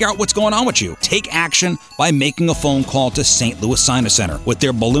time to figure out what's going on with you. Take action by making a phone call to St. Louis Sinus Center. With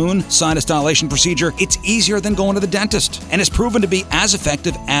their balloon sinus dilation procedure, it's easier than going to the dentist, and it's proven to be as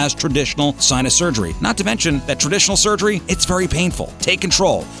effective as traditional sinus surgery. Not to mention that traditional surgery, it's very painful. Take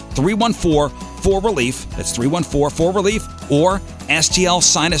control. 314-4RELIEF. That's 314-4RELIEF or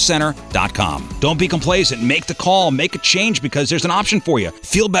STLSinusCenter.com. Don't be complacent. Make the call. Make a change because there's an option for you.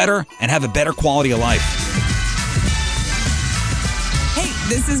 Feel better and have a better quality of life.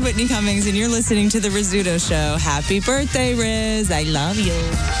 This is Whitney Cummings, and you're listening to The Rizzuto Show. Happy birthday, Riz. I love you.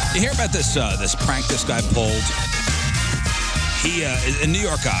 You hear about this this prank this guy pulled? He a New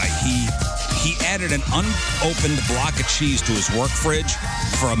York guy. He added an unopened block of cheese to his work fridge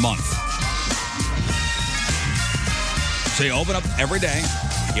for a month. So you open up every day,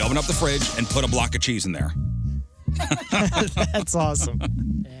 you open up the fridge and put a block of cheese in there. That's awesome.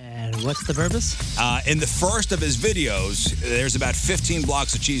 And what's the purpose? In the first of his videos, there's about 15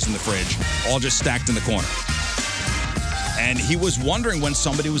 blocks of cheese in the fridge, all just stacked in the corner. And he was wondering when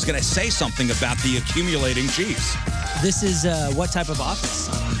somebody was going to say something about the accumulating cheese. This is what type of office?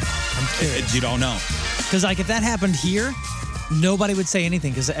 I'm curious. You don't know. Because, like, if that happened here, nobody would say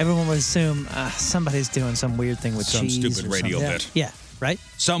anything because everyone would assume somebody's doing some weird thing with Some cheese. stupid radio bit. Yeah, right?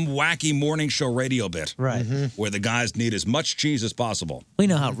 Some wacky morning show radio bit. Right. Where the guys need as much cheese as possible. We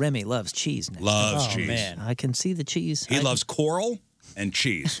know how Remy loves cheese now. Loves cheese. Man. I can see the cheese. He loves coral and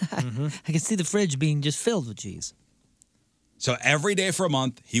cheese. I can see the fridge being just filled with cheese. So every day for a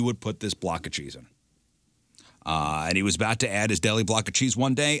month, he would put this block of cheese in. And he was about to add his daily block of cheese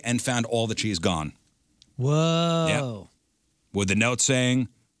one day and found all the cheese gone. Whoa. Yep. With the note saying,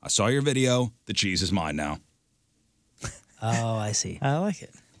 I saw your video, the cheese is mine now. Oh, I see. I like it.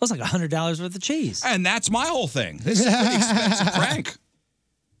 Well, it's like $100 worth of cheese. And that's my whole thing. This is a pretty expensive prank.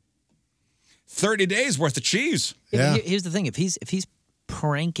 30 days worth of cheese. Yeah. Here's the thing: if he's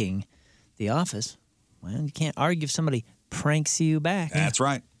pranking The Office, well, you can't argue if somebody pranks you back. That's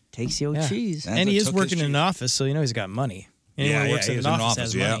right. Takes your cheese, And he is working in an office, so you know he's got money. Anyone who works in an office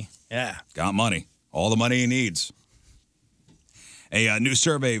has money. Yeah. Got money. All the money he needs. A new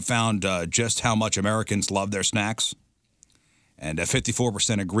survey found just how much Americans love their snacks. And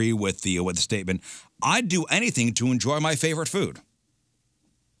 54% agree with the statement, I'd do anything to enjoy my favorite food.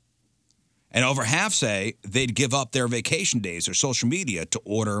 And over half say they'd give up their vacation days or social media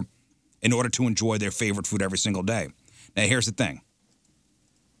in order to enjoy their favorite food every single day. Now, here's the thing.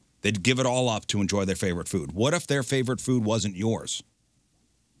 They'd give it all up to enjoy their favorite food. What if their favorite food wasn't yours?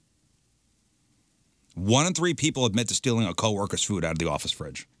 1 in 3 people admit to stealing a coworker's food out of the office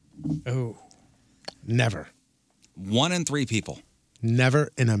fridge. Oh. Never. 1 in 3 people. Never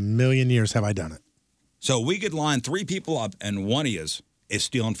in a million years have I done it. So we could line 3 people up, and one of you is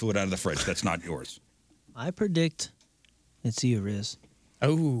stealing food out of the fridge that's not yours. I predict it's you, Riz.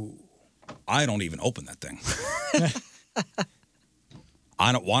 Oh. I don't even open that thing.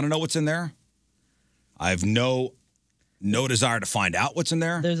 I don't want to know what's in there. I have no no desire to find out what's in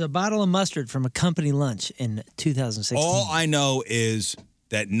there. There's a bottle of mustard from a company lunch in 2016. All I know is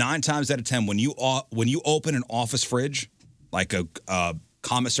that 9 times out of 10, when you open an office fridge, like a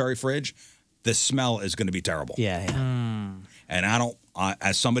commissary fridge, the smell is going to be terrible. Yeah. And I don't,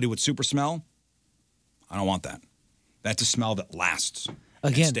 as somebody with super smell, I don't want that. That's a smell that lasts.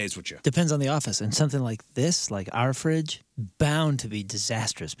 Again, and stays with you. Depends on the office. And something like this, like our fridge, bound to be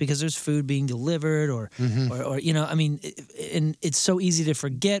disastrous because there's food being delivered or you know, I mean, and it's so easy to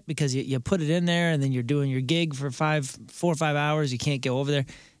forget because you put it in there and then you're doing your gig for 4 or 5 hours. You can't go over there.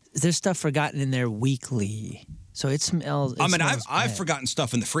 There's stuff forgotten in there weekly. So it smells. I've forgotten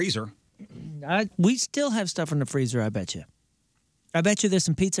stuff in the freezer. We still have stuff in the freezer, I bet you. I bet you there's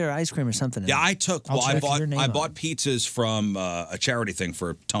some pizza or ice cream or something. Yeah, I bought bought pizzas from a charity thing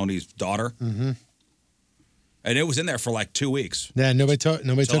for Tony's daughter, and it was in there for like 2 weeks. Yeah, nobody took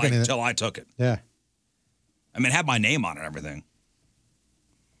anything until I took it. Yeah, I mean, it had my name on it and everything.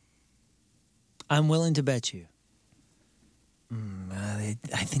 I'm willing to bet you. I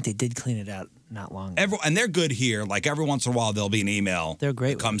think they did clean it out not long ago. And they're good here. Like every once in a while, there'll be an email. They're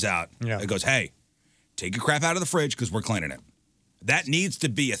great. That comes out. Yeah. It goes, "Hey, take your crap out of the fridge because we're cleaning it." That needs to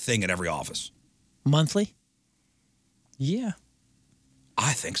be a thing at every office. Monthly? Yeah.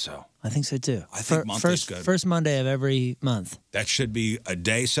 I think so. I think so too. I think monthly is good. First Monday of every month. That should be a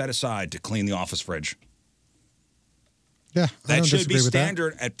day set aside to clean the office fridge. Yeah, That should be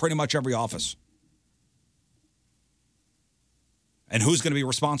standard at pretty much every office. And who's going to be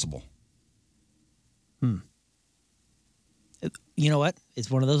responsible? You know what? It's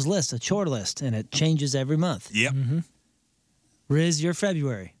one of those lists, a chore list, and it changes every month. Yep. Riz, you're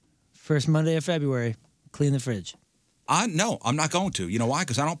February. First Monday of February, clean the fridge. No, I'm not going to. You know why?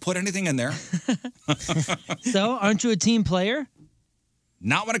 Because I don't put anything in there. So, aren't you a team player?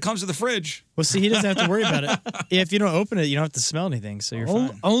 Not when it comes to the fridge. Well, see, he doesn't have to worry about it. If you don't open it, you don't have to smell anything, so you're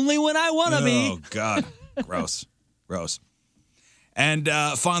fine. Only when I want to be. Oh, God. Gross. Gross. And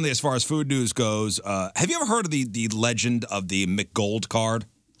finally, as far as food news goes, have you ever heard of the legend of the McGold card?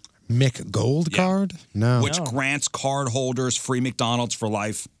 McGold card? No. Which grants card holders free McDonald's for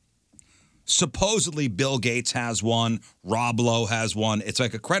life. Supposedly, Bill Gates has one. Rob Lowe has one. It's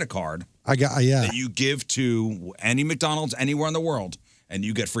like a credit card. That you give to any McDonald's anywhere in the world, and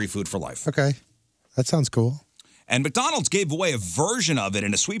you get free food for life. Okay. That sounds cool. And McDonald's gave away a version of it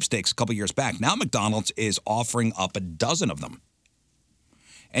in a sweepstakes a couple years back. Now McDonald's is offering up a dozen of them.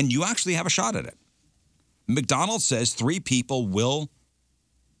 And you actually have a shot at it. McDonald's says 3 people will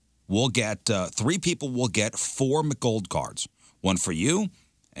get 4 McGold cards. One for you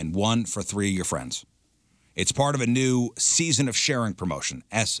and one for 3 of your friends. It's part of a new Season of Sharing promotion,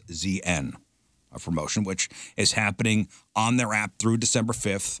 SZN, a promotion which is happening on their app through December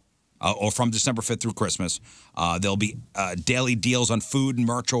 5th, or from December 5th through Christmas. There'll be daily deals on food and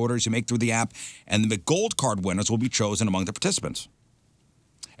merch orders you make through the app, and the McGold card winners will be chosen among the participants.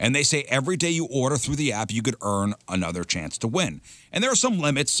 And they say every day you order through the app, you could earn another chance to win. And there are some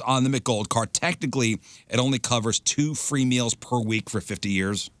limits on the McGold card. Technically, it only covers 2 free meals per week for 50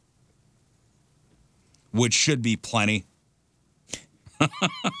 years, which should be plenty. I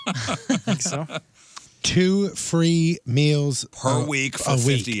think so. 2 free meals per week for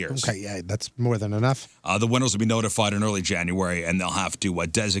 50 years. Okay, yeah, that's more than enough. The winners will be notified in early January, and they'll have to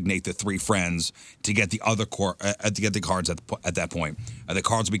designate the 3 friends to get the other to get the cards at that point. The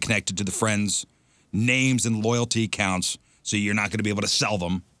cards will be connected to the friends' names and loyalty accounts, so you're not going to be able to sell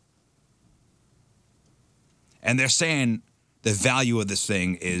them. And they're saying the value of this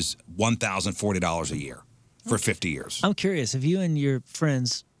thing is $1,040 a year for 50 years. I'm curious, if you and your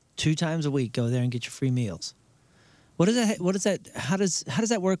friends 2 times a week go there and get your free meals, how does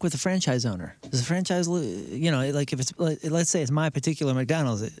that work with the franchise owner? Does the franchise, like if it's, let's say it's my particular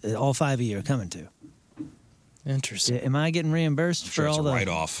McDonald's, all 5 of you are coming to. Interesting. Am I getting reimbursed for all the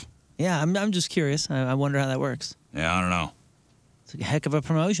write-off? Yeah, I'm just curious. I wonder how that works. Yeah, I don't know. It's a heck of a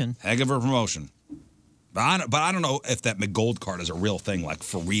promotion. Heck of a promotion. But I don't know if that McGold card is a real thing, like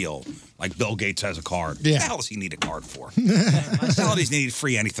for real. Like Bill Gates has a card. Yeah. What the hell does he need a card for? What the hell does he need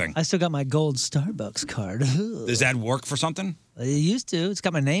free anything? I still got my gold Starbucks card. Does that work for something? It used to. It's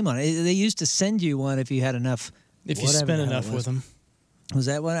got my name on it. They used to send you one if you had enough. If you spent enough with them. Was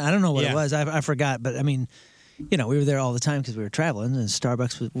that what? I don't know what Yeah. it was. I forgot. But I mean, we were there all the time because we were traveling. And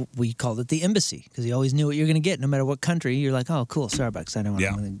Starbucks, we called it the embassy because you always knew what you're going to get no matter what country. You're like, oh, cool, Starbucks. I know what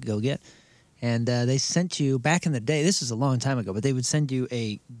I'm going to go get. And they sent you, back in the day, this is a long time ago, but they would send you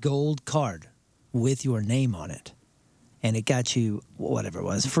a gold card with your name on it. and it got you whatever it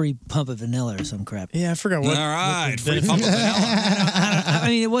was, free pump of vanilla or some crap. Yeah, I forgot what. All right, what the free benefit- pump of vanilla. I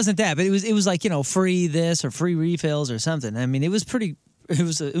mean, it wasn't that, but it was like, free this or free refills or something. I mean, it was pretty. It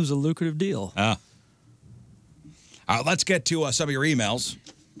was a lucrative deal. Let's get to some of your emails.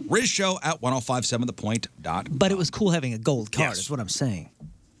 RizShow@1057thepoint.com. But it was cool having a gold card. Is what I'm saying.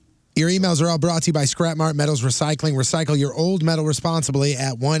 Your emails are all brought to you by Scrap Mart Metals Recycling. Recycle your old metal responsibly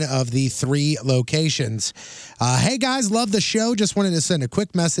at one of the 3 locations. Hey guys, love the show. Just wanted to send a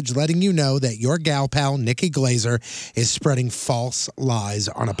quick message letting you know that your gal pal, Nikki Glazer, is spreading false lies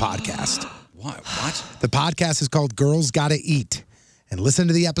on a podcast. What? The podcast is called Girls Gotta Eat. And listen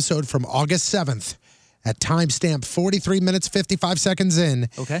to the episode from August 7th at timestamp 43 minutes, 55 seconds in.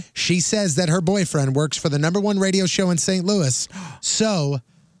 Okay. She says that her boyfriend works for the #1 radio show in St. Louis. So,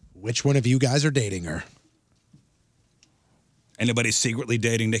 which one of you guys are dating her? Anybody secretly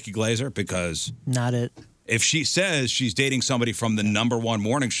dating Nikki Glazer? Because Not it. if she says she's dating somebody from the #1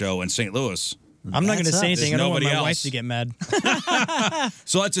 morning show in St. Louis, I'm not going to say anything. I don't want nobody my wife else. to get mad.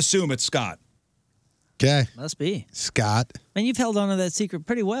 So let's assume it's Scott. Okay. Must be. Scott. And you've held on to that secret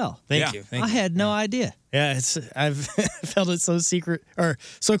pretty well. Thank you. I had no idea. Yeah, I've felt it so secret or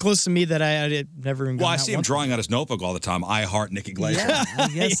so close to me that I had never even. Well, gone I out see him once. drawing on his notebook all the time. I heart Nikki Glazer. Yeah, I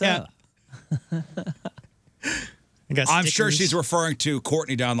guess so. I'm sure she's referring to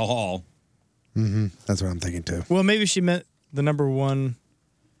Courtney down the hall. Mm-hmm. That's what I'm thinking too. Well, maybe she meant the #1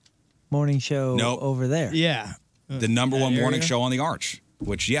 morning show over there. Yeah. The #1 morning show on the Arch,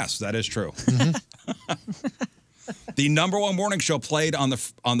 which, yes, that is true. The #1 morning show played on the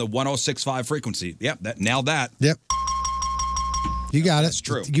 106.5 frequency. Yep, nailed that. Yep. You got it. That's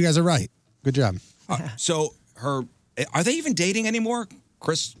true. You guys are right. Good job. So are they even dating anymore?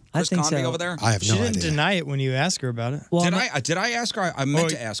 Chris think Convey so. over there? I have She didn't deny it when you asked her about it. Well, Did I ask her? I meant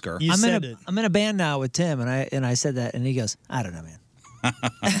to ask her. You said it. I'm in a band now with Tim, and I said that, and he goes, I don't know, man.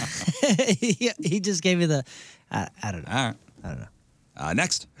 he just gave me the, I don't know. All right. I don't know.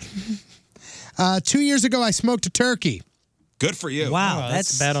 Next. 2 years ago, I smoked a turkey. Good for you. Wow,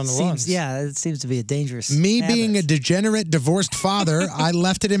 that's bad on the seems, lungs. Yeah, it seems to be a dangerous. Me habit. being a degenerate divorced father, I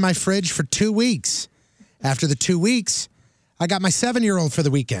left it in my fridge for 2 weeks. After the 2 weeks, I got my 7-year-old for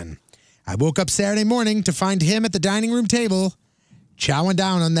the weekend. I woke up Saturday morning to find him at the dining room table, chowing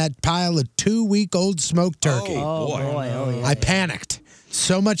down on that pile of 2-week-old smoked turkey. Oh boy, oh yeah. I panicked,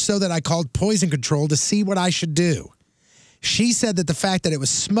 so much so that I called poison control to see what I should do. She said that the fact that it was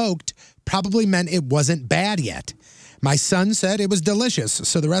smoked probably meant it wasn't bad yet. My son said it was delicious,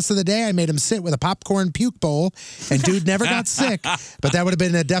 so the rest of the day I made him sit with a popcorn puke bowl, and dude never got sick, but that would have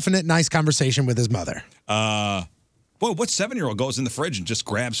been a definite nice conversation with his mother. Well, what 7-year-old goes in the fridge and just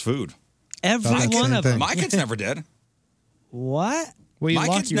grabs food? Every one of them. My kids never did. What? Well, you My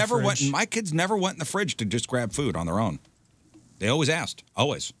lock kids your never fridge. went. My kids never went in the fridge to just grab food on their own. They always asked,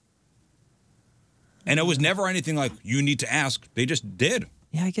 always. And it was never anything like you need to ask. They just did.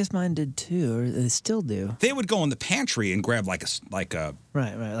 Yeah, I guess mine did too, or they still do. They would go in the pantry and grab like a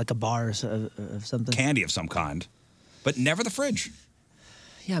Right, like a bar of something. candy of some kind, but never the fridge.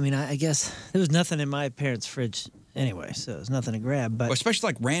 Yeah, I mean, I guess there was nothing in my parents' fridge anyway, so there's nothing to grab. But Especially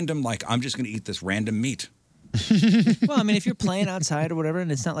like random, like I'm just going to eat this random meat. well, I mean, if you're playing outside or whatever,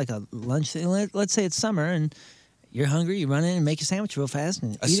 and it's not like a lunch thing. Let's say it's summer and you're hungry, you run in and make a sandwich real fast.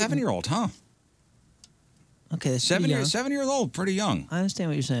 And A eat it. 7-year-old, huh? Okay, that's pretty young. 7 years old, pretty young. I understand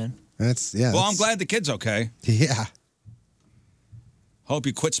what you're saying. That's Well, I'm that's- glad the kid's okay. Yeah. Hope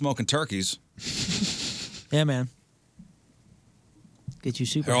you quit smoking turkeys. Yeah, man. Get you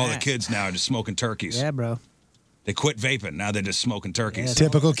super. They're all the high. kids now are just smoking turkeys. Yeah, bro. They quit vaping. Now they're just smoking turkeys.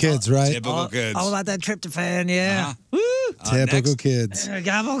 Typical kids, right? Typical kids. All about that tryptophan, yeah. Typical kids.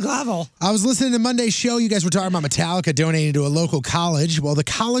 Gobble, gobble. I was listening to Monday's show. You guys were talking about Metallica donating to a local college. Well, the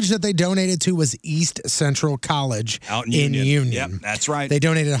college that they donated to was East Central College Out in Union. Yep, that's right. They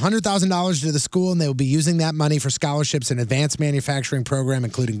donated $100,000 to the school, and they will be using that money for scholarships in advanced manufacturing program,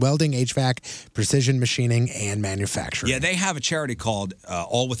 including welding, HVAC, precision machining, and manufacturing. Yeah, they have a charity called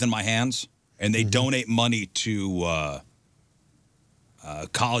All Within My Hands, and they donate money to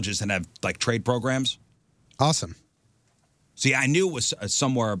colleges that have like trade programs. Awesome. See, I knew it was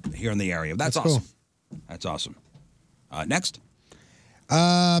somewhere here in the area. That's That's awesome. That's awesome. Next.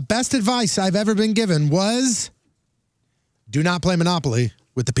 Best advice I've ever been given was do not play Monopoly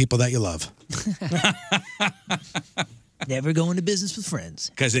with the people that you love. Never go into business with friends.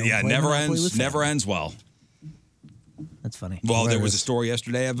 Because it Don't play never Monopoly with ends. Never ends well. That's funny. Well, there was a Hilarious. story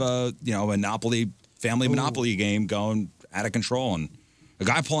yesterday of a family Monopoly game going out of control, and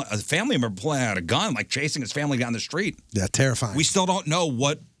a family member pulling out a gun, like chasing his family down the street. Yeah, terrifying. We still don't know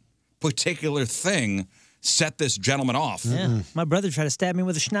what particular thing set this gentleman off. Yeah. My brother tried to stab me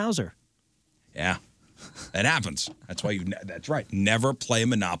with a schnauzer. Yeah. It happens. That's why that's right. Never play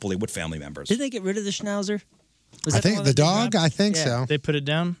Monopoly with family members. Did they get rid of the schnauzer? Was I that think one the of those dog. big I think Yeah. so. They put it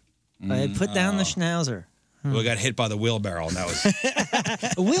down. They put down the schnauzer. We got hit by the wheelbarrow, and that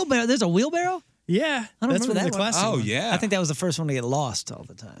was A wheelbarrow? There's a wheelbarrow? Yeah. I don't That's remember one of that the one. classic Oh, ones. yeah. I think that was the first one to get lost all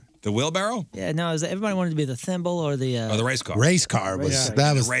the time. the wheelbarrow Yeah, no, everybody wanted to be the thimble or the... or the race car. Race car was Race car. that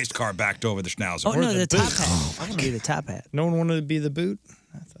The was race car backed over the schnauzer. Oh, no, the top boot. hat. I want to be the top hat. No one wanted to be the boot.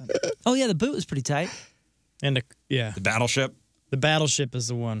 Oh, yeah, the boot was pretty tight. And The battleship. the battleship is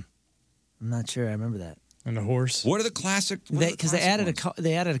the one. I'm not sure. I remember that. And the horse. What are the classic? Because they added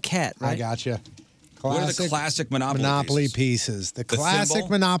a cat, right? I gotcha. What are the classic Monopoly pieces? The classic thimble?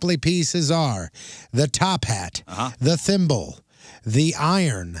 Monopoly pieces are the top hat, the thimble, the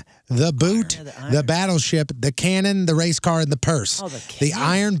iron, the boot, the battleship, the cannon, the race car, and the purse. Oh, the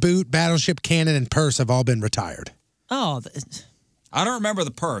iron, boot, battleship, cannon, and purse have all been retired. Oh, I don't remember the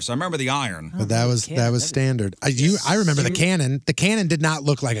purse. I remember the iron. But that was standard. I remember the cannon. The cannon did not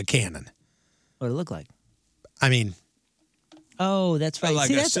look like a cannon. what did it look like? I mean, Oh, that's right. Like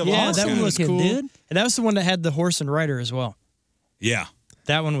See, a that's civil Yeah, that one was looking, cool. dude. And that was the one that had the horse and rider as well. Yeah.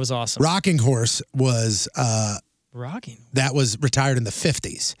 That one was awesome. Rocking Horse was Rocking. that was retired in the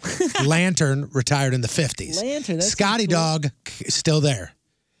 50s. Lantern retired in the 50s. Lantern, that's Scotty cool. Dog still there.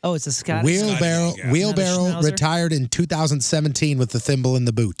 Oh, it's a Scottish. Wheelbarrow Scotty Dog, yeah. Wheelbarrow Not a schnauzer? retired in 2017 with the thimble and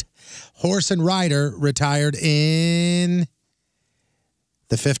the boot. Horse and Rider retired in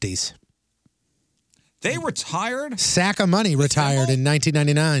the 50s. They retired? Sack of Money retired in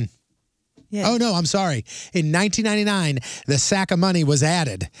 1999. Yeah. Oh, no, I'm sorry. In 1999, the Sack of Money was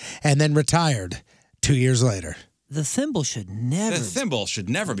added and then retired 2 years later. The thimble should never. The thimble should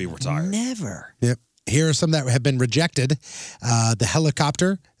never be retired. Never. Yep. Here are some that have been rejected. The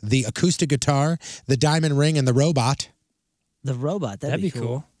helicopter, the acoustic guitar, the diamond ring, and the robot. The robot. That'd be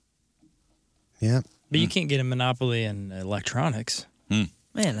cool. Yeah. But you can't get a monopoly in electronics.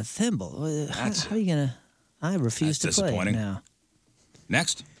 Man, a thimble. How are you going to... I refuse That's to play disappointing. now.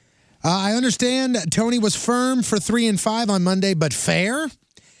 Next. I understand Tony was firm for 3 and 5 on Monday, but fair?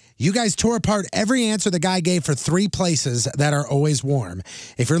 You guys tore apart every answer the guy gave for 3 places that are always warm.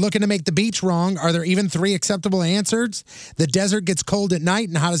 If you're looking to make the beach wrong, are there even 3 acceptable answers? The desert gets cold at night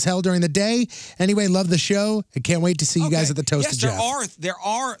and hot as hell during the day. Anyway, love the show. I can't wait to see you guys at the Toasted Yes, Jeff. there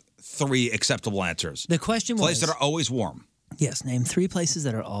are 3 acceptable answers. The question was... Places that are always warm. Yes, name 3 places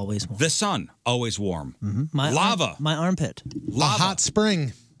that are always warm. The sun, always warm. Lava. My armpit. Lava. A hot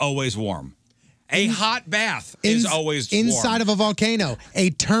spring. Always warm. A hot bath is always inside warm. of a volcano. A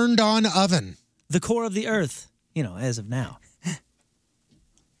turned-on oven. The core of the earth, as of now.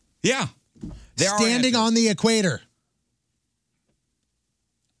 Yeah. There are Standing answers. on the equator.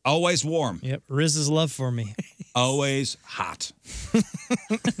 Always warm. Yep. Riz's love for me. Always hot.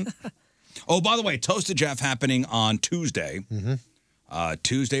 Oh, by the way, Toasted Jeff happening on Tuesday.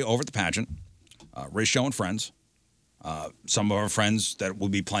 Tuesday over at the pageant. Riz Show and friends. Some of our friends that will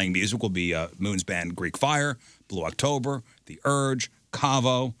be playing music will be Moon's band Greek Fire, Blue October, The Urge,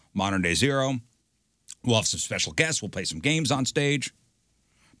 Cavo, Modern Day Zero. We'll have some special guests. We'll play some games on stage.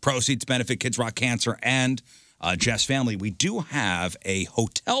 Proceeds benefit Kids Rock Cancer and Jeff's family. We do have a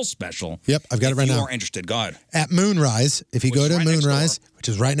hotel special. Yep, I've got it right If now. you are interested, go ahead. At Moonrise, if you go to right next Moonrise, which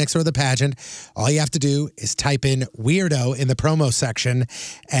is right next door to the pageant, all you have to do is type in weirdo in the promo section,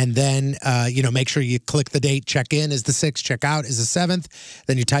 and then make sure you click the date. Check in is the 6th, check out is the 7th.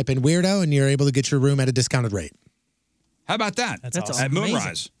 Then you type in weirdo, and you're able to get your room at a discounted rate. How about that? That's At awesome.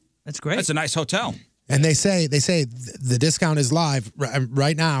 Moonrise. That's great. That's a nice hotel. And they say the discount is live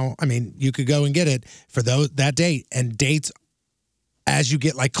right now. I mean, you could go and get it for that date, and dates as you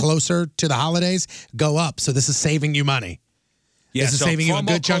get closer to the holidays go up. So this is saving you money. Yeah, This is so saving you a promo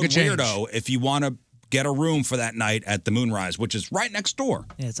good chunk of code change. Weirdo if you want to get a room for that night at the Moonrise, which is right next door.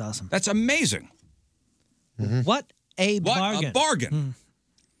 Yeah, it's awesome. That's amazing. What a What bargain. a bargain.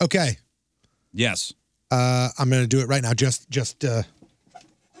 Okay, Yes. I'm going to do it right now.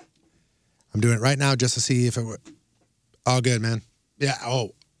 I'm doing it right now just to see if it were all good, man. Yeah.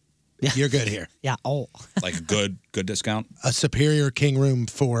 Oh, you're good here. Yeah. Oh. Like a good discount. A superior king room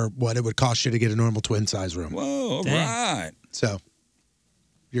for what it would cost you to get a normal twin size room. Whoa, all Dang. right. So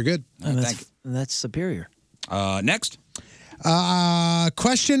you're good. And that's superior. Next.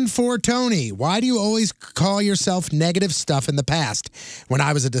 Question for Tony. Why do you always call yourself negative stuff in the past? When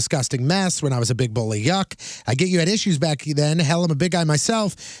I was a disgusting mess, when I was a big bully, yuck. I get you had issues back then. Hell, I'm a big guy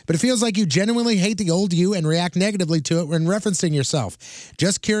myself. But it feels like you genuinely hate the old you and react negatively to it when referencing yourself.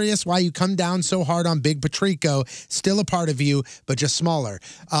 Just curious why you come down so hard on Big Patrico, still a part of you, but just smaller.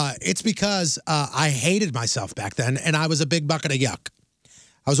 It's because I hated myself back then, and I was a big bucket of yuck.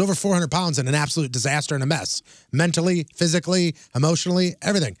 I was over 400 pounds and an absolute disaster and a mess. Mentally, physically, emotionally,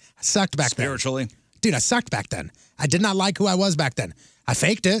 everything. I sucked back then. Spiritually. Dude, I sucked back then. I did not like who I was back then. I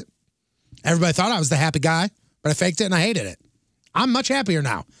faked it. Everybody thought I was the happy guy, but I faked it and I hated it. I'm much happier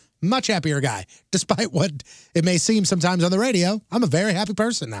now. Much happier guy. Despite what it may seem sometimes on the radio, I'm a very happy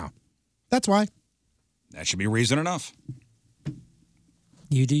person now. That's why. That should be reason enough.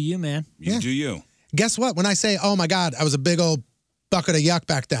 You do you, man. You do you. Guess what? When I say, oh my God, I was a big old bucket of yuck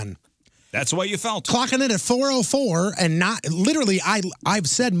back then. That's the way you felt. Clocking in at 4:04 and not literally, I've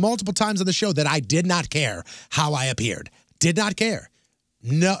said multiple times on the show that I did not care how I appeared. Did not care.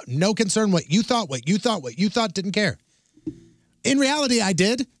 No concern what you thought, didn't care. In reality, I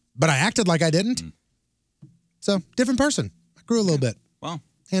did, but I acted like I didn't. So, different person. I grew a little bit. Well,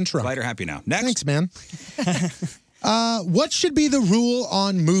 and shrunk. Glad you're happy now. Next. Thanks, man. What should be the rule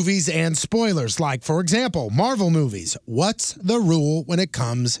on movies and spoilers? Like, for example, Marvel movies. What's the rule when it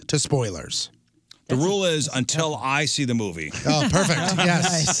comes to spoilers? The rule is until I see the movie. Oh, perfect.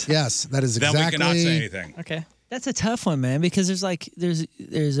 Yes. Nice. Yes, that is exactly. Then we cannot say anything. Okay. That's a tough one, man, because there's like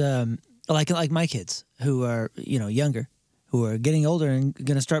my kids who are, younger, who are getting older and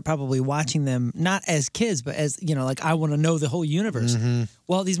going to start probably watching them not as kids, but as, like I want to know the whole universe. Mm-hmm.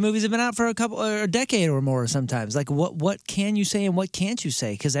 Well, these movies have been out for a decade or more sometimes. Like what can you say and what can't you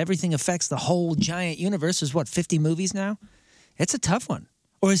say? Because everything affects the whole giant universe. There's 50 movies now? It's a tough one.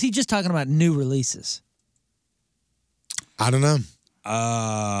 Or is he just talking about new releases? I don't know.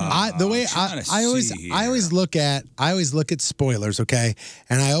 I always look at spoilers, okay?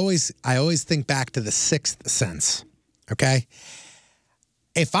 And I always think back to The Sixth Sense, okay?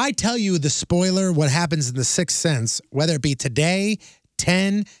 If I tell you the spoiler, what happens in The Sixth Sense, whether it be today,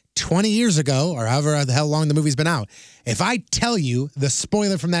 10, 20 years ago, or however the hell long the movie's been out, if I tell you the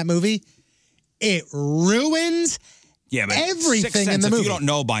spoiler from that movie, it ruins everything in the movie. If you don't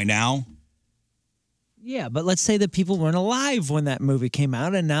know by now. Yeah, but let's say that people weren't alive when that movie came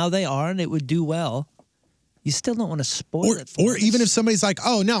out, and now they are, and it would do well. You still don't want to spoil it for Or us. even if somebody's like,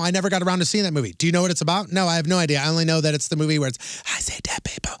 oh, no, I never got around to seeing that movie. Do you know what it's about? No, I have no idea. I only know that it's the movie where it's, I say dead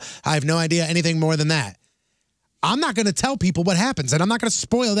people. I have no idea anything more than that. I'm not going to tell people what happens, and I'm not going to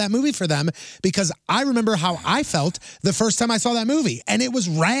spoil that movie for them because I remember how I felt the first time I saw that movie, and it was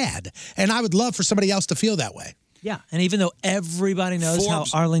rad, and I would love for somebody else to feel that way. Yeah, and even though everybody knows how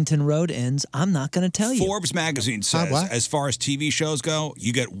Arlington Road ends, I'm not going to tell you. Forbes magazine says, as far as TV shows go,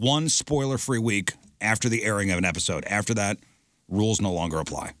 you get one spoiler-free week after the airing of an episode. After that, rules no longer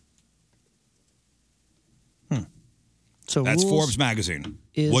apply. So that's rules Forbes magazine.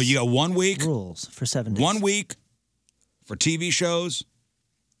 is Well, you got 1 week. Rules for 7 days. 1 week for TV shows,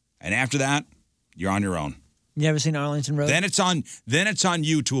 and after that, you're on your own. You ever seen Arlington Road? Then it's on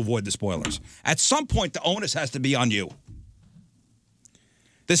you to avoid the spoilers. At some point, the onus has to be on you.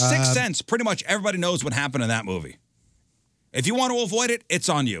 The Sixth Sense, pretty much everybody knows what happened in that movie. If you want to avoid it, it's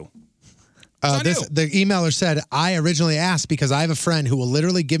on you. The emailer said, I originally asked because I have a friend who will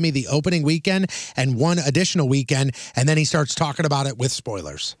literally give me the opening weekend and one additional weekend, and then he starts talking about it with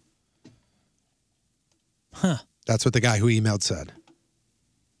spoilers. Huh. That's what the guy who emailed said.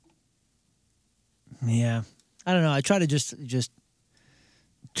 Yeah. I don't know. I try to just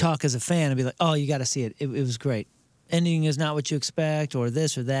talk as a fan and be like, oh, you got to see it. It was great. Ending is not what you expect, or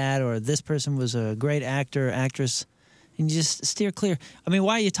this or that, or this person was a great actor, actress. And you just steer clear. I mean,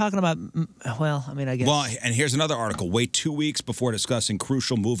 why are you talking about, well, I mean, I guess. Well, and here's another article. Wait 2 weeks before discussing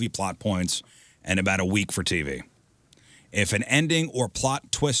crucial movie plot points and about a week for TV. If an ending or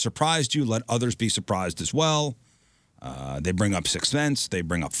plot twist surprised you, let others be surprised as well. They bring up Sixth Sense. They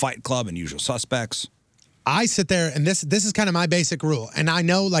bring up Fight Club and Usual Suspects. I sit there, and this is kind of my basic rule. And I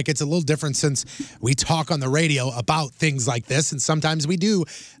know, like, it's a little different since we talk on the radio about things like this, and sometimes we do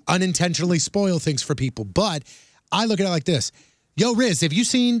unintentionally spoil things for people. But I look at it like this. Yo, Riz, have you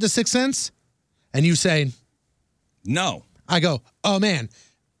seen The Sixth Sense? And you say, no. I go, oh, man,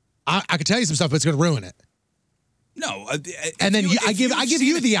 I could tell you some stuff, but it's going to ruin it. No. And then I give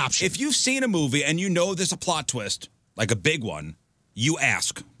you the option. If you've seen a movie and you know there's a plot twist, like a big one, you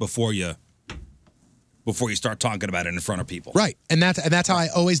ask before you start talking about it in front of people. Right. And that's how I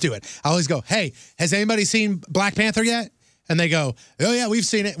always do it. I always go, hey, has anybody seen Black Panther yet? And they go, oh, yeah, we've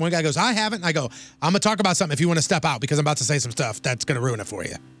seen it. One guy goes, I haven't. And I go, I'm going to talk about something if you want to step out because I'm about to say some stuff that's going to ruin it for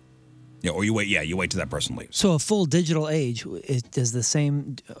you. Yeah, or you wait. Yeah, you wait till that person leaves. So a full digital age does the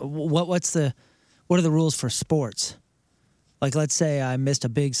same. What are the rules for sports? Like, let's say I missed a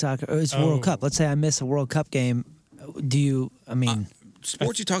big soccer. It's World Cup. Let's say I miss a World Cup game. Do you? I mean,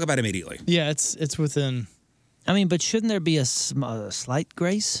 sports you talk about immediately. Yeah, it's within. I mean, but shouldn't there be a slight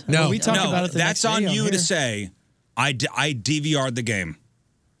grace? No, we talk about it. That's on you to say. I DVR'd the game.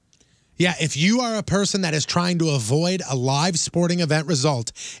 Yeah, if you are a person that is trying to avoid a live sporting event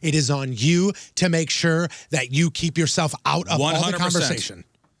result, it is on you to make sure that you keep yourself out of 100%. all the conversation.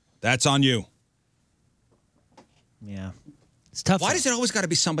 That's on you. Yeah. It's tough. Why does it always got to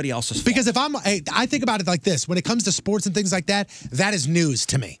be somebody else's fault? Because if I think about it like this, when it comes to sports and things like that, that is news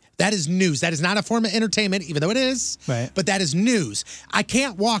to me. That is news. That is not a form of entertainment, even though it is. Right. But that is news. I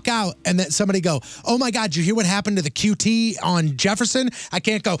can't walk out and then somebody go, oh my God, did you hear what happened to the QT on Jefferson? I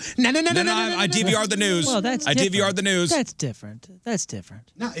can't go, no. I DVR'd the news. Well, that's I different. DVR'd the news. That's different. That's different.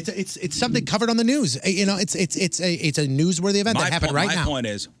 No, it's something covered on the news. You know, it's a newsworthy event that happened right now. My point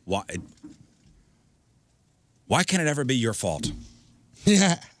is, why can't it ever be your fault?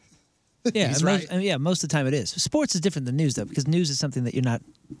 Yeah. Yeah, He's most, right. most of the time it is. Sports is different than news, though, because news is something that you're not.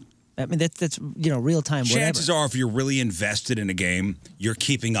 I mean, that's real time. Chances are, if you're really invested in a game, you're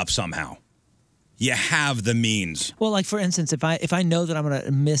keeping up somehow. You have the means. Well, like for instance, if I know that I'm going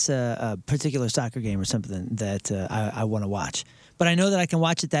to miss a particular soccer game or something that I want to watch, but I know that I can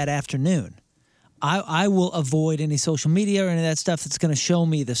watch it that afternoon, I will avoid any social media or any of that stuff that's going to show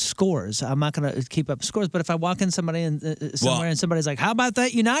me the scores. I'm not going to keep up scores. But if I walk in somewhere and somebody's like, "How about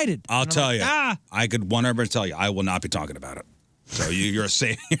that United?" I'll tell you. "Ah." I could 100% tell you. I will not be talking about it. So you're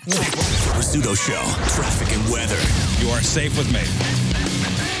safe. Rizzuto Show, traffic and weather. You are safe with me.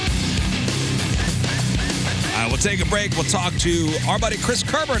 All right, we'll take a break. We'll talk to our buddy Chris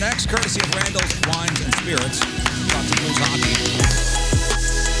Kerber next, courtesy of Randall's Wines and Spirits. Talk to Blues Hockey.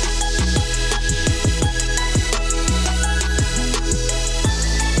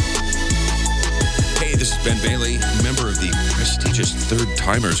 This is Ben Bailey, member of the prestigious Third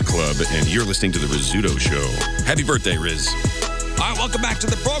Timers Club, and you're listening to The Rizzuto Show. Happy birthday, Riz. All right, welcome back to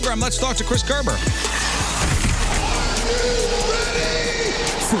the program. Let's talk to Chris Kerber.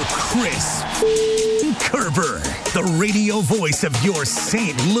 For Chris Kerber, the radio voice of your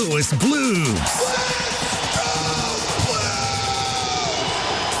St. Louis Blues.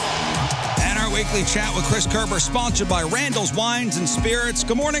 And our weekly chat with Chris Kerber, sponsored by Randall's Wines and Spirits.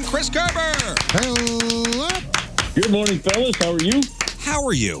 Good morning, Chris Kerber. Hello. Good morning, fellas. How are you? How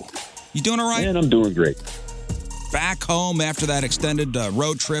are you? You doing all right? Man, I'm doing great. Back home after that extended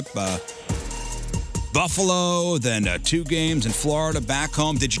road trip, Buffalo, then 2 games in Florida, back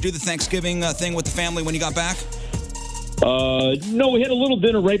home. Did you do the Thanksgiving thing with the family when you got back? No, we had a little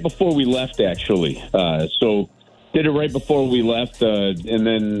dinner right before we left, actually. So did it right before we left. And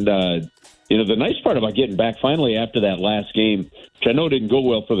then, the nice part about getting back finally after that last game, which I know didn't go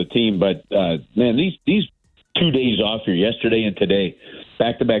well for the team, but, man, these 2 days off here, yesterday and today,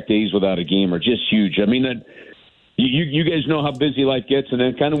 back-to-back days without a game are just huge. I mean, you guys know how busy life gets, and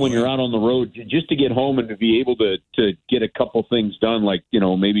then kind of when you're out on the road, just to get home and to be able to get a couple things done, like,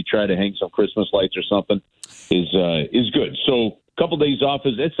 maybe try to hang some Christmas lights or something, is good. So a couple days off,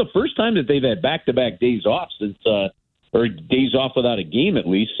 it's the first time that they've had back-to-back days off since or days off without a game, at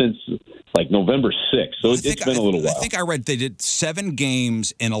least, since like November 6th. So it's been a little while. I think I read they did 7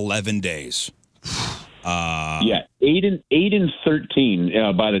 games in 11 days. Yeah, 8 and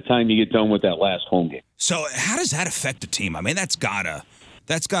 13 by the time you get done with that last home game. So how does that affect the team? I mean, that's gotta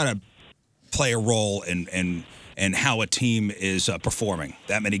play a role in how a team is performing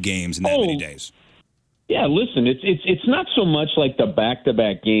that many games in that many days. Yeah, listen, it's not so much like the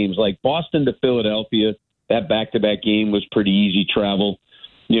back-to-back games, like Boston to Philadelphia. That back-to-back game was pretty easy travel.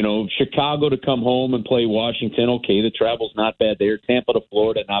 Chicago to come home and play Washington. Okay, the travel's not bad there. Tampa to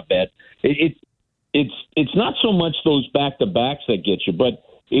Florida, not bad. It's not so much those back-to-backs that get you, but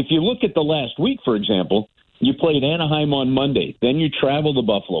if you look at the last week, for example, you played Anaheim on Monday, then you travel to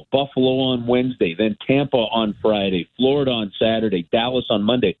Buffalo on Wednesday, then Tampa on Friday, Florida on Saturday, Dallas on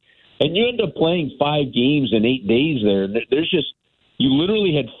Monday, and you end up playing 5 games in 8 days there. You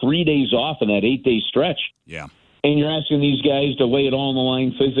literally had 3 days off in that 8-day stretch. Yeah. And you're asking these guys to lay it all on the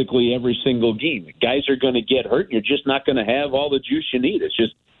line physically every single game. Guys are going to get hurt, and you're just not going to have all the juice you need. It's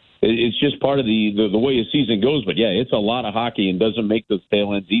just part of the way a season goes. But, yeah, it's a lot of hockey and doesn't make those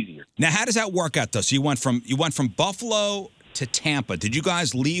tail ends easier. Now, how does that work out, though? So you went from Buffalo to Tampa. Did you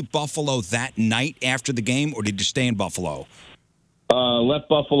guys leave Buffalo that night after the game, or did you stay in Buffalo? Left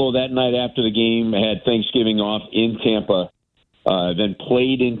Buffalo that night after the game, had Thanksgiving off in Tampa, then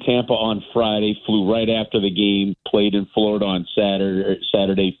played in Tampa on Friday, flew right after the game, played in Florida on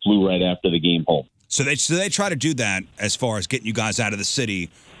Saturday, flew right after the game home. So they try to do that as far as getting you guys out of the city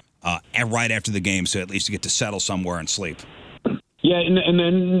and right after the game, so at least you get to settle somewhere and sleep. Yeah, and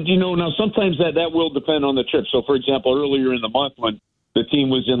then, now sometimes that will depend on the trip. So, for example, earlier in the month when the team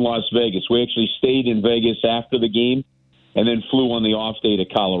was in Las Vegas, we actually stayed in Vegas after the game and then flew on the off day to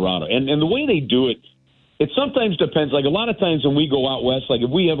Colorado. And the way they do it, it sometimes depends. Like a lot of times when we go out west, like if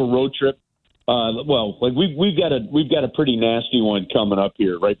we have a road trip, we've got a pretty nasty one coming up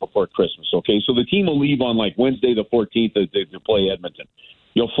here right before Christmas. Okay, so the team will leave on like Wednesday the 14th to play Edmonton.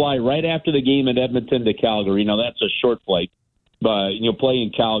 You'll fly right after the game in Edmonton to Calgary. Now that's a short flight. But you'll play in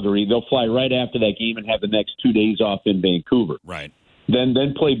Calgary. They'll fly right after that game and have the next 2 days off in Vancouver. Right. Then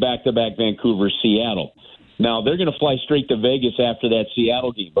play back-to-back Vancouver, Seattle. Now, they're going to fly straight to Vegas after that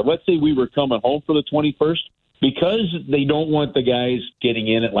Seattle game. But let's say we were coming home for the 21st. Because they don't want the guys getting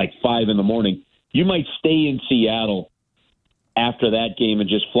in at like 5 in the morning, you might stay in Seattle after that game and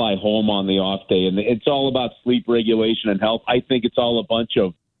just fly home on the off day. And it's all about sleep regulation and health. I think it's all a bunch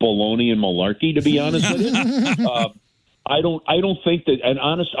of baloney and malarkey, to be honest with you. I don't think that, and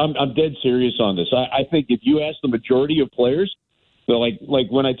I'm dead serious on this. I think if you ask the majority of players, they're like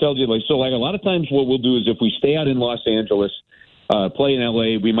when I tell you, a lot of times what we'll do is if we stay out in Los Angeles, play in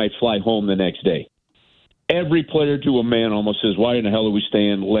LA, we might fly home the next day. Every player to a man almost says, "Why in the hell are we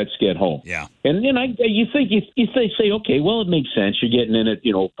staying? Let's get home." Yeah. And then you say, okay, well, it makes sense. You're getting in at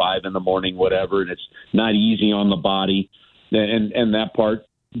 5 in the morning, whatever, and it's not easy on the body and that part.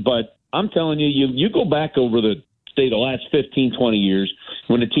 But I'm telling you go back over the last 15, 20 years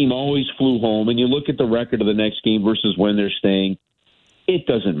when the team always flew home, and you look at the record of the next game versus when they're staying, it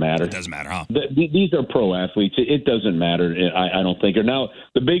doesn't matter. It doesn't matter, huh? These are pro athletes. It doesn't matter, I don't think. Or now,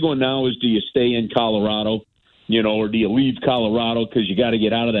 the big one now is, do you stay in Colorado, or do you leave Colorado because you got to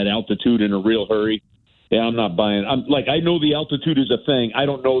get out of that altitude in a real hurry? Yeah, I'm not buying. I know the altitude is a thing. I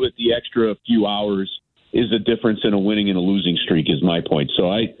don't know that the extra few hours is a difference in a winning and a losing streak is my point. So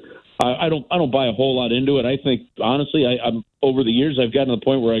I don't buy a whole lot into it. I think, honestly, I'm over the years, I've gotten to the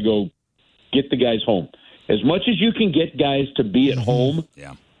point where I go, get the guys home. As much as you can get guys to be at home.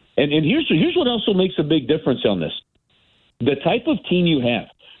 Yeah. And here's what also makes a big difference on this. The type of team you have.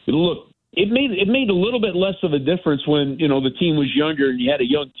 Look, it made a little bit less of a difference when, the team was younger and you had a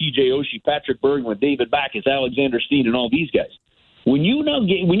young TJ Oshie, Patrick Berglund, David Backes, Alexander Steen, and all these guys. When you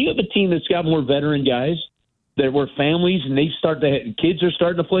have a team that's got more veteran guys, there were families, and kids are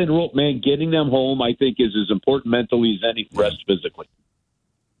starting to play the role. Man, getting them home, I think, is as important mentally as any rest physically.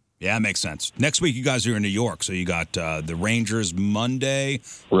 Yeah, that makes sense. Next week, you guys are in New York, so you got the Rangers Monday,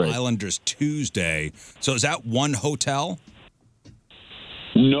 right. Islanders Tuesday. So is that one hotel?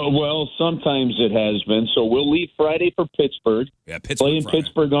 No, well, sometimes it has been. So we'll leave Friday for Pittsburgh. Yeah, Pittsburgh. Play in Friday.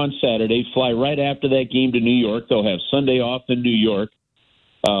 Pittsburgh on Saturday. Fly right after that game to New York. They'll have Sunday off in New York,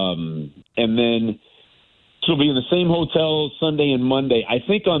 and then. So we'll be in the same hotel Sunday and Monday. I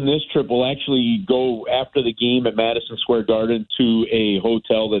think on this trip we'll actually go after the game at Madison Square Garden to a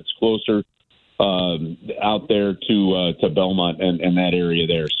hotel that's closer out there to Belmont and that area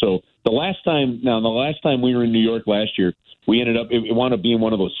there. So the last time we were in New York last year, we ended up it wound up being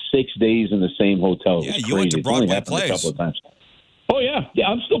one of those 6 days in the same hotel. Yeah, you went to Broadway Place a couple of times. Oh yeah,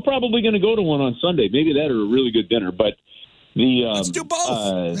 I'm still probably going to go to one on Sunday. Maybe that or a really good dinner, but. Let's do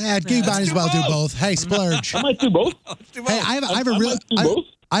both. You might as well do both. Hey, splurge. I might do both. Hey,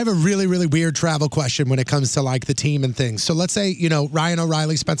 I have a really, really weird travel question when it comes to like the team and things. So let's say, Ryan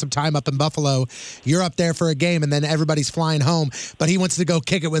O'Reilly spent some time up in Buffalo. You're up there for a game and then everybody's flying home, but he wants to go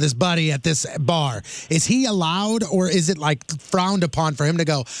kick it with his buddy at this bar. Is he allowed, or is it like frowned upon for him to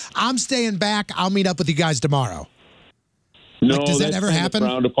go, I'm staying back, I'll meet up with you guys tomorrow? No, does that ever happen?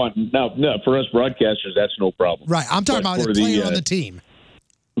 Frowned upon. No, for us broadcasters, that's no problem. Right, I'm talking about a player on the team.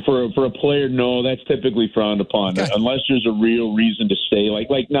 For a player, no, that's typically frowned upon, unless there's a real reason to stay.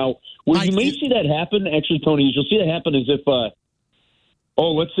 Like now, where you may see that happen, actually, Tony, you'll see that happen is if,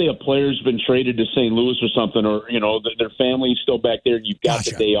 let's say a player's been traded to St. Louis or something, or their family's still back there, and you've got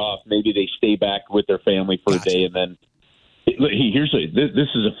the day off. Maybe they stay back with their family for a day, and then this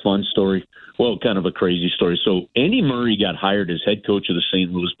is a fun story. Well, kind of a crazy story. So Andy Murray got hired as head coach of the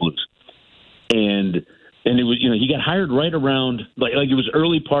St. Louis Blues, and it was he got hired right around like it was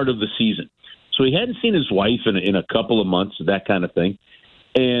early part of the season. So he hadn't seen his wife in a couple of months, that kind of thing.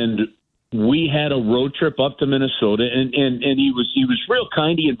 And we had a road trip up to Minnesota, and he was real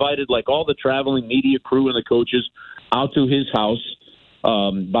kind. He invited like all the traveling media crew and the coaches out to his house,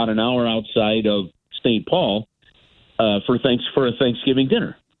 about an hour outside of St. Paul, for a Thanksgiving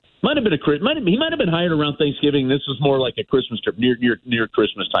dinner. Might have been he might have been hired around Thanksgiving. This was more like a Christmas trip near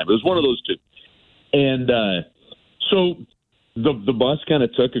Christmas time. It was one of those two. And so the bus kind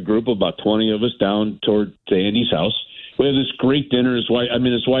of took a group of about 20 of us down to Andy's house. We had this great dinner. His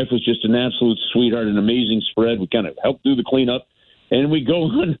wife was just an absolute sweetheart, an amazing spread. We kind of helped do the cleanup. And we go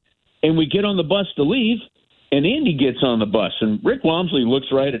on, and we get on the bus to leave, and Andy gets on the bus. And Rick Walmsley looks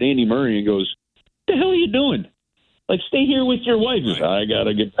right at Andy Murray and goes, "What the hell are you doing? Like, stay here with your wife." He goes, "I got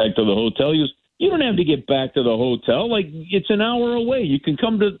to get back to the hotel." He goes, "You don't have to get back to the hotel. Like, it's an hour away. You can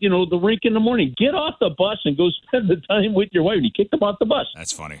come to, the rink in the morning. Get off the bus and go spend the time with your wife." And he kicked him off the bus.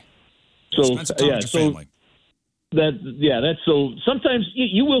 That's funny. So, Spend some time with your family. That's so. Sometimes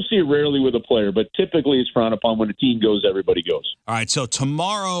you will see it rarely with a player, but typically it's frowned upon. When a team goes, everybody goes. All right, so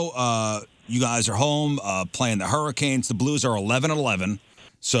tomorrow you guys are home playing the Hurricanes. The Blues are 11-11,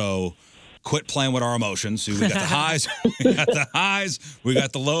 so quit playing with our emotions. So we got the highs, we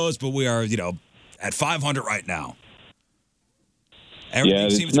got the lows, but we are, at 500 right now. Everything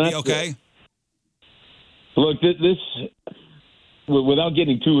seems to be okay. Look, this without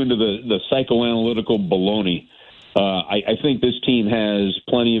getting too into the psychoanalytical baloney. I think this team has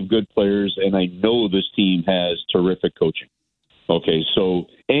plenty of good players, and I know this team has terrific coaching. Okay, so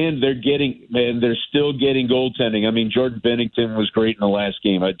and they're still getting goaltending. I mean, Jordan Binnington was great in the last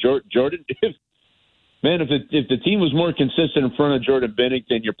game. Jordan, if the team was more consistent in front of Jordan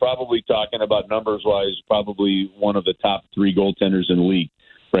Binnington, you're probably talking about numbers wise, probably one of the top 3 goaltenders in the league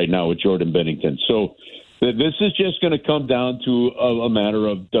right now with Jordan Binnington. So this is just going to come down to a matter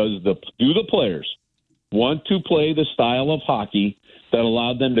of do the players want to play the style of hockey that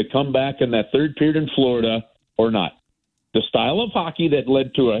allowed them to come back in that third period in Florida or not? The style of hockey that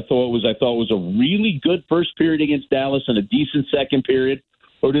led to I thought was a really good first period against Dallas and a decent second period,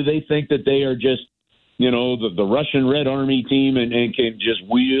 or do they think that they are just the Russian Red Army team and can just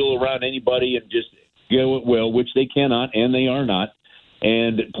wheel around anybody and just go at will, which they cannot and they are not,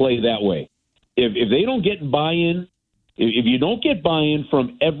 and play that way? If they don't get buy-in. If you don't get buy-in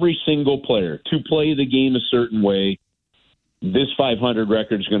from every single player to play the game a certain way, this 500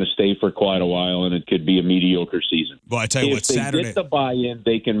 record is going to stay for quite a while, and it could be a mediocre season. Well, I tell you what, Saturday, if they get the buy-in,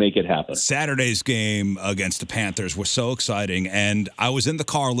 they can make it happen. Saturday's game against the Panthers was so exciting, and I was in the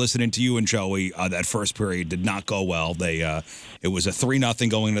car listening to you and Joey. That first period did not go well. It was a 3-0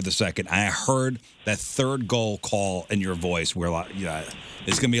 going into the second. I heard that third goal call in your voice where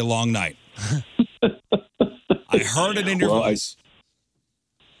it's going to be a long night. I heard it in your voice.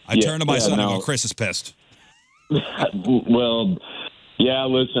 I turned to my son and go, "Chris is pissed." Well, yeah,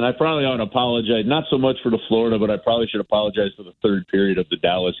 listen, I probably ought to apologize, not so much for the Florida, but I probably should apologize for the third period of the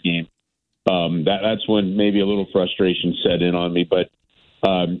Dallas game. That's when maybe a little frustration set in on me. But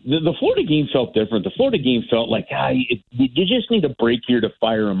the Florida game felt different. The Florida game felt like, you just need a break here to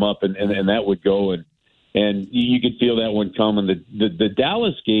fire them up, and that would go. And you could feel that one coming. The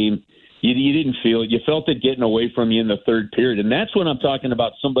Dallas game, you didn't feel it. You felt it getting away from you in the third period. And that's when I'm talking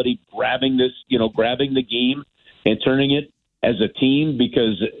about somebody grabbing the game and turning it as a team,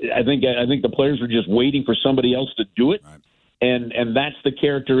 because I think the players were just waiting for somebody else to do it. Right. And that's the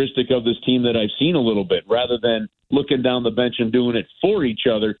characteristic of this team that I've seen a little bit. Rather than looking down the bench and doing it for each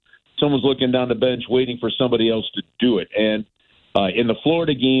other, someone's looking down the bench waiting for somebody else to do it. And in the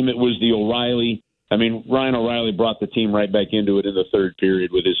Florida game, it was the O'Reilly. I mean, Ryan O'Reilly brought the team right back into it in the third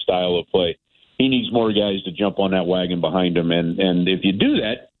period with his style of play. He needs more guys to jump on that wagon behind him, and if you do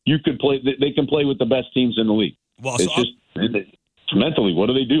that, you could play. They can play with the best teams in the league. Well, it's mentally, what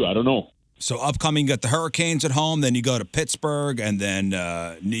do they do? I don't know. So upcoming, you got the Hurricanes at home, then you go to Pittsburgh, and then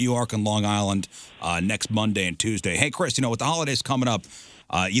New York and Long Island next Monday and Tuesday. Hey, Chris, with the holidays coming up,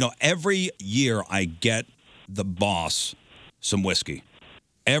 every year I get the boss some whiskey.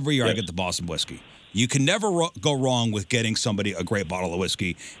 Every year I get the boss some whiskey. You can never go wrong with getting somebody a great bottle of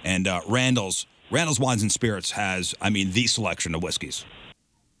whiskey. And Randall's Wines and Spirits has, the selection of whiskeys.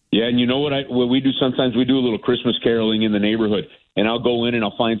 Yeah, and you know what we do sometimes? We do a little Christmas caroling in the neighborhood. And I'll go in and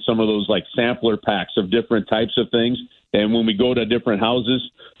I'll find some of those like sampler packs of different types of things. And when we go to different houses,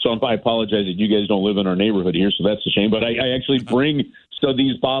 so I apologize that you guys don't live in our neighborhood here, so that's a shame. But I actually bring some of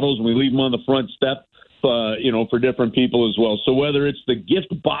these bottles and we leave them on the front step. For different people as well. So whether it's the gift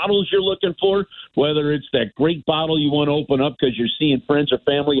bottles you're looking for, whether it's that great bottle you want to open up because you're seeing friends or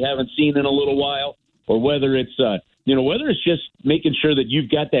family you haven't seen in a little while, or whether it's whether it's just making sure that you've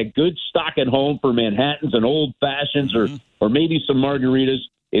got that good stock at home for Manhattans and old fashions or maybe some margaritas,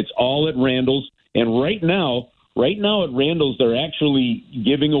 it's all at Randall's. And right now at Randall's, they're actually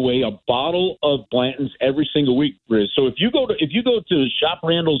giving away a bottle of Blanton's every single week, Riz. So if you go to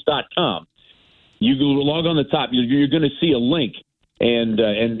shoprandalls.com, you go log on the top, you're going to see a link, And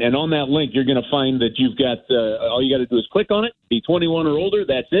on that link, you're going to find that you've got all you got to do is click on it, be 21 or older.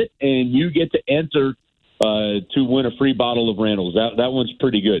 That's it, and you get to enter to win a free bottle of Randall's. That one's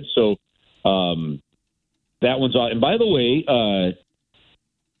pretty good. So that one's on. And by the way,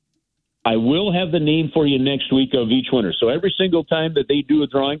 I will have the name for you next week of each winner. So every single time that they do a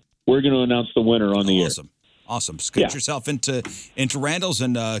drawing, we're going to announce the winner on the air. Awesome. So get yourself into Randall's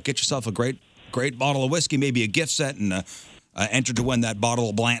and get yourself a great bottle of whiskey, maybe a gift set, and enter to win that bottle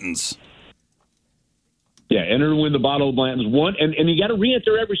of Blanton's. Yeah, enter to win the bottle of Blanton's. One, and you got to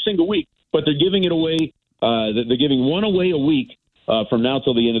re-enter every single week, but they're giving it away. They're giving one away a week from now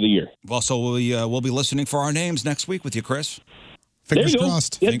till the end of the year. Well, so we'll be listening for our names next week with you, Chris. Fingers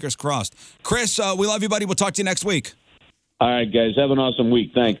crossed. Yep. Fingers crossed. Chris, we love you, buddy. We'll talk to you next week. All right, guys. Have an awesome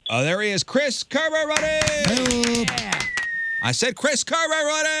week. Thanks. There he is, Chris Carbarotti. I said Chris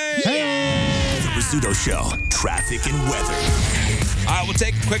Carbarotti. The Rizzuto Show, traffic and weather. All right, we'll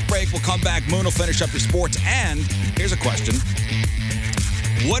take a quick break. We'll come back. Moon will finish up your sports. And here's a question.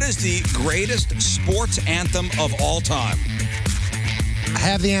 What is the greatest sports anthem of all time? I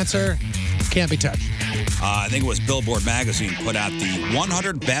have the answer. Can't be touched. I think it was Billboard Magazine put out the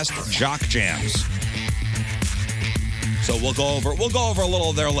 100 best jock jams. So we'll go over a little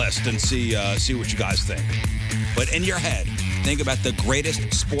of their list and see what you guys think. But in your head, think about the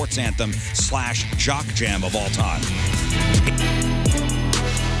greatest sports anthem / jock jam of all time.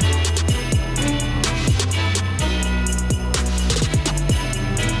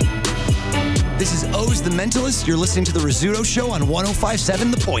 This is Oz the Mentalist. You're listening to The Rizzuto Show on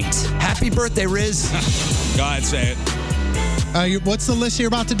 105.7 The Point. Happy birthday, Riz. Go ahead, say it. What's the list you're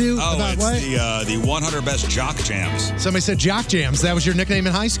about to do? Oh, about it's what? the 100 best jock jams. Somebody said Jock Jams. That was your nickname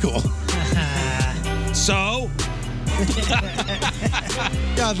in high school. So?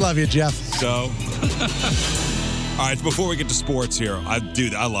 God love you, Jeff. So? All right, before we get to sports here,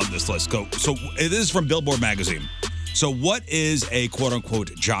 I love this list. So this is from Billboard Magazine. So what is a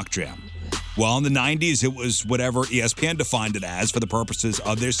quote-unquote jock jam? Well, in the 90s, it was whatever ESPN defined it as for the purposes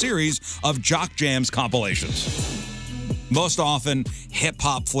of their series of jock jams compilations. Most often,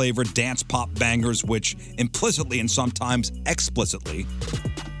 hip-hop flavored dance pop bangers, which implicitly and sometimes explicitly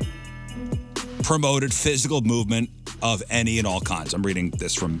promoted physical movement of any and all kinds. I'm reading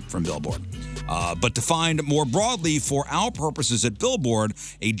this from Billboard. But defined more broadly for our purposes at Billboard,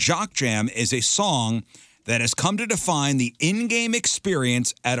 a jock jam is a song that has come to define the in-game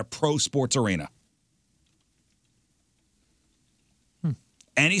experience at a pro sports arena.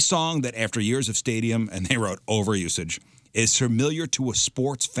 Any song that after years of stadium, and they wrote overusage, is familiar to a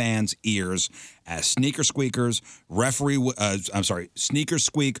sports fan's ears as sneaker squeakers, sneaker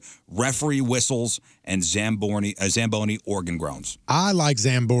squeak, referee whistles, and Zamboni organ groans. I like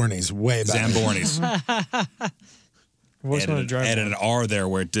Zambornis way better. Zambornis. Added an R there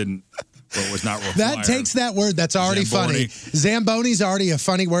where it didn't. Well, it was not required. That takes that word that's already funny. Zamboni's already a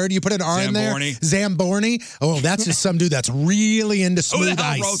funny word. You put an R in there. Zamborni. Oh, that's just some dude that's really into smooth Who the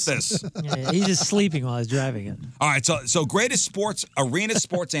hell ice. wrote this? Yeah, he's just sleeping while he's driving it. All right, so greatest arena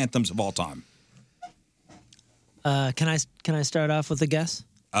sports anthems of all time. Can I start off with a guess?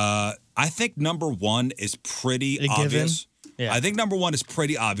 I think number one is pretty obvious. Yeah. I think number one is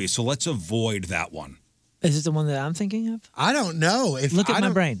pretty obvious, so let's avoid that one. Is it the one that I'm thinking of? I don't know. Look at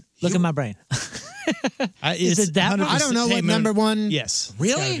my brain. Look at my brain. Is it that one? I don't know what number one. Yes.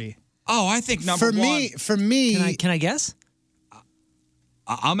 Really? Oh, I think number one. For me, Can I guess?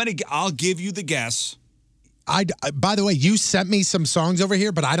 I'll give you the guess. By the way, you sent me some songs over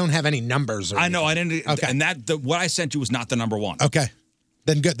here, but I don't have any numbers. I know I didn't. Okay. And what I sent you was not the number one. Okay.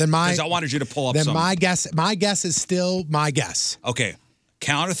 Then good. Then because I wanted you to pull up. Then some. my guess is still my guess. Okay.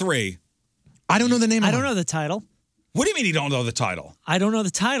 Count of three. I don't know the name. I don't know the title. What do you mean you don't know the title? I don't know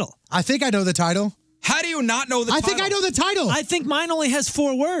the title. I think I know the title. How do you not know the title? I think I know the title. I think mine only has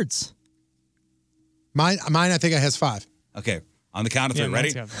 4 words. Mine I think it has 5. Okay. On the count of three.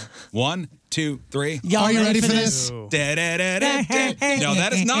 Ready? 1, 2, 3. Are you ready for this? No, that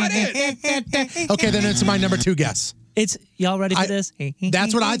is not it. Okay, then it's my number 2 guess. It's y'all ready for this?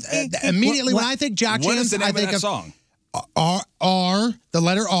 That's what I immediately when I think jock What jams, is the name I think of that of song? R, the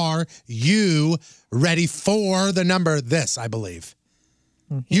letter R, you ready for the number this, I believe.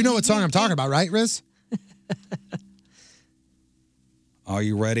 You know what song I'm talking about, right, Riz? Are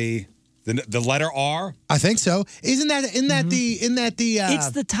you ready? The letter R? I think so. Isn't that the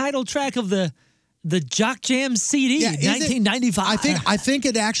It's the title track of the The Jock Jam CD, Yeah, is it- 1995. I think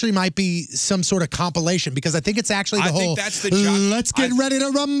it actually might be some sort of compilation because I think it's actually the I think whole. that's the Jock- Let's get ready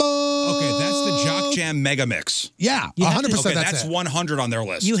to rumble. Okay, that's the Jock Jam Mega Mix. Yeah, You have 100%. to- Okay, that's that's it. 100 on their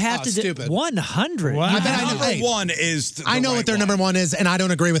list. You have to do stupid. 100. Wow. You I bet have- I know. Number Hey, one is. The I know right what their one. number one is, and I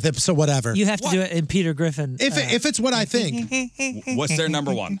don't agree with it. So whatever. You have to do it in Peter Griffin. If it's what I think, What's their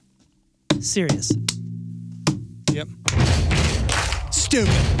number one? Serious. Yep.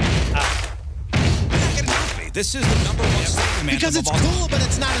 stupid. This is the number one stadium Because anthem it's of all cool, but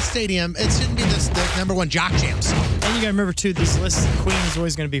it's not a stadium. It shouldn't be the number one Jock Jam song. And you gotta remember too, these lists, Queen is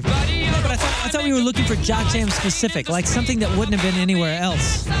always gonna be. But I thought we were looking for Jock Jam specific, like something that wouldn't have been anywhere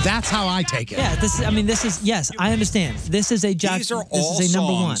else. That's how I take it. Yeah, this is yes, I understand. This is a Jock. These are this all is a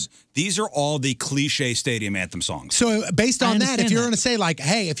number one. songs. These are all the cliche stadium anthem songs. So based I on that, if understand you're that. going to say like,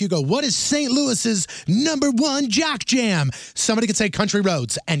 hey, if you go, what is St. Louis's number one Jock Jam? Somebody could say Country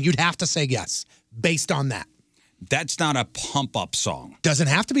Roads, and you'd have to say yes based on that. That's not a pump up song. Doesn't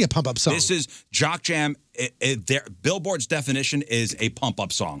have to be a pump up song. This is Jock Jam. Billboard's definition is a pump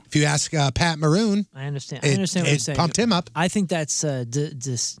up song. If you ask Pat Maroon, I understand. I understand what you're saying. pumped him up. I think that's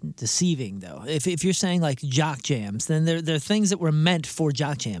deceiving, though. If you're saying like Jock Jams, then there are things that were meant for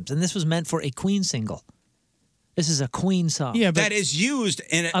Jock Jams, and this was meant for a Queen single. This is a Queen song. Yeah, but that is used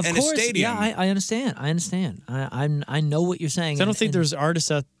in of a course, stadium. Yeah, I understand. I understand. I know what you're saying. So I don't think there's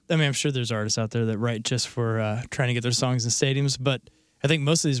artists out. I mean, I'm sure there's artists out there that write just for trying to get their songs in stadiums, but I think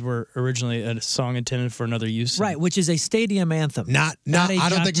most of these were originally a song intended for another use. Right, which is a stadium anthem. Not a I don't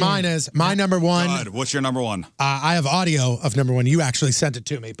Jock think Jam. mine is. My number one. God, what's your number one? I have audio of number one. You actually sent it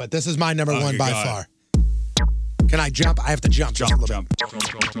to me, but this is my number one by God. far. Can I jump? I have to jump. just a little Jump. What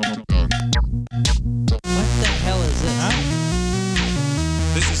the hell is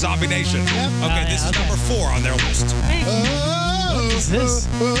this? This is Zombie Nation. Okay, this is number 4 on their list. What is this?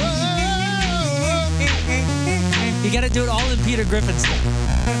 You got to do it all in Peter Griffin style.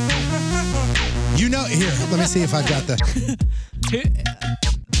 You know, here, let me see if I've got the.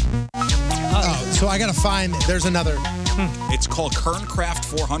 Oh, so I got to find, there's another. It's called Kerncraft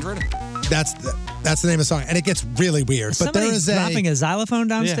 400. That's the name of the song, and it gets really weird. But there Somebody is dropping a xylophone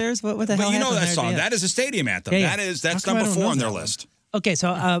downstairs? What the hell But you know happened that there, song. Dan? That is a stadium anthem. Yeah, yeah. That's How come I number don't 4 know on their that one? list. Okay,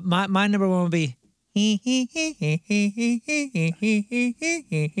 so my number one would be.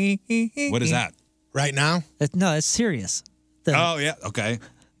 What is that? Right now? No, it's serious. Oh yeah, okay.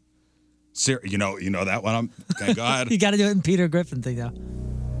 You know that one. Okay, go ahead. You got to do it in Peter Griffin thing though.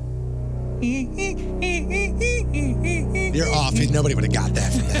 You're off. Nobody would have got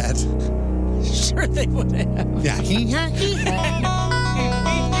that from that. Sure they would have. Yeah.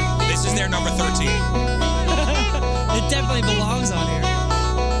 This is their number 13. It definitely belongs on here.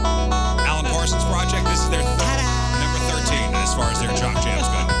 Alan Parsons Project. This is their number 13 as far as their Jock Jams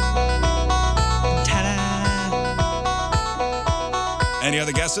go. Any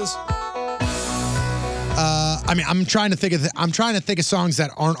other guesses? I mean, I'm trying to think of songs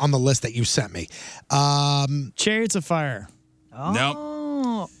that aren't on the list that you sent me. Chariots of Fire.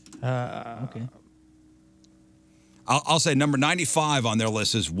 No. Okay. I'll say number 95 on their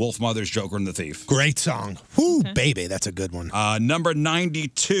list is Wolf Mother's Joker and the Thief. Great song. Whoo, baby, that's a good one. Number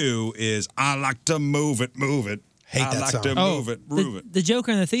 92 is I Like to Move It, Move It. Hate I that like song. to move it, move it. The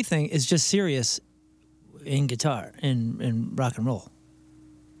Joker and the Thief thing is just serious in guitar in rock and roll,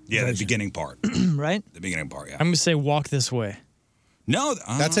 Yeah, the beginning part. right? The beginning part, yeah. I'm gonna say Walk This Way. No,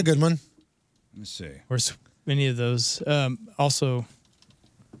 that's a good one. Let me see. Or any of those. Also,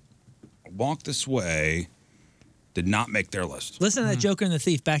 Walk This Way did not make their list. Listen to that Joker and the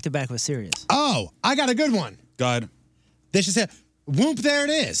Thief back to back with Sirius. Oh, I got a good one. Go ahead. They should say, Whoop, there it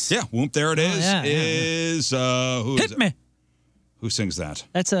is. Yeah, Whoop, there it is. yeah, Who is Hit it? me. Who sings that?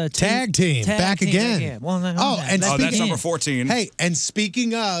 That's a Tag team, back again. Well, that's number 14. Hey, and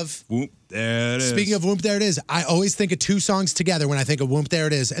speaking of Whoop, there it is. Speaking of Whoop, There It Is, I always think of two songs together when I think of Whoop, There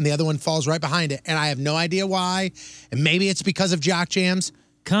It Is, and the other one falls right behind it, and I have no idea why. And maybe it's because of Jock Jams.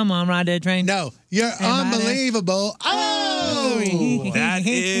 Come on, Ride That Train. No, you're unbelievable. Oh! That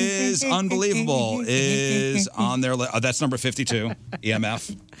is unbelievable. Is on their list. That's number 52.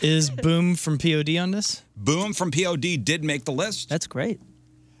 EMF. Is Boom from POD on this? Boom from POD did make the list. That's great.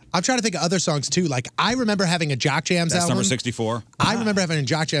 I'm trying to think of other songs too. Like I remember having a Jock Jams That's album. number 64. I remember having a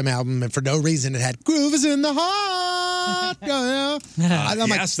Jock Jam album, and for no reason it had "Groove Is in the Heart." I'm like,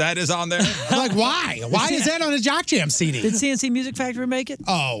 Yes, that is on there. I'm like, why? Why is that on a Jock Jam CD? Did CNC Music Factory make it?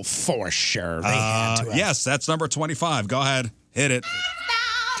 Oh, for sure. They had to have. Yes, that's number 25. Go ahead. Hit it.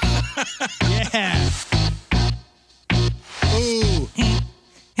 Yeah. Ooh.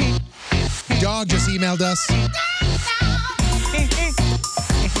 Dog just emailed us.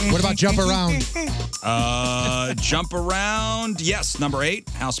 What about Jump Around? Jump Around. Yes, number 8,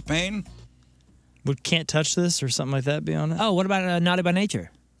 House of Pain. Would Can't Touch This or something like that be on it? Oh, what about Naughty by Nature?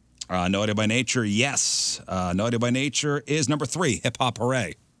 Naughty by Nature, yes. Naughty by Nature is number 3, Hip Hop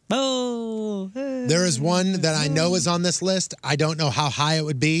Hooray. Oh. There is one that I know is on this list. I don't know how high it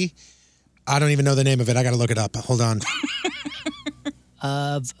would be. I don't even know the name of it. I got to look it up. Hold on.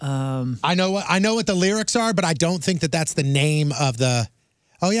 I know what the lyrics are, but I don't think that that's the name of the.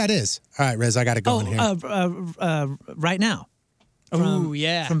 Oh yeah, it is. All right, Riz, I got it going here. Right Now. Oh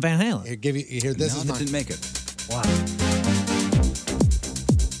yeah, from Van Halen. Here, this is that mine. didn't make it. Wow.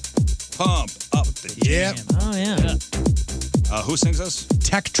 Pump up the jam. Oh yeah. Who sings this?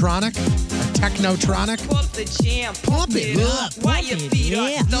 Tektronic or Technotronic. Pump the jam, pump it up. While your feet are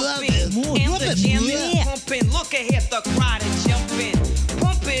stumping. And the jam is pumping. Look ahead, the crowd is jumping.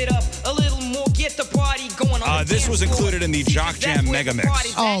 Pump it up a little more. Get the party going on. This was included in the Jock Jam Mega Mix.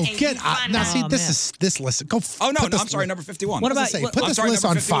 Oh, get out. Now, see, this list. Go. Oh, no, I'm sorry, number 51. What about- put I'm this sorry, list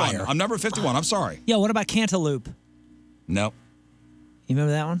number on 51. fire? I'm number 51. I'm sorry. Yo, what about Cantaloupe? No. You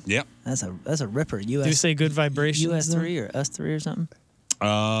remember that one? Yep. That's a ripper. US, Do you say Good Vibrations? US3 or US3 or something?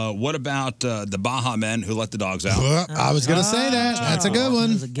 What about the Baja Men Who Let the Dogs Out? I was going to say that. That's a good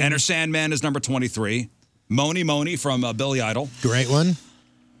one. Enter Sandman is number 23. Moni Moni from Billy Idol. Great one.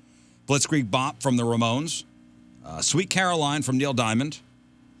 Blitzkrieg Bop from the Ramones. Sweet Caroline from Neil Diamond.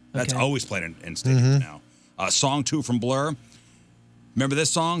 That's Okay. always played in stadiums now. Song 2 from Blur. Remember this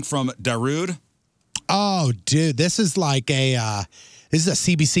song from Darude? Oh, dude, this is like this is a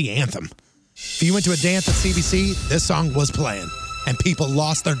CBC anthem. If you went to a dance at CBC, this song was playing, and people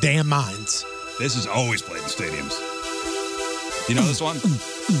lost their damn minds. This is always played in stadiums. You know this one?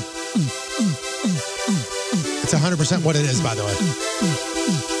 It's 100% what it is, by the way.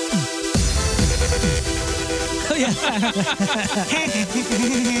 Oh yeah.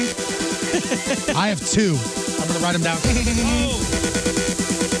 I have 2. I'm going to write them down.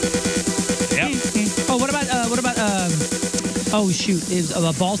 Yep. Oh, what about oh shoot, is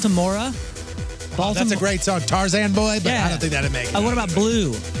Baltimora? Oh, that's a great song, Tarzan Boy, but I don't think that'd make it. What about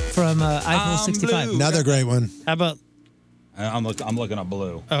Blue from Eiffel 65? Blue. Another great one. How about? I'm looking up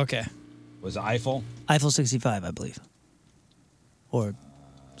Blue. Okay. Was it Eiffel? Eiffel 65, I believe. Or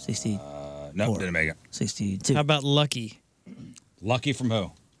 60. No, didn't make it. 62. How about Lucky? Lucky from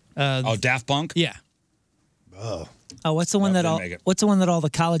who? Oh, Daft Punk? Yeah. Oh. Oh, what's the one Nope, that all? didn't make it. What's the one that all the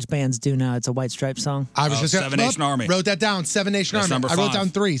college bands do now? It's a White Stripes song. I was just Seven Nation Army. Wrote that down. 7 Nation That's Army. number I wrote 5. down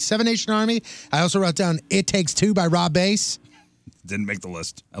 3. 7 Nation Army. I also wrote down It Takes Two by Rob Bass. Didn't make the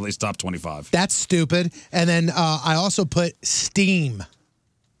list. At least top 25. That's stupid. And then I also put Steam.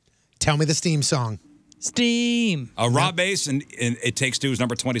 Tell me the Steam song. Steam. Rob Bass and It Takes Two is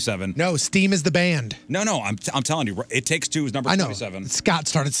number 27. No, Steam is the band. No, I'm telling you, It Takes Two is number I know. 27. Scott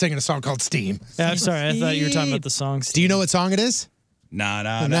started singing a song called Steam. Yeah, I'm sorry. I thought you were talking about the song. Do you know what song it is? Na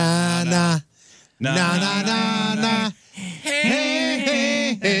na Na na na na na na na. Hey,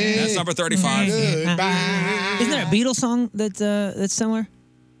 hey, hey. That's number 35. Goodbye. Isn't there a Beatles song that's similar?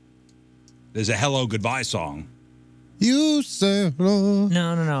 There's a Hello Goodbye song. You say hello.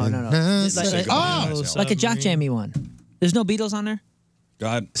 No. Nice. Like, Oh, like a Jock Jammy one. There's no Beatles on there? Go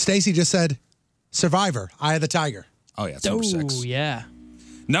ahead. Stacy just said Survivor, Eye of the Tiger. Oh, yeah, it's number 6. Oh, yeah.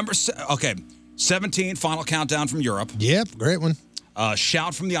 Okay, 17, final countdown from Europe. Yep, great one.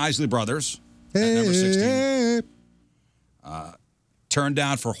 Shout from the Isley Brothers at number 16. Turn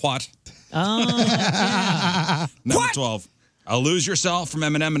Down for What? Oh, Number 12. Lose Yourself from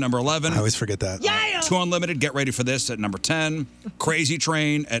Eminem at number 11. I always forget that. Too Unlimited, Get Ready for This at number 10. Crazy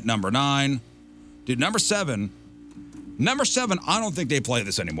Train at number 9. Dude, number 7, I don't think they play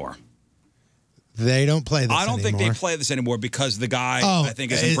this anymore. They don't play this I don't think they anymore. play this anymore because the guy, Oh, I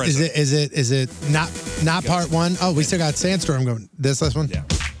think, is in prison. Is it not part 1? Oh, we still got Sandstorm going. This last one? Yeah.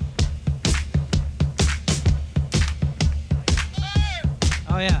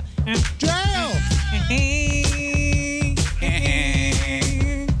 oh yeah. Jail!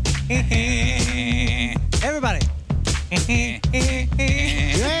 Everybody. Jail!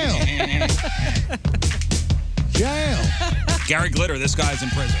 Jail! Gary Glitter, this guy's in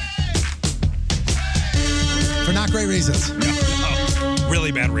prison. For not great reasons. No,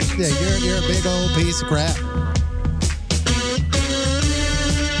 really bad reasons. Yeah, you're a big old piece of crap. We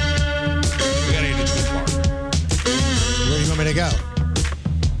gotta get to this part. Where do you want me to go?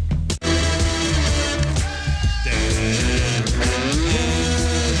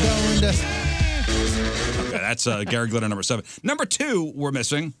 Okay, that's Gary Glitter, number 7. Number 2, we're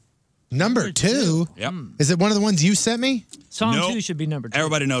missing. Number 2? Yep. Is it one of the ones you sent me? Song Nope. 2 should be number 2.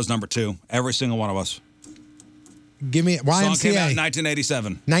 Everybody knows number 2. Every single one of us. Give me Song came out in YMCA.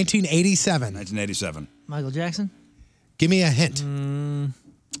 1987. 1987. 1987. Michael Jackson? Give me a hint.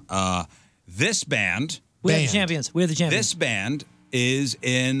 This band. We are the champions. We are the champions. This band is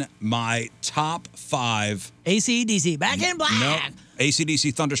in my top 5. AC/DC, Back in Black. No,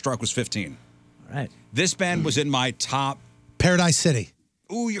 AC/DC Thunderstruck was 15. All right. This band was in my top. Paradise City.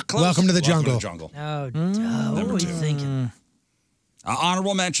 Ooh, you're close. Welcome to the Jungle. Oh, what were you thinking?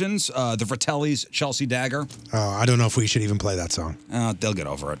 Honorable mentions: the Fratellis, Chelsea Dagger. Oh, I don't know if we should even play that song. They'll get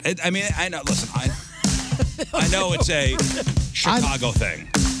over it. I mean, I know. Listen, I know it's a Chicago thing.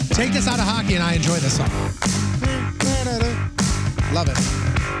 Take this out of hockey, and I enjoy this song. Love it.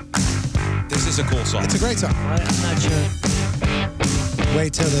 This is a cool song. It's a great song. I'm not sure.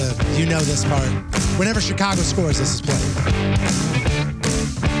 Wait till this part. Whenever Chicago scores, this is played.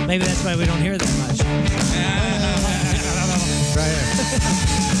 Maybe that's why we don't hear that much. Right here.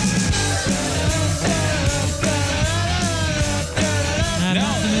 No,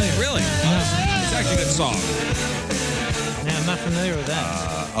 really. It's actually a good song. Yeah, I'm not familiar with that.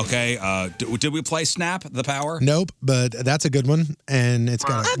 Okay. Did we play Snap, The Power? Nope, but that's a good one, and it's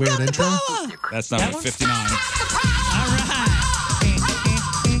got a weird intro. That's number 59.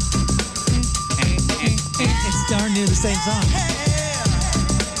 It's darn near the same song.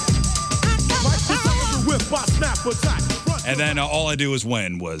 And then All I Do Is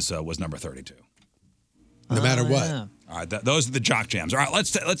Win was number 32. No matter what. Yeah. All right, those are the jock jams. All right,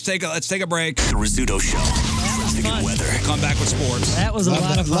 let's take a break. The Rizzuto Show. Traffic and weather. We'll come back with sports. That was a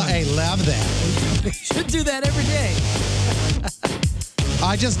lot of fun. Hey, love that. We should do that every day.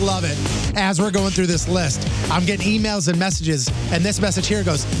 I just love it. As we're going through this list, I'm getting emails and messages, and this message here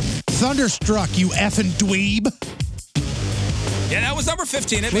goes, Thunderstruck, you effing dweeb. Yeah, that was number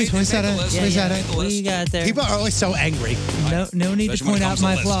 15. It We made said the it. list. We said it. We got there. People are always so angry. No need to Especially when point it out comes to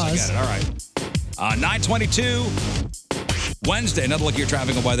my lists. I flaws. get it. All right. 9:22. Wednesday, another look at your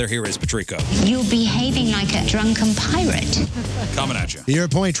traffic and weather. Here is Patrico. You're behaving like a drunken pirate. Coming at you. Your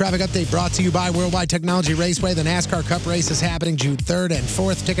Point traffic update brought to you by Worldwide Technology Raceway. The NASCAR Cup race is happening June 3rd and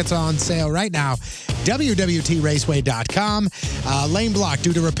 4th. Tickets on sale right now. WWTRaceway.com. Lane block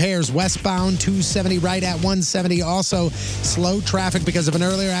due to repairs westbound 270 right at 170. Also slow traffic because of an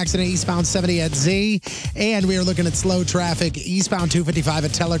earlier accident eastbound 70 at Z. And we are looking at slow traffic eastbound 255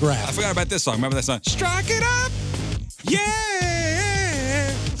 at Telegraph. I forgot about this song. Remember that song? Strike it up. Yeah.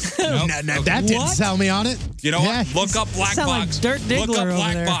 Nope. That didn't sell me on it. You know what? Look up Black Sound like Box. Dirt Diggler Look up over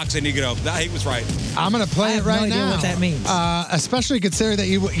Black there. Box and you go, nah, he was right. I'm going to play I it have right no idea now. what that means. Especially consider that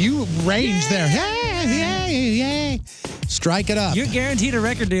you range there. Yeah. Strike it up. You're guaranteed a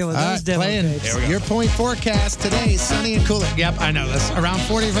record deal with All those right, demo playing tapes. your Point forecast today, sunny and cooler. Yep, I know this. Around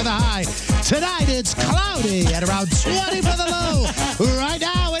 40 for the high. Tonight it's cloudy at around 20 for the low. Right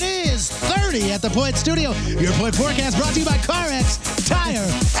now it is 30 at the Point Studio. Your Point forecast brought to you by CarX, Tire,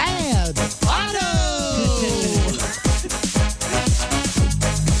 and Auto.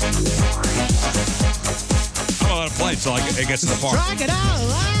 I'm going to play until it gets to the part. Strike it out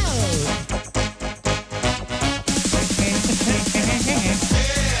loud.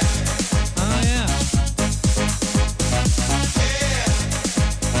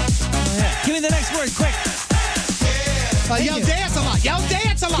 Give me the next word, quick. Yell dance a lot. Yell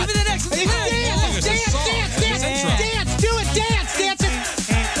dance a lot. Give me the next one. Dance. Do it. Dance it.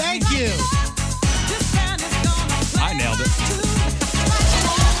 Thank you. I nailed it.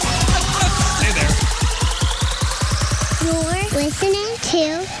 Stay there. You're listening to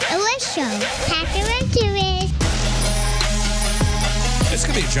The Wiz Show. Happy birthday. This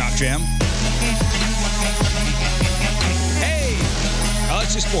could be a jock jam. Hey.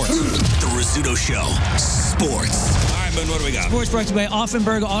 Let's do sports. The Rizzuto Show. Sports. All right, Moon, what do we got? Sports brought to you by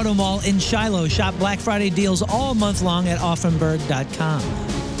Offenburg Auto Mall in Shiloh. Shop Black Friday deals all month long at Offenburg.com.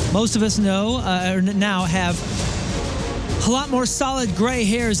 Most of us know, or now have a lot more solid gray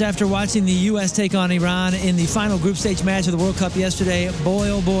hairs after watching the U.S. take on Iran in the final group stage match of the World Cup yesterday. Boy,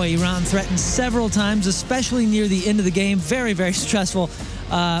 oh boy, Iran threatened several times, especially near the end of the game. Very, very stressful.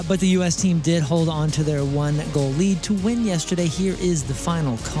 But the U.S. team did hold on to their one-goal lead to win yesterday. Here is the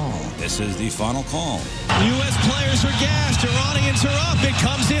final call. This is the final call. U.S. players are gassed. Iranians are up. It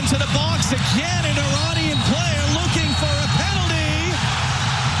comes into the box again. An Iranian player looking for a penalty.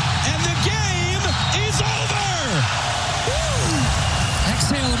 And the game is over.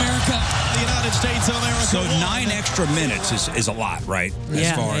 Exhale, America. The United States of America. So won. 9 extra minutes is a lot, right?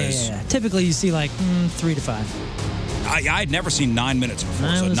 Yeah. Typically, you see like 3 to 5. I'd never seen 9 minutes before.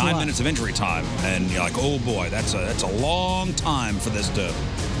 That So was a 9 lot. minutes of injury time, and you're like, oh boy, that's a long time for this to.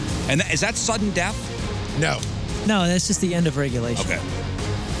 And is that sudden death? No. No, that's just the end of regulation. Okay.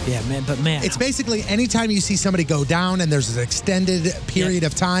 Yeah, man. It's basically anytime you see somebody go down and there's an extended period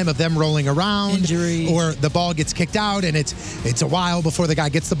of time of them rolling around, injury, or the ball gets kicked out and it's a while before the guy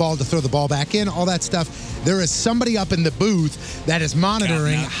gets the ball to throw the ball back in, all that stuff. There is somebody up in the booth that is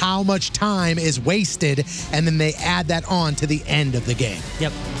monitoring how much time is wasted, and then they add that on to the end of the game.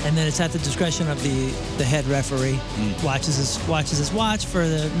 Yep, and then it's at the discretion of the head referee. Watches his watch for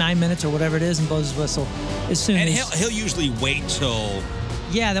the 9 minutes or whatever it is, and blows his whistle as soon And as he'll usually wait till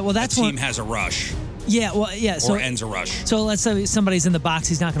that's the team has a rush. So or ends a rush. So let's say somebody's in the box,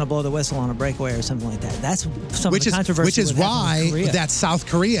 he's not going to blow the whistle on a breakaway or something like that. That's some of the controversy. Which is why that South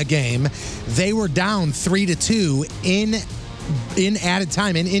Korea game, they were down 3-2 in added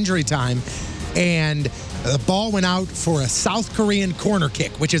time, in injury time, and the ball went out for a South Korean corner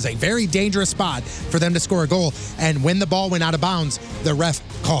kick, which is a very dangerous spot for them to score a goal. And when the ball went out of bounds, the ref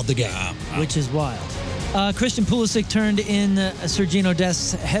called the game. Which is wild. Christian Pulisic turned in Sergiño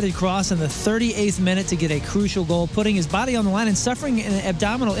Dest's headed cross in the 38th minute to get a crucial goal, putting his body on the line and suffering an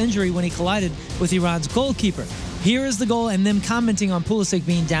abdominal injury when he collided with Iran's goalkeeper. Here is the goal and them commenting on Pulisic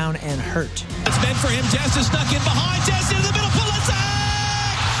being down and hurt. It's meant for him. Dest is stuck in behind. Dest in the middle. Pulisic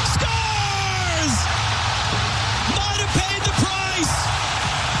scores! Might have paid the price,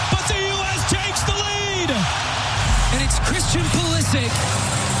 but the U.S. takes the lead. And it's Christian Pulisic.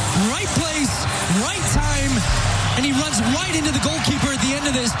 Right place, right time, and he runs right into the goalkeeper at the end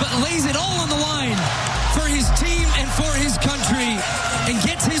of this, but lays it all on the line for his team and for his country, and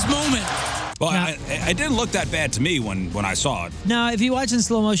gets his moment. Well, it didn't look that bad to me when I saw it. Now, if you watch in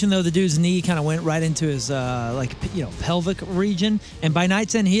slow motion, though, the dude's knee kind of went right into his pelvic region, and by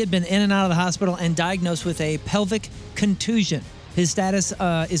night's end, he had been in and out of the hospital and diagnosed with a pelvic contusion. His status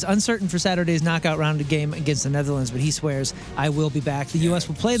is uncertain for Saturday's knockout round game against the Netherlands, but he swears, I will be back. The U.S.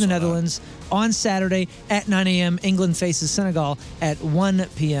 will play the Netherlands on Saturday at 9 a.m. England faces Senegal at 1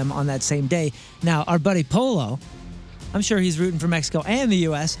 p.m. on that same day. Now, our buddy Polo, I'm sure he's rooting for Mexico and the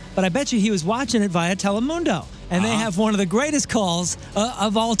U.S., but I bet you he was watching it via Telemundo, and they have one of the greatest calls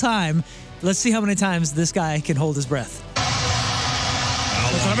of all time. Let's see how many times this guy can hold his breath.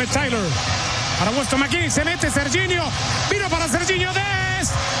 Otra vez Taylor. Para Weston McKinney, se mete Sergiño. Vino para Sergiño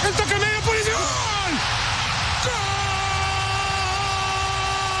Dest. El toque medio, Pulisic. ¡Gol!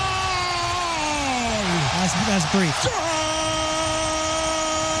 That's brief.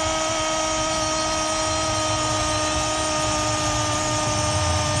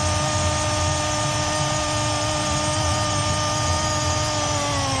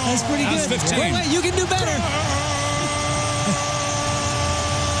 That's pretty good. 15. Wait, you can do better.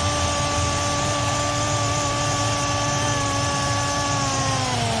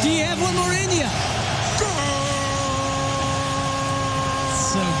 Do you have one more in you?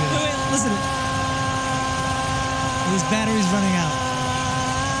 So good. Wait, listen. His battery's running out.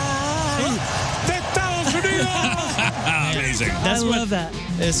 Amazing. I love that.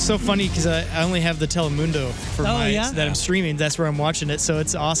 It's so funny because I only have the Telemundo for that I'm streaming. That's where I'm watching it, so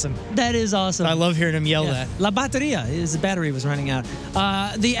it's awesome. That is awesome. I love hearing him yell that. La bateria, his battery was running out.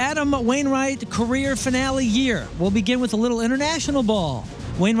 The Adam Wainwright career finale year will begin with a little international ball.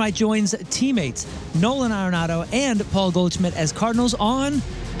 Wainwright joins teammates Nolan Arenado and Paul Goldschmidt as Cardinals on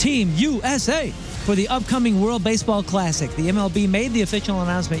Team USA for the upcoming World Baseball Classic. The MLB made the official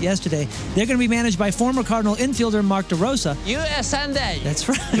announcement yesterday. They're going to be managed by former Cardinal infielder Mark DeRosa. USA. That's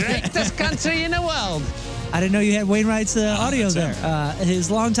right. Greatest country in the world. I didn't know you had Wainwright's audio there. His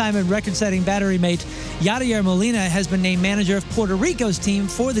longtime and record-setting battery mate, Yadier Molina, has been named manager of Puerto Rico's team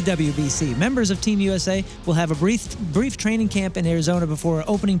for the WBC. Members of Team USA will have a brief training camp in Arizona before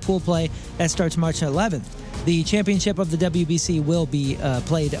opening pool play that starts March 11th. The championship of the WBC will be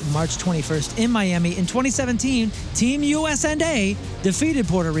played March 21st in Miami. In 2017, Team USA defeated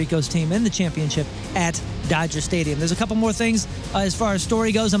Puerto Rico's team in the championship at Dodger Stadium. There's a couple more things as far as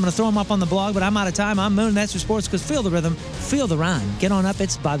story goes. I'm going to throw them up on the blog, but I'm out of time. I'm Moon. That's your sports because feel the rhythm, feel the rhyme. Get on up.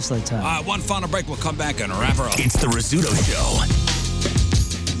 It's bobsled time. One final break. We'll come back and wrap her up. It's the Rizzuto Show.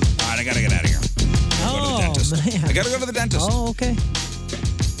 All right, I got to get out of here. Go to the dentist. Man. I got to go to the dentist. Oh, okay.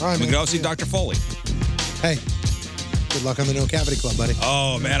 All right, we can go see Dr. Foley. Hey, good luck on the No Cavity Club, buddy.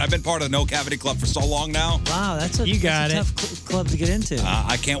 Oh, man, I've been part of the No Cavity Club for so long now. Wow, that's a tough club to get into.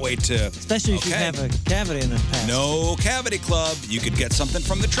 I can't wait to... Especially if you have a cavity in the past. No Cavity Club. You could get something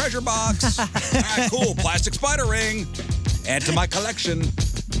from the treasure box. All right, cool. Plastic spider ring. Add to my collection.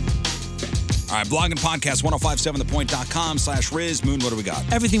 All right, blog and podcast, 1057thepoint.com/Riz. Moon, what do we got?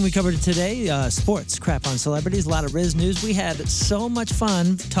 Everything we covered today, sports, crap on celebrities, a lot of Riz news. We had so much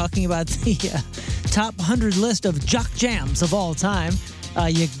fun talking about the top 100 list of jock jams of all time.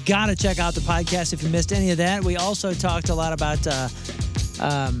 You got to check out the podcast if you missed any of that. We also talked a lot about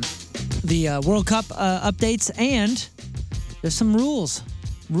the World Cup updates, and there's some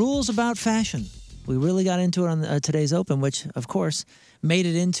rules about fashion. We really got into it on today's Open, which, of course, made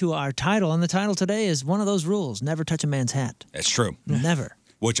it into our title. And the title today is one of those rules: never touch a man's hat. It's true. Never.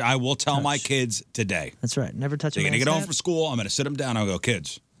 Which I will tell my kids today. That's right. Never touch a They're man's going to get home hat. from school. I'm going to sit them down. I'll go,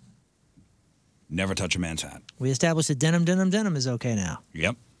 kids, never touch a man's hat. We established that denim is okay now.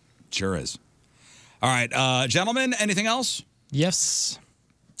 Yep, sure is. All right, gentlemen, anything else? Yes.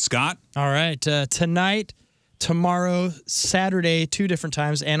 Scott? All right. Tonight, tomorrow, Saturday, 2 different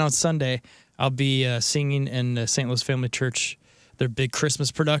times, and on Sunday, I'll be singing in the St. Louis Family Church, their big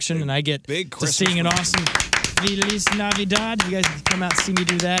Christmas production, and I get to sing an awesome Feliz Navidad. You guys can come out and see me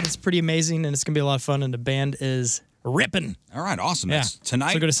do that. It's pretty amazing, and it's going to be a lot of fun, and the band is ripping. All right, awesome. Yeah. That's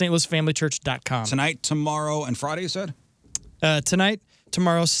tonight. So go to stlouisfamilychurch.com. Tonight, tomorrow, and Friday, you said? Tonight,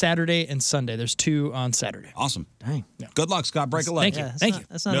 tomorrow, Saturday, and Sunday. There's 2 on Saturday. Awesome. Dang. Good luck, Scott. Break a leg. Thank you.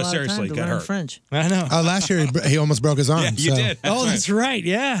 That's not a lot of time to learn French. I know. Last year he almost broke his arm. Yeah, you so. did. That's right.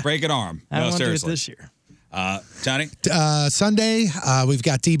 Yeah. Break an arm. I don't want to do it seriously. this year. Johnny? Sunday, we've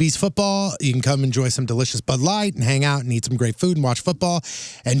got DB's football. You can come enjoy some delicious Bud Light and hang out and eat some great food and watch football.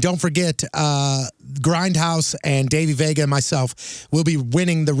 And don't forget, Grindhouse and Davey Vega and myself will be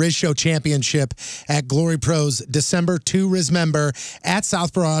winning the Riz Show Championship at Glory Pros December 2 Rizmember at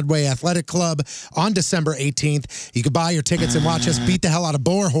South Broadway Athletic Club on December 18th. You can buy your tickets and watch us beat the hell out of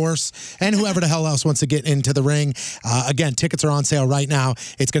Boar Horse and whoever the hell else wants to get into the ring. Again, tickets are on sale right now.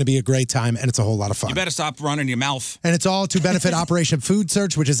 It's going to be a great time, and it's a whole lot of fun. You better stop running your mouth. And it's all to benefit Operation Food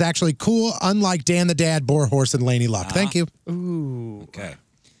Search, which is actually cool, unlike Dan the Dad, Boar Horse, and Laney Luck. Thank you. Ooh. Okay.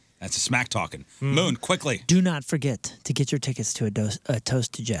 That's a smack talking. Moon, quickly. Do not forget to get your tickets to a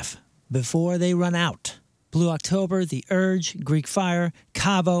Toast to Jeff before they run out. Blue October, The Urge, Greek Fire,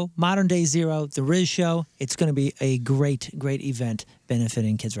 Cabo, Modern Day Zero, The Riz Show. It's going to be a great, great event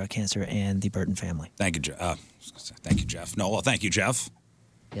benefiting Kids Rock Cancer and the Burton family. Thank you, Jeff. Thank you, Jeff. No, well, thank you, Jeff.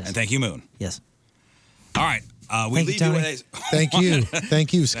 Yes. And thank you, Moon. Yes. All right. We Thank you, leave Tony. with a. Thank you.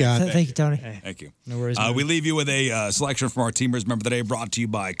 Thank you, Scott. Thank you, Tony. Thank you. No worries. We leave you with a selection from our Teamers Member of the Day, brought to you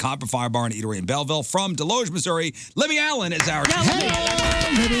by Copper Fire Bar and Eatery in Belleville. From Deloge, Missouri, Libby Allen is our The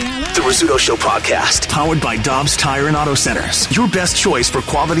Rizzuto Show podcast, powered by Dobbs Tire and Auto Centers. Your best choice for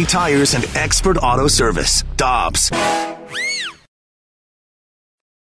quality tires and expert auto service. Dobbs.